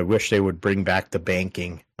 I wish they would bring back the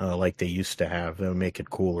banking like they used to have. It'll make it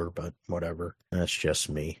cooler, but whatever. That's just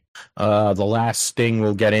me. The last thing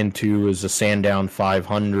we'll get into is the Sandown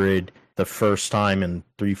 500. The first time in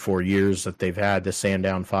 3-4 years that they've had the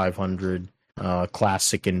Sandown 500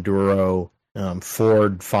 classic enduro.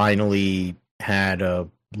 Ford finally had a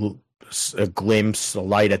glimpse, a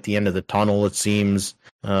light at the end of the tunnel, it seems,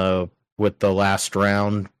 with the last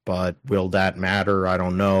round. But will that matter? I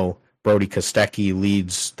don't know. Brody Kostecki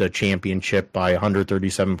leads the championship by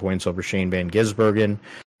 137 points over Shane Van Gisbergen.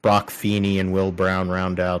 Brock Feeney and Will Brown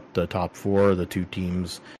round out the top four. The two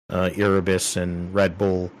teams, Erebus and Red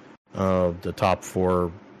Bull, the top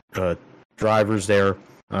four drivers there.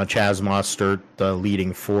 Chaz Mostert, the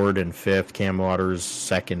leading Ford in fifth. Cam Waters,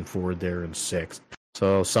 second Ford there in sixth.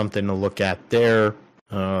 So something to look at there.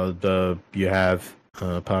 You have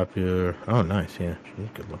popular. Oh, nice. Yeah, she's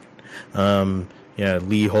good looking.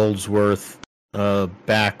 Lee Holdsworth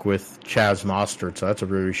back with Chaz Mostert. So that's a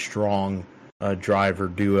very strong driver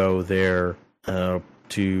duo there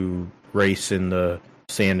to race in the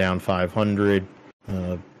Sandown 500.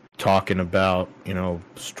 Talking about,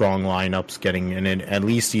 strong lineups getting in, and at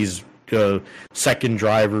least these second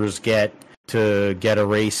drivers get a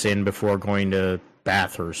race in before going to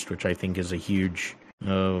Bathurst, which I think is a huge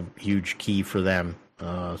key for them.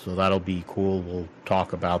 So that'll be cool. We'll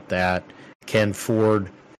talk about that. Can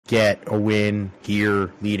Ford get a win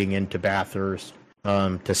here leading into Bathurst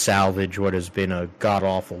to salvage what has been a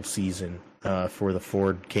god-awful season for the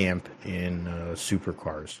Ford camp in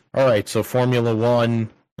Supercars? All right, so Formula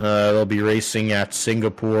One. They'll be racing at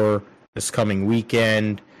Singapore this coming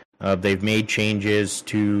weekend. They've made changes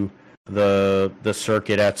to the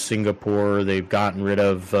circuit at Singapore. They've gotten rid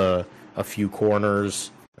of a few corners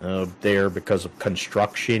there because of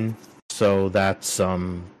construction. So that's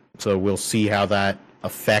so we'll see how that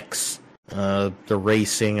affects the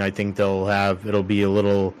racing. I think it'll be a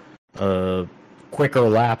little quicker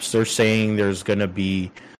laps. They're saying there's going to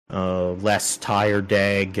be less tire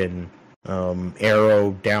drag and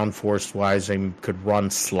aero downforce wise, they could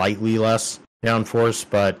run slightly less downforce,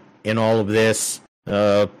 but in all of this,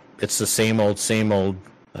 it's the same old.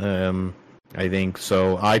 I think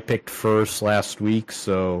so. I picked first last week,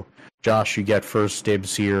 so Josh, you get first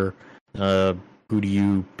dibs here. Who do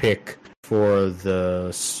you pick for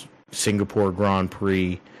the Singapore Grand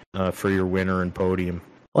Prix for your winner and podium?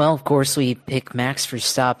 Well, of course, we pick Max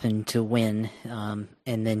Verstappen to win, and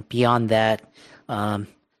then beyond that, I'm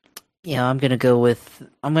gonna go with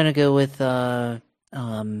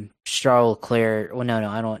Charles Leclerc. Well, no,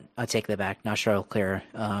 I don't. I take that back. Not Charles Leclerc.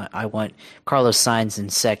 I want Carlos Sainz in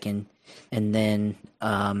second, and then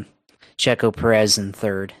Checo Perez in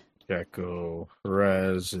third. Checo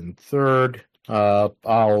Perez in third. I'll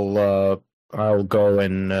go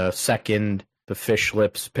in second. The Fish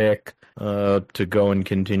Lips pick to go and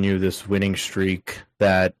continue this winning streak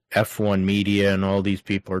that F1 media and all these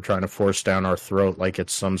people are trying to force down our throat like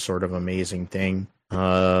it's some sort of amazing thing,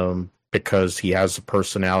 because he has the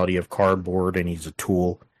personality of cardboard and he's a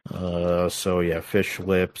tool. Fish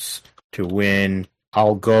Lips to win.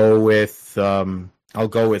 I'll go with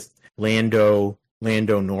Lando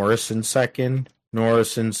Norris in second.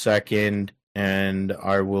 And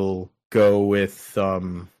I will go with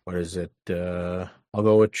I'll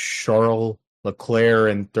go with Charles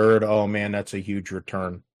Leclerc in third. Oh man, that's a huge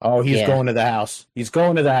return. Oh, he's going to the house.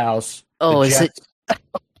 Oh, is it?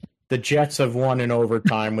 The Jets have won in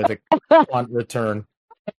overtime with a punt return.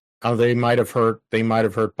 Oh, they might have hurt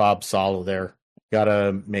Bob Salo there.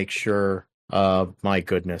 Gotta make sure. My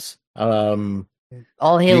goodness. All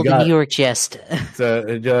hail the New York Jets.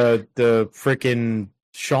 the frickin'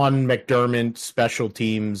 Sean McDermott special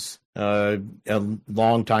teams. A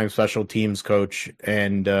longtime special teams coach,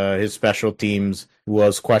 and his special teams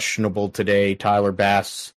was questionable today. Tyler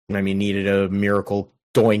Bass, needed a miracle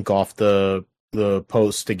doink off the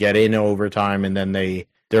post to get in overtime, and then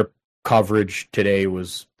their coverage today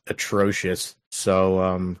was atrocious.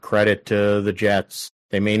 So credit to the Jets.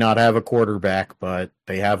 They may not have a quarterback, but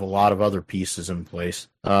they have a lot of other pieces in place.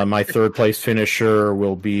 My third place finisher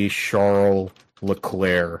will be Charles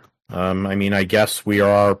Leclerc. I guess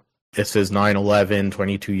this is 9/11,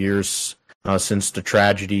 22 years since the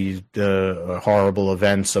tragedy, the horrible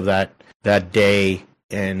events of that day,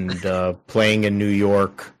 and playing in New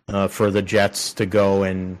York for the Jets to go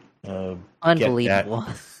and unbelievable.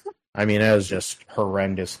 That was just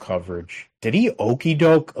horrendous coverage. Did he okey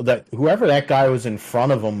doke that whoever that guy was in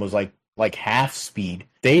front of him was like half speed?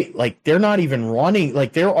 They're not even running.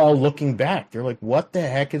 They're all looking back. They're like, what the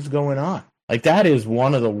heck is going on? That is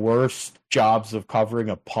one of the worst jobs of covering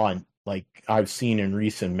a punt I've seen in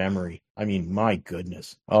recent memory. My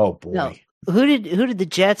goodness. Oh boy. No. Who did the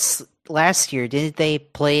Jets last year? Didn't they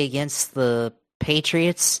play against the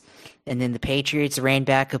Patriots, and then the Patriots ran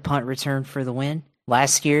back a punt return for the win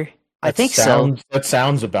last year? I think so. That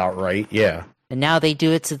sounds about right. Yeah. And now they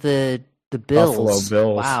do it to the Bills. Buffalo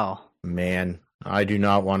Bills. Wow. Man, I do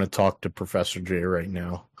not want to talk to Professor J right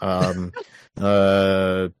now.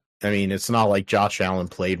 It's not like Josh Allen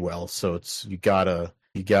played well, so you gotta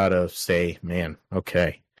say, man,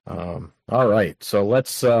 okay. All right, so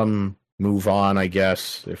let's move on, I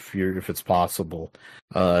guess, if it's possible.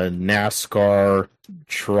 NASCAR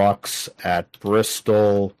trucks at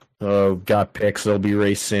Bristol got picks. They'll be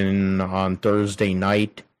racing on Thursday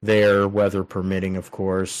night there, weather permitting, of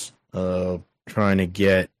course. Trying to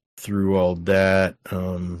get through all that.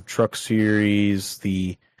 Truck Series,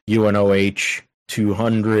 the UNOH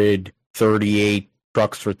 200, 38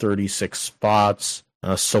 trucks for 36 spots.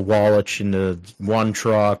 Sawalich in the one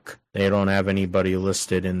truck. They don't have anybody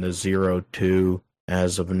listed in the 0-2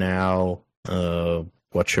 as of now.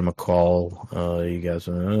 Whatchamacall, you guys,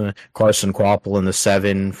 Carson Quapple in the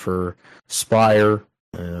 7 for Spire.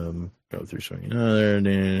 Go through something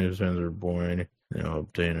other boy,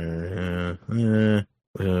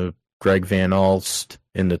 Greg Van Alst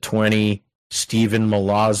in the 20. Steven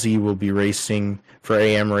Malazzi will be racing for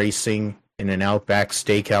AM Racing in an Outback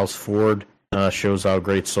Steakhouse Ford. Shows how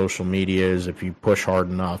great social media is if you push hard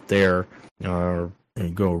enough there.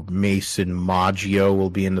 Mason Maggio will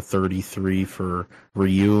be in the 33 for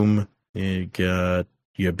Reum. You got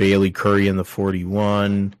Bailey Curry in the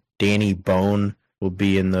 41. Danny Bone will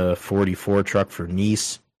be in the 44 truck for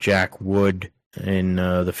Nice. Jack Wood in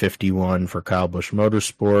the 51 for Kyle Busch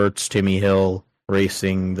Motorsports. Timmy Hill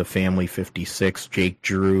racing the Family 56. Jake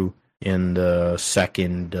Drew in the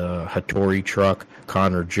second Hattori truck.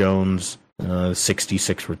 Connor Jones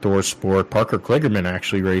 66 for ThorSport. Parker Kligerman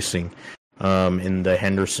actually racing in the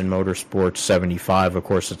Henderson Motorsports 75. Of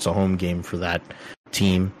course, it's a home game for that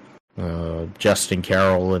team. Justin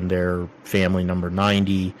Carroll and their family number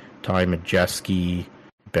 90. Ty Majeski,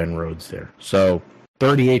 Ben Rhodes there. So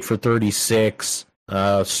 38 for 36.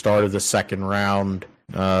 Start of the second round.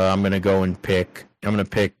 I'm going to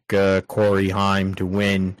pick Corey Heim to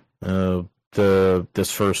win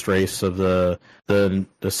this first race of the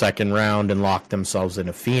second round and lock themselves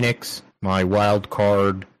into Phoenix. My wild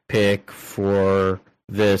card pick for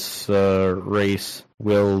this race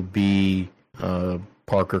will be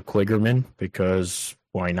Parker Kligerman, because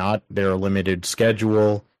why not? They're a limited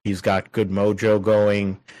schedule. He's got good mojo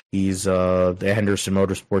going. He's the Henderson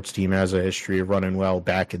Motorsports team has a history of running well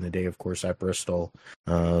back in the day, of course, at Bristol.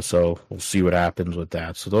 So we'll see what happens with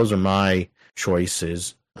that. So those are my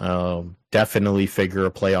choices. Definitely figure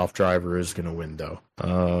a playoff driver is going to win, though.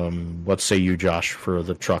 What say you, Josh, for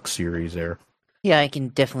the Truck Series there? Yeah, I can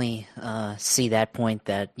definitely see that point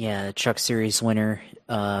that, the Truck Series winner,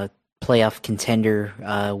 playoff contender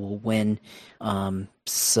will win.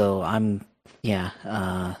 So I'm,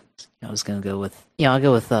 I was going to go with, I'll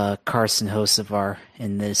go with Carson Hocevar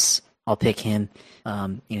in this. I'll pick him.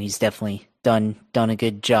 He's definitely done a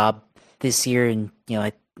good job this year, and,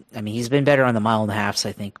 I mean, he's been better on the mile and a halfs,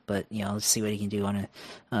 I think, but, let's see what he can do on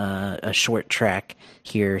a short track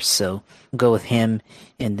here. So I'll go with him,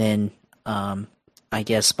 and then I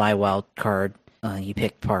guess my wild card, you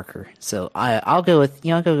picked Parker. So I'll go with,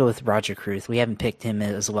 go with Roger Cruth. We haven't picked him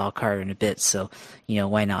as a wild card in a bit, so,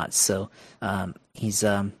 why not? So he's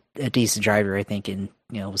a decent driver, I think, and,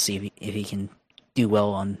 we'll see if he can do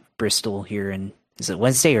well on Bristol here. And is it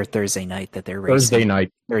Wednesday or Thursday night that they're racing?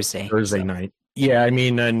 Thursday night. Yeah, I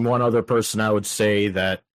mean, and one other person I would say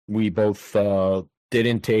that we both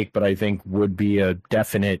didn't take, but I think would be a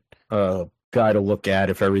definite guy to look at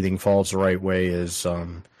if everything falls the right way is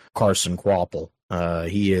Carson Quapple.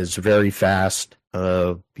 He is very fast.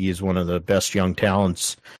 He is one of the best young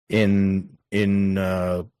talents in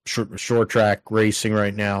short track racing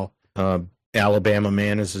right now. Alabama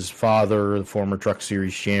man is his father, the former Truck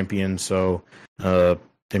Series champion. So,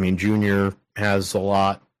 Junior has a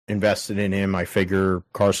lot invested in him. I figure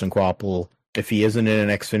Carson Quapple, if he isn't in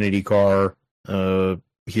an Xfinity car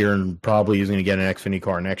here, and probably he's going to get an Xfinity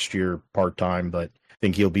car next year part-time, but I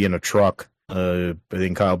think he'll be in a truck. I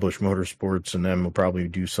think Kyle Busch Motorsports and them will probably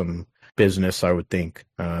do some business, I would think,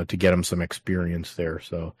 to get him some experience there.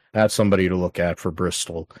 So that's somebody to look at for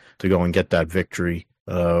Bristol to go and get that victory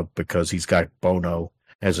because he's got Bono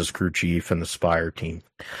as his crew chief and the Spire team.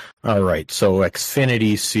 All right, so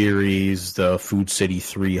Xfinity Series, the Food City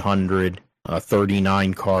 300,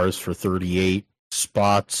 39 cars for 38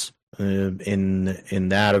 spots in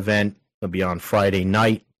that event. It'll be on Friday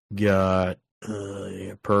night. Got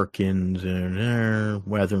Perkins and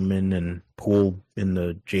Weatherman and Poole in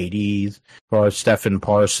the JDs. Stephen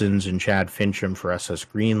Parsons and Chad Fincham for SS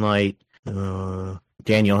Greenlight.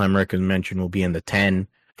 Daniel Hemrick, as mentioned, will be in the 10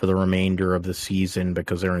 for the remainder of the season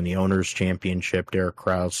because they're in the Owners' Championship. Derek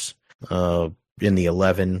Kraus in the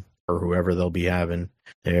 11 or whoever they'll be having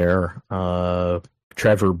there.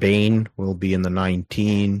 Trevor Bain will be in the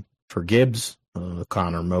 19 for Gibbs.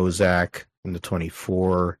 Connor Mozak in the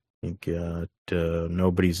 24. think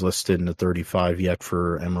nobody's listed in the 35 yet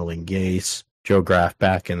for Emmerling Gase. Joe Graff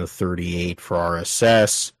back in the 38 for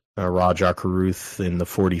RSS. Rajah Caruth in the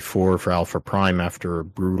 44 for Alpha Prime after a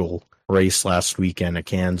brutal race last weekend at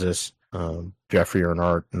Kansas. Jeffrey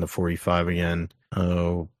Earnhardt in the 45 again.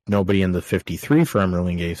 Nobody in the 53 for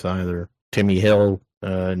Emmerling Gase either. Timmy Hill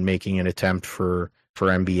making an attempt for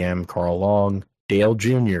MBM. Carl Long. Dale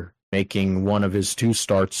Jr. making one of his 2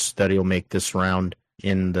 starts that he'll make this round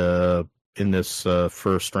in this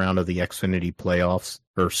first round of the Xfinity playoffs.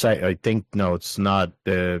 I think, no, it's not.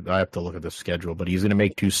 I have to look at the schedule, but he's going to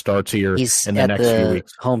make 2 starts here in the next few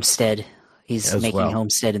weeks. Homestead. He's making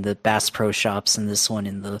Homestead in the Bass Pro Shops, and this one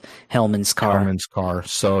in the Hellman's car.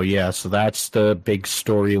 So that's the big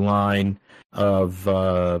storyline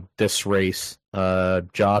of this race.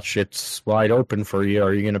 Josh, it's wide open for you.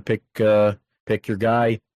 Are you going to pick your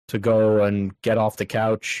guy to go and get off the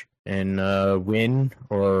couch and win,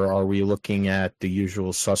 or are we looking at the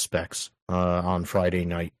usual suspects on Friday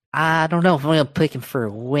night? I don't know if I'm going to pick him for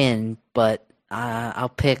a win, but I'll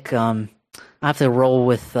pick. I have to roll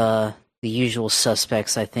with the usual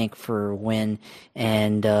suspects, I think, for a win,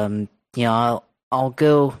 and I'll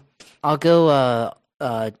go. John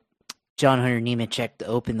Hunter Nemechek to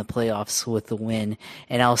open the playoffs with the win,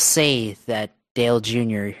 and I'll say that Dale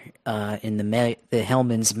Jr. In the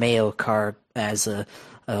Hellman's Mayo car as a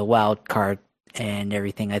wild card and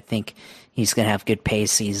everything. I think he's going to have good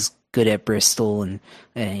pace. He's good at Bristol, and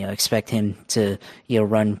expect him to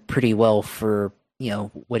run pretty well for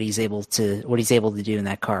what he's able to do in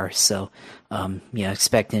that car. So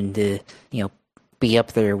expect him to be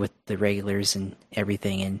up there with the regulars and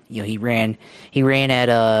everything. And he ran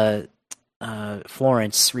at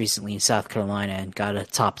Florence recently in South Carolina and got a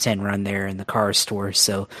top 10 run there in the car store.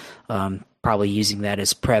 So probably using that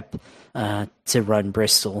as prep to run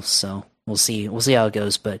Bristol. So we'll see how it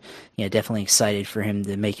goes. But definitely excited for him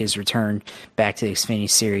to make his return back to the Xfinity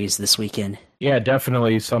Series this weekend. Yeah,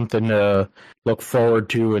 definitely something to look forward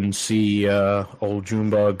to and see old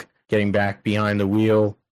Junebug getting back behind the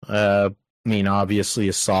wheel. Obviously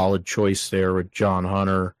a solid choice there with John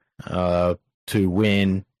Hunter to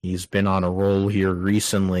win. He's been on a roll here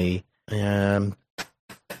recently.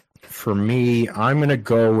 For me, I'm going to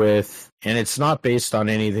go with, and it's not based on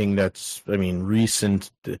anything that's,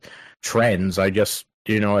 recent trends. I just,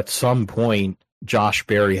 at some point, Josh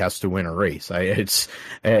Berry has to win a race. It's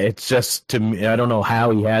just, to me, I don't know how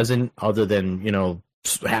he hasn't, other than,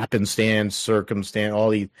 happenstance, circumstance, all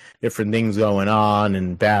these different things going on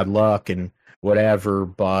and bad luck and whatever.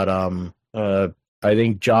 But I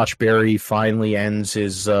think Josh Berry finally ends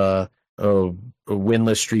his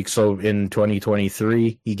winless streak. So in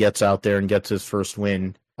 2023, he gets out there and gets his first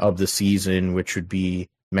win of the season, which would be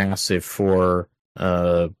massive for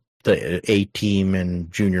the A-Team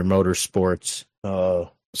and Junior Motorsports.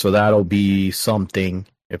 So that'll be something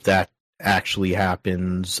if that actually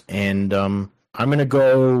happens. And I'm going to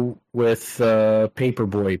go with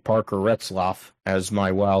Paperboy Parker Retzlaff as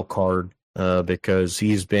my wild card. Because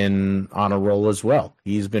he's been on a roll as well.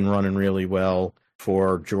 He's been running really well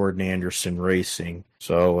for Jordan Anderson Racing.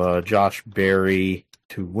 So Josh Berry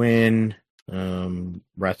to win, Parker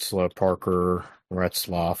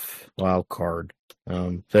Retzlaff wild card.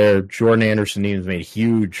 The Jordan Anderson team has made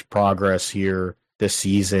huge progress here this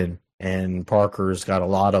season, and Parker's got a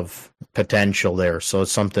lot of potential there. So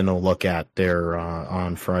it's something to look at there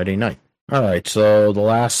on Friday night. All right, so the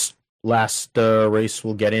last race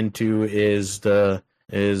we'll get into is the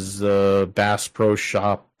Bass Pro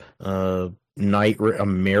Shop Night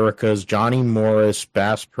America's Johnny Morris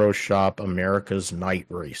Bass Pro Shop America's Night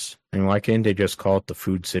Race. And why can't they just call it the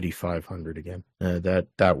Food City 500 again?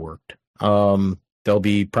 That worked. They'll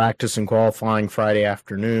be practice and qualifying Friday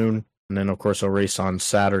afternoon, and then of course a race on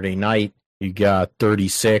Saturday night. You got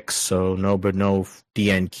 36, so no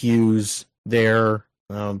DNQs there.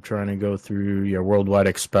 I'm trying to go through Worldwide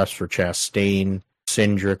Express for Chastain,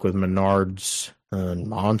 Cindric with Menards,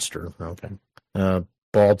 Monster. Okay.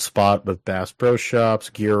 Bald Spot with Bass Pro Shops,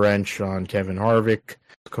 Gear Wrench on Kevin Harvick,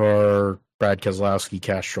 car Brad Keselowski,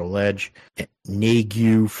 Castro Ledge,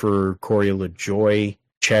 Nagu for Corey LaJoy,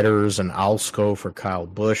 Cheddars and Alsco for Kyle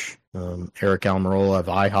Busch, Eric Almirola have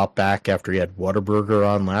IHOP back after he had Whataburger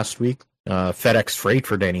on last week, FedEx Freight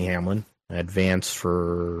for Denny Hamlin, Advance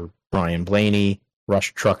for Brian Blaney,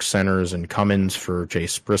 Rush Truck Centers and Cummins for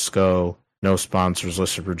Chase Briscoe. No sponsors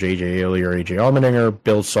listed for J.J. Haley or A.J. Allmendinger.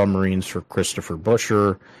 Bill Submarines for Christopher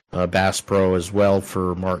Buescher. Bass Pro as well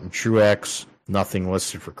for Martin Truex. Nothing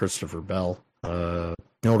listed for Christopher Bell.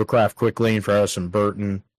 Noticraft Quick Lane for Allison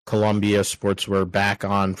Burton. Columbia Sportswear back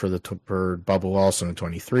on for for Bubba Wilson in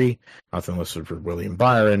 23. Nothing listed for William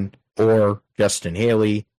Byron. Or Justin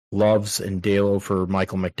Haley. Loves and Dalo for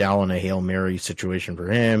Michael McDowell in a Hail Mary situation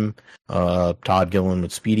for him. Todd Gillen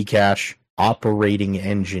with Speedy Cash. Operating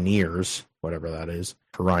Engineers, whatever that is,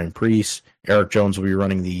 for Ryan Preece. Eric Jones will be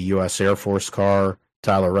running the U.S. Air Force car.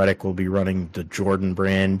 Tyler Reddick will be running the Jordan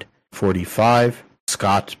brand 45.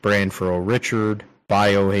 Scott's brand for O'Richard.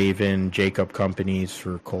 Biohaven, Jacob Companies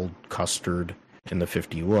for Cold Custard in the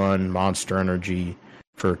 51. Monster Energy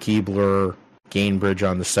for Keebler. Gainbridge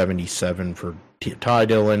on the 77 for Ty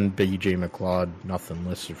Dillon. BJ McLeod, nothing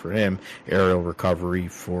listed for him. Aerial Recovery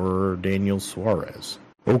for Daniel Suarez.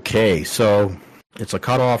 Okay, so it's a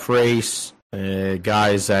cutoff race.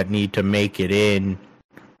 Guys that need to make it in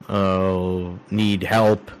need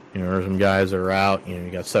help. There's some guys that are out. You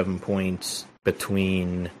got 7 points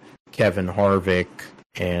between Kevin Harvick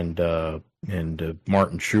and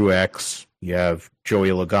Martin Truex. You have Joey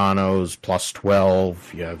Logano's plus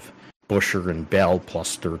 12. You have Buescher and Bell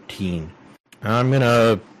plus 13. I'm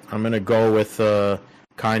gonna go with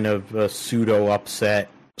kind of a pseudo upset,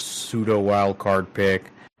 pseudo wild card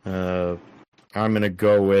pick. I'm gonna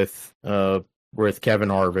go with Kevin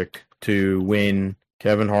Harvick to win.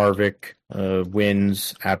 Kevin Harvick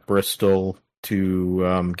wins at Bristol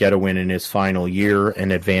to get a win in his final year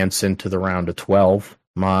and advance into the round of 12.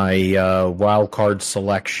 My wild card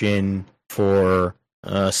selection for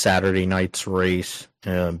Saturday night's race,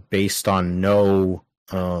 based on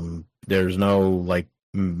there's no like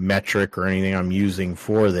metric or anything I'm using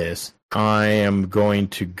for this. I'll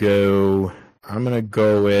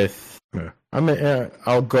go with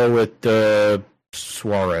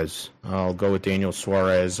Suarez. I'll go with Daniel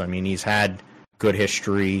Suarez. I mean, he's had good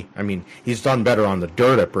history. I mean, he's done better on the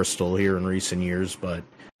dirt at Bristol here in recent years, but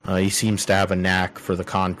he seems to have a knack for the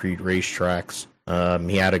concrete racetracks.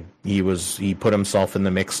 He put himself in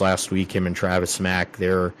the mix last week. Him and Travis Mack,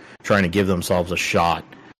 they're trying to give themselves a shot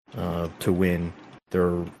to win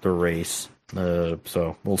their race.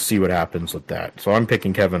 So we'll see what happens with that. So I'm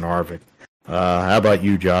picking Kevin Harvick. How about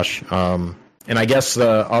you, Josh? And I guess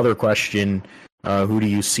the other question, who do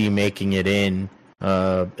you see making it in,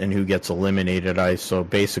 and who gets eliminated? So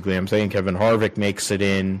basically I'm saying Kevin Harvick makes it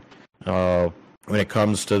in. When it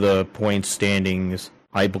comes to the point standings,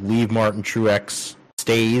 I believe Martin Truex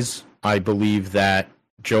stays. I believe that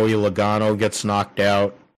Joey Logano gets knocked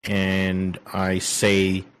out, and I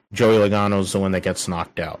say Joey Logano's the one that gets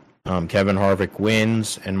knocked out. Kevin Harvick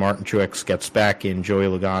wins, and Martin Truex gets back in. Joey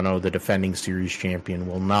Logano, the defending series champion,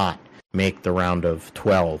 will not make the round of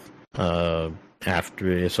 12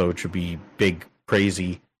 after, so it should be big,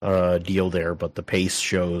 crazy deal there, but the pace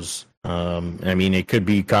shows. I mean, it could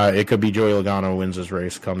be Joey Logano wins his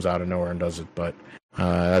race, comes out of nowhere and does it, but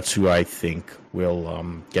that's who I think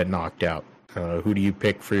will get knocked out. Who do you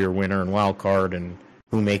pick for your winner and wild card, and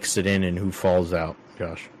who makes it in and who falls out,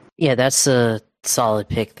 Josh? Yeah, that's a solid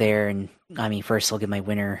pick there. And I mean, first I'll get my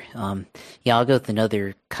winner. I'll go with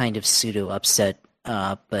another kind of pseudo upset,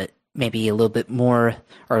 but maybe a little bit more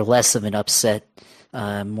or less of an upset.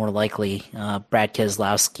 More likely, Brad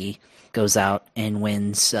Keselowski goes out and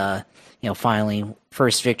wins. Finally,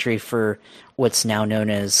 first victory for what's now known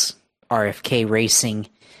as RFK Racing,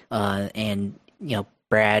 and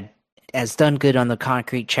Brad has done good on the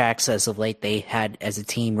concrete tracks as of late. They had, as a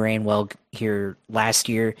team, ran well here last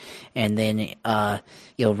year, and then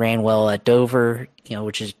ran well at Dover,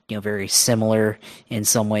 which is very similar in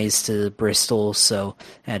some ways to Bristol. So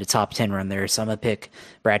had a top 10 run there. So I'm gonna pick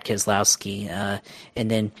Brad Keselowski,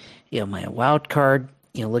 and then my wild card.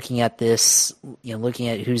 Looking at this, looking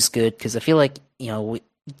at who's good, because I feel like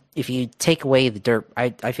if you take away the dirt,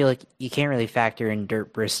 I feel like you can't really factor in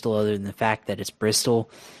dirt Bristol other than the fact that it's Bristol,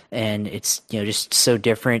 and it's just so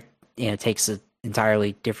different. It takes an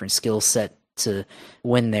entirely different skill set to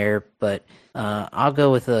win there. But I'll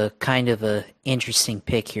go with a kind of a interesting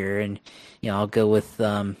pick here, and I'll go with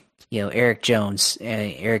Eric Jones.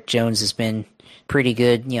 Eric Jones has been pretty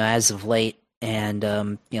good as of late, and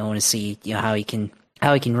I want to see how he can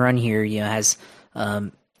run here. Has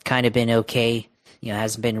kind of been okay.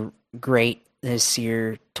 Hasn't been great this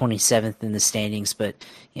year, 27th in the standings, but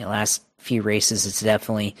last few races it's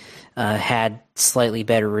definitely had slightly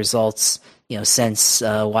better results since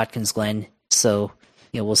Watkins Glen. So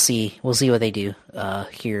we'll see what they do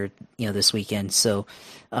here this weekend. So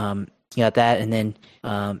you got that, and then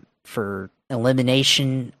for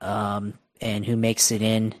elimination and who makes it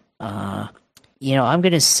in, I'm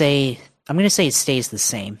gonna say it stays the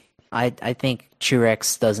same. I think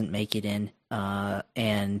Truex doesn't make it in,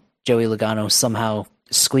 and Joey Logano somehow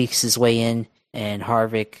squeaks his way in, and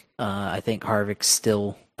Harvick, I think Harvick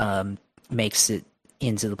still makes it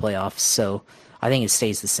into the playoffs. So I think it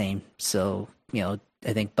stays the same. So,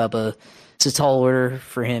 I think Bubba, it's a tall order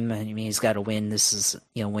for him. I mean, he's got to win. This is,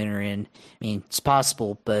 winner in. I mean, it's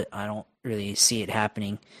possible, but I don't really see it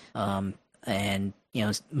happening. And,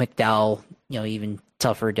 McDowell, even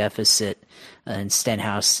tougher deficit, and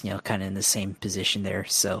Stenhouse, kind of in the same position there.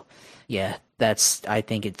 So, yeah, I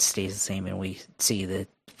think it stays the same, and we see the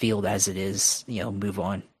field as it is, move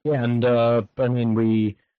on. Yeah, and I mean,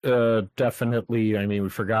 we definitely, I mean, we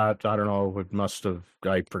forgot, I don't know,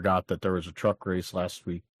 I forgot that there was a truck race last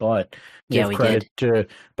week, but give credit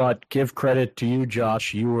to you,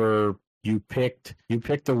 Josh. You picked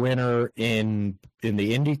the winner in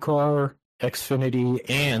the IndyCar, Xfinity,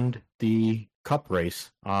 and the Cup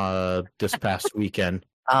race this past weekend.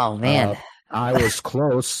 Oh man. I was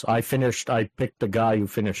close. I picked the guy who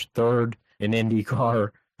finished third in IndyCar.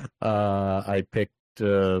 I picked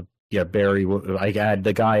Barry. I had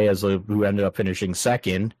the guy who ended up finishing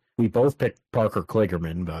second. We both picked Parker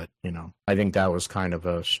Kligerman, but I think that was kind of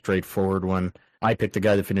a straightforward one. I picked the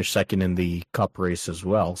guy that finished second in the Cup race as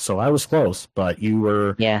well, so I was close. But you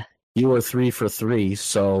were 3 for 3.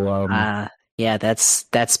 So yeah,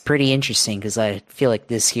 that's pretty interesting because I feel like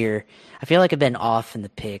this year, I've been off in the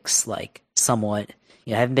picks like somewhat.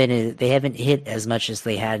 They haven't hit as much as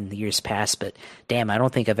they had in the years past, but damn, I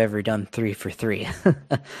don't think I've ever done 3 for 3.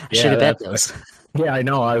 I should have bet those. Yeah, I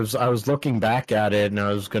know. I was looking back at it, and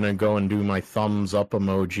I was gonna go and do my thumbs up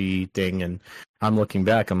emoji thing, and I'm looking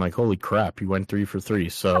back. I'm like, holy crap, you went 3 for 3.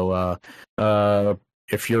 So,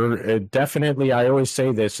 if you're definitely, I always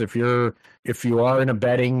say this: if you are in a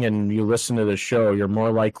betting and you listen to the show, you're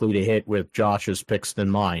more likely to hit with Josh's picks than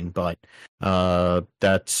mine. But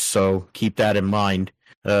so keep that in mind.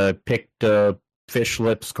 Picked Fish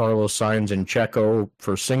Lips, Carlos Sainz, and Checo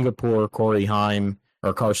for Singapore. Corey Heim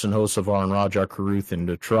or Carson Hocevar and Rajah Caruth in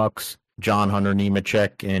the trucks. John Hunter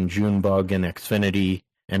Nemechek and Junebug in Xfinity,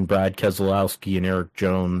 and Brad Keselowski and Eric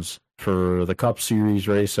Jones for the Cup Series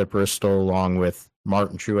race at Bristol, along with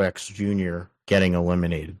Martin Truex Jr. getting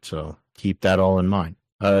eliminated. So keep that all in mind.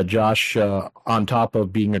 Josh, on top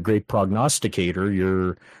of being a great prognosticator,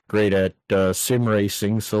 you're great at sim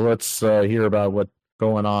racing. So let's hear about what's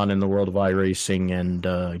going on in the world of iRacing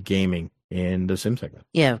and gaming in the sim segment.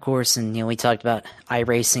 Yeah, of course. And, we talked about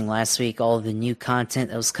iRacing last week, all of the new content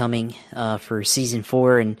that was coming for season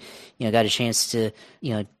 4, and, got a chance to,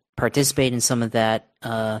 participate in some of that.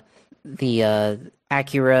 The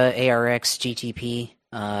Acura ARX GTP,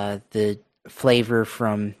 the flavor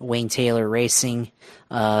from Wayne Taylor Racing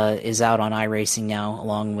is out on iRacing now,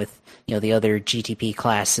 along with the other GTP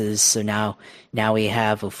classes. So now we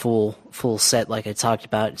have a full set, like I talked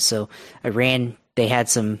about. So they had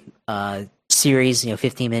some series,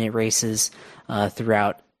 15-minute races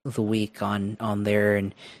throughout the week on there,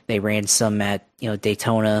 and they ran some at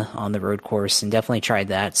Daytona on the road course, and definitely tried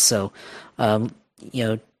that. So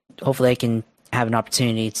hopefully I can have an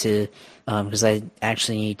opportunity to, because I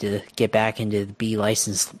actually need to get back into the B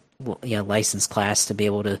license class to be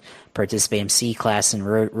able to participate in C class in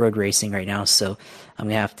road racing right now. So I'm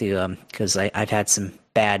gonna have to, because I've had some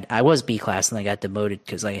bad. I was B class and I got demoted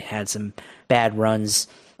because I had some bad runs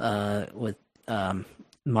with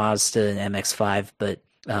Mazda and MX-5, but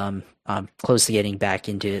I'm close to getting back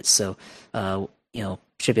into it. So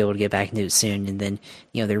should be able to get back into it soon. And then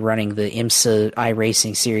they're running the IMSA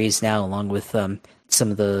iRacing series now, along with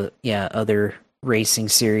some of the other racing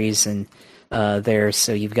series and there.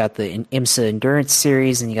 So you've got the IMSA Endurance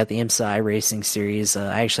Series and you got the IMSA iRacing Series.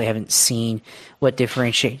 I actually haven't seen what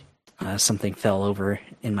differentiate. Something fell over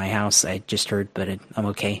in my house. I just heard, but I'm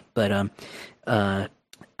okay. But I'm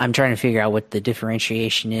trying to figure out what the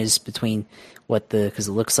differentiation is between because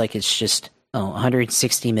it looks like it's just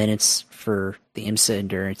 160 minutes for the IMSA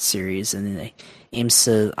Endurance Series, and then the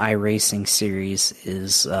IMSA iRacing Series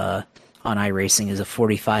is on iRacing is a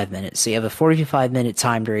 45-minute. So you have a 45-minute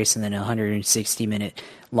timed race and then a 160-minute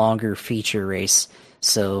longer feature race.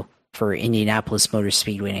 So for Indianapolis Motor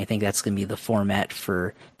Speedway, and I think that's going to be the format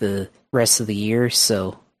for the rest of the year.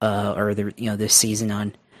 So or this season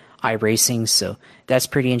on iRacing. So that's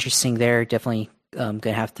pretty interesting there. Definitely going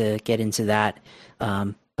to have to get into that.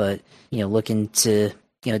 But looking to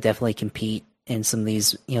definitely compete in some of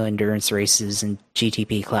these endurance races and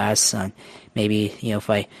GTP class. Maybe if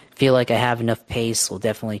I feel like I have enough pace, we'll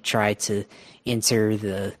definitely try to enter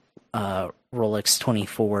the Rolex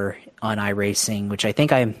 24 on iRacing, which I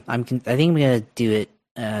think I'm gonna do it.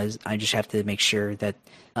 I just have to make sure that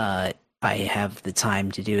I have the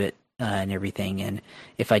time to do it and everything. And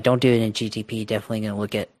if I don't do it in GTP, definitely gonna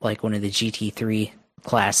look at like one of the GT3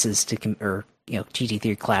 classes or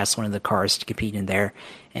GT3 class, one of the cars to compete in there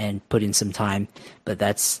and put in some time. But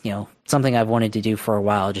that's, something I've wanted to do for a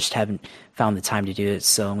while. Just haven't found the time to do it.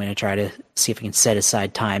 So I'm going to try to see if I can set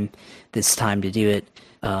aside this time to do it.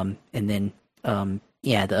 And then, the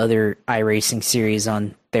other iRacing series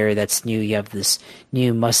on there that's new. You have this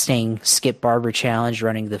new Mustang Skip Barber Challenge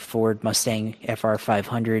running the Ford Mustang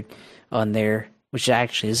FR500 on there, which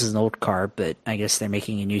actually, this is an old car, but I guess they're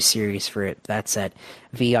making a new series for it. That's at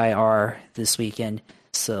VIR this weekend.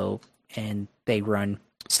 So, and they run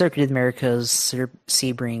Circuit of the Americas,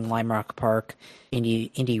 Sebring, Lime Rock Park,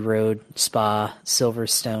 Indy Road, Spa,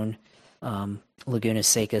 Silverstone, Laguna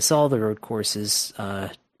Seca. So all the road courses,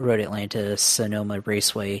 Road Atlanta, Sonoma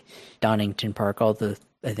Raceway, Donington Park, all the,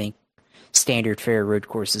 I think, standard fare road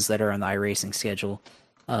courses that are on the iRacing schedule.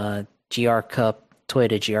 GR Cup,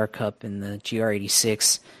 Toyota GR Cup, and the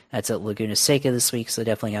GR86. That's at Laguna Seca this week, so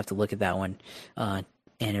definitely have to look at that one and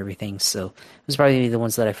everything. So those are probably the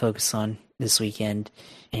ones that I focus on this weekend.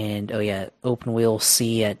 And, Open Wheel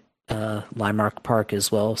C at Limerock Park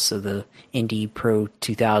as well, so the Indy Pro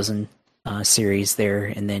 2000 series there.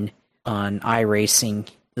 And then on iRacing,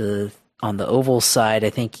 on the oval side, I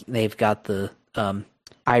think they've got the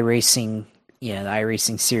iRacing, the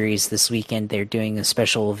iRacing series this weekend. They're doing a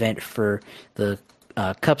special event for the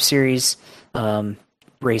Cup Series,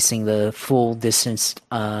 racing the full distance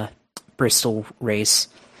Bristol race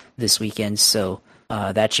this weekend. So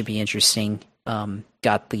that should be interesting.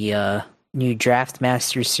 Got the new Draft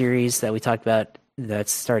Master Series that we talked about.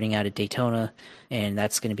 That's starting out at Daytona, and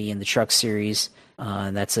that's going to be in the Truck Series.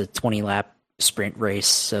 That's a 20-lap sprint race,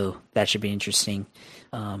 so that should be interesting.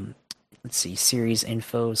 Let's see, series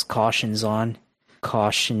infos, cautions on.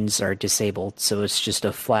 Cautions are disabled, so it's just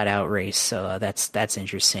a flat-out race. So that's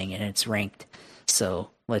interesting, and it's ranked. So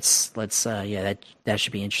let's that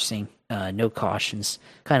should be interesting. No cautions,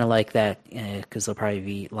 kind of like that, because there'll probably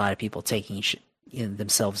be a lot of people taking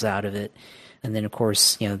themselves out of it. And then of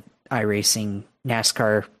course, iRacing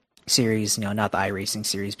NASCAR series, not the iRacing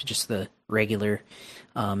series, but just the regular,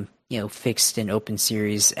 fixed and open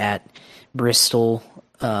series at Bristol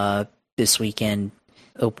this weekend.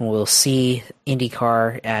 Open Wheel C,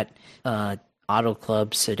 IndyCar at Auto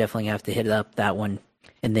Club, so definitely have to hit up that one.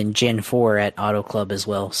 And then Gen 4 at Auto Club as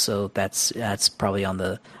well, so that's probably on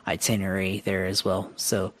the itinerary there as well.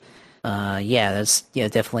 So that's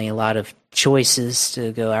definitely a lot of choices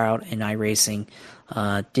to go out in iRacing.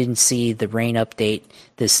 Didn't see the rain update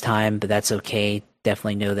this time, but that's okay.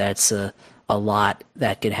 Definitely know that's a lot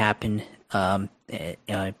that could happen. A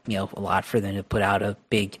lot for them to put out a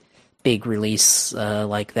big release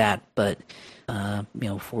like that. But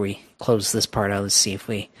before we close this part out, let's see if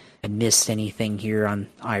I missed anything here on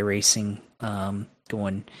iRacing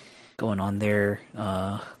going on there.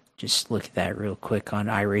 Just look at that real quick on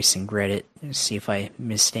iRacing Reddit and see if I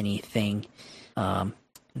missed anything.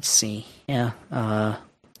 Let's see. I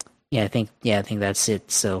think that's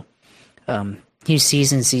it. So new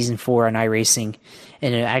season 4 on iRacing,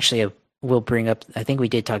 and actually we'll bring up, I think we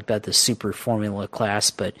did talk about the Super Formula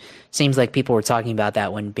class, but it seems like people were talking about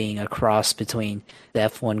that one being a cross between the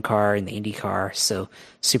F1 car and the Indy car. So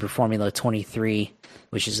Super Formula 23,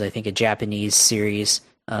 which is I think a Japanese series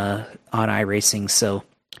on iRacing. So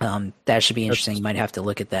that should be interesting. You might have to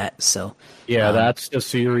look at that. So that's the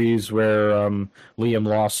series where Liam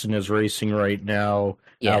Lawson is racing right now.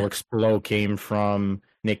 Yeah. Alex Palou came from,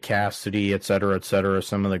 Nick Cassidy, et cetera,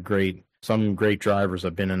 some great drivers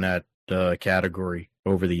have been in that category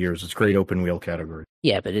over the years. It's a great open wheel category.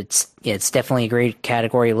 Yeah, but it's definitely a great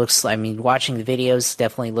category. It looks, watching the videos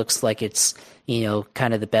definitely looks like it's,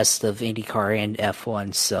 kind of the best of IndyCar and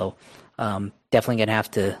F1. So definitely going to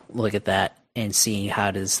have to look at that and see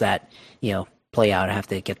how does that, play out. I have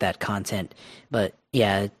to get that content. But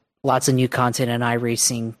yeah, lots of new content on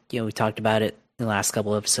iRacing. We talked about it in the last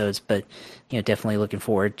couple episodes, but, definitely looking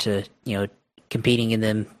forward to, competing in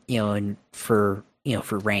them, and for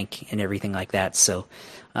rank and everything like that. So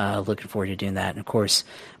looking forward to doing that. And of course,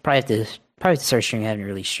 probably have to start streaming. I haven't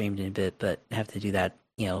really streamed in a bit, but have to do that,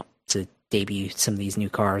 to debut some of these new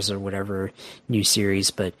cars or whatever new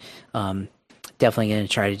series. But definitely going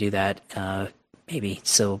to try to do that maybe.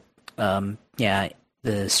 So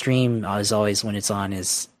the stream, as always, when it's on,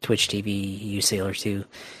 is Twitch TV uSailor2,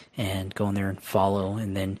 and go in there and follow.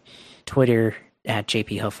 And then Twitter at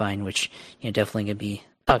JP Huffine, which definitely going to be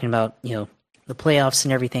talking about the playoffs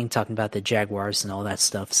and everything, talking about the Jaguars and all that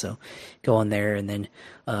stuff. So go on there. And then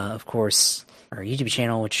of course our YouTube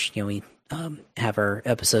channel, which we have our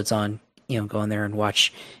episodes on go in there and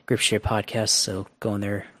watch Gripship podcasts. So go in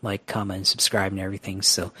there, like, comment, and subscribe and everything.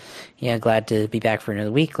 So yeah, glad to be back for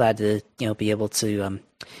another week. Glad to, be able to,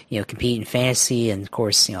 compete in fantasy, and of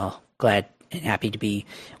course, glad and happy to be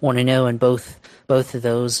 1-0 in both of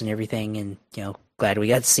those and everything. And, glad we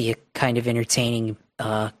got to see a kind of entertaining,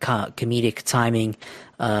 comedic timing,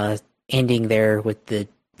 ending there with the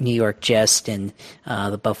New York Jest and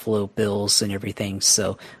the Buffalo Bills and everything.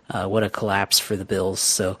 So what a collapse for the Bills.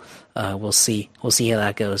 So we'll see how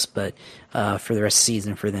that goes. But for the rest of the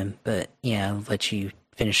season for them. But yeah, I'll let you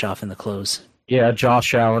finish off in the close. Yeah,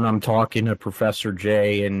 Josh Allen. I'm talking to Professor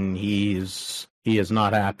J, and he is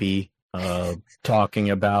not happy. Talking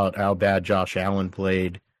about how bad Josh Allen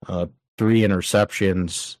played. 3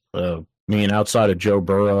 interceptions. Outside of Joe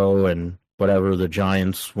Burrow and whatever the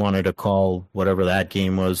Giants wanted to call whatever that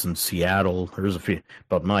game was in Seattle. There's a few,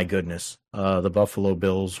 but my goodness, the Buffalo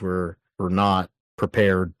Bills were not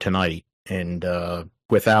prepared tonight, and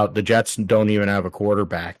without the Jets don't even have a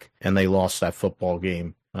quarterback, and they lost that football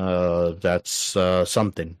game. That's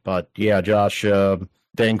something. But yeah, Josh,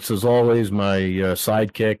 thanks as always, my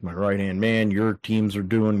sidekick, my right-hand man. Your teams are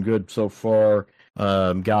doing good so far.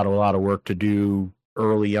 Got a lot of work to do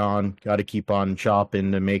early on. Got to keep on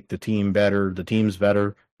chopping to make the team better. The team's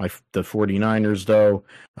better. The 49ers, though,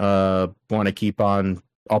 want to keep on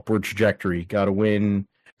upward trajectory. Got to win.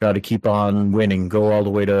 Got to keep on winning. Go all the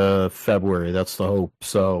way to February. That's the hope.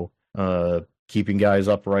 So keeping guys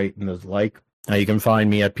upright and the like. You can find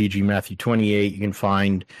me at PGMatthew28. You can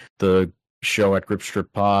find the show at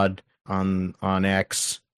Gripstrip Pod on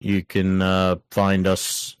X. You can find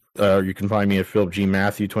us. You can find me at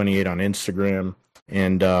PhilipGMatthew28 on Instagram.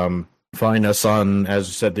 And find us on, as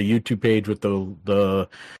I said, the YouTube page with the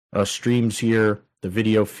streams here, the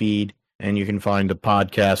video feed, and you can find the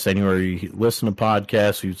podcast anywhere you listen to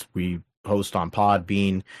podcasts. We host on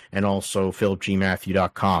Podbean and also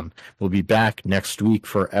PhilipGMatthew.com. We'll be back next week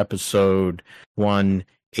for episode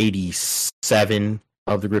 187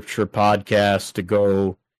 of the Grip Strip podcast to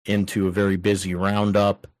go into a very busy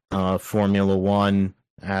roundup. Formula One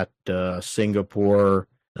at Singapore.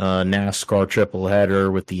 NASCAR triple header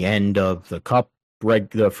with the end of the Cup,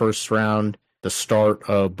 the first round, the start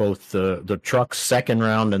of both the Trucks second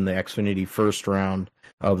round and the Xfinity first round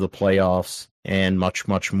of the playoffs, and much,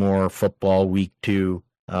 much more. Football week 2.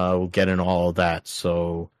 We'll get in all of that.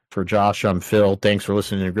 So for Josh, I'm Phil. Thanks for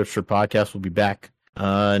listening to the Gripster Podcast. We'll be back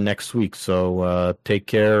next week. So take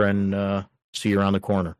care and see you around the corner.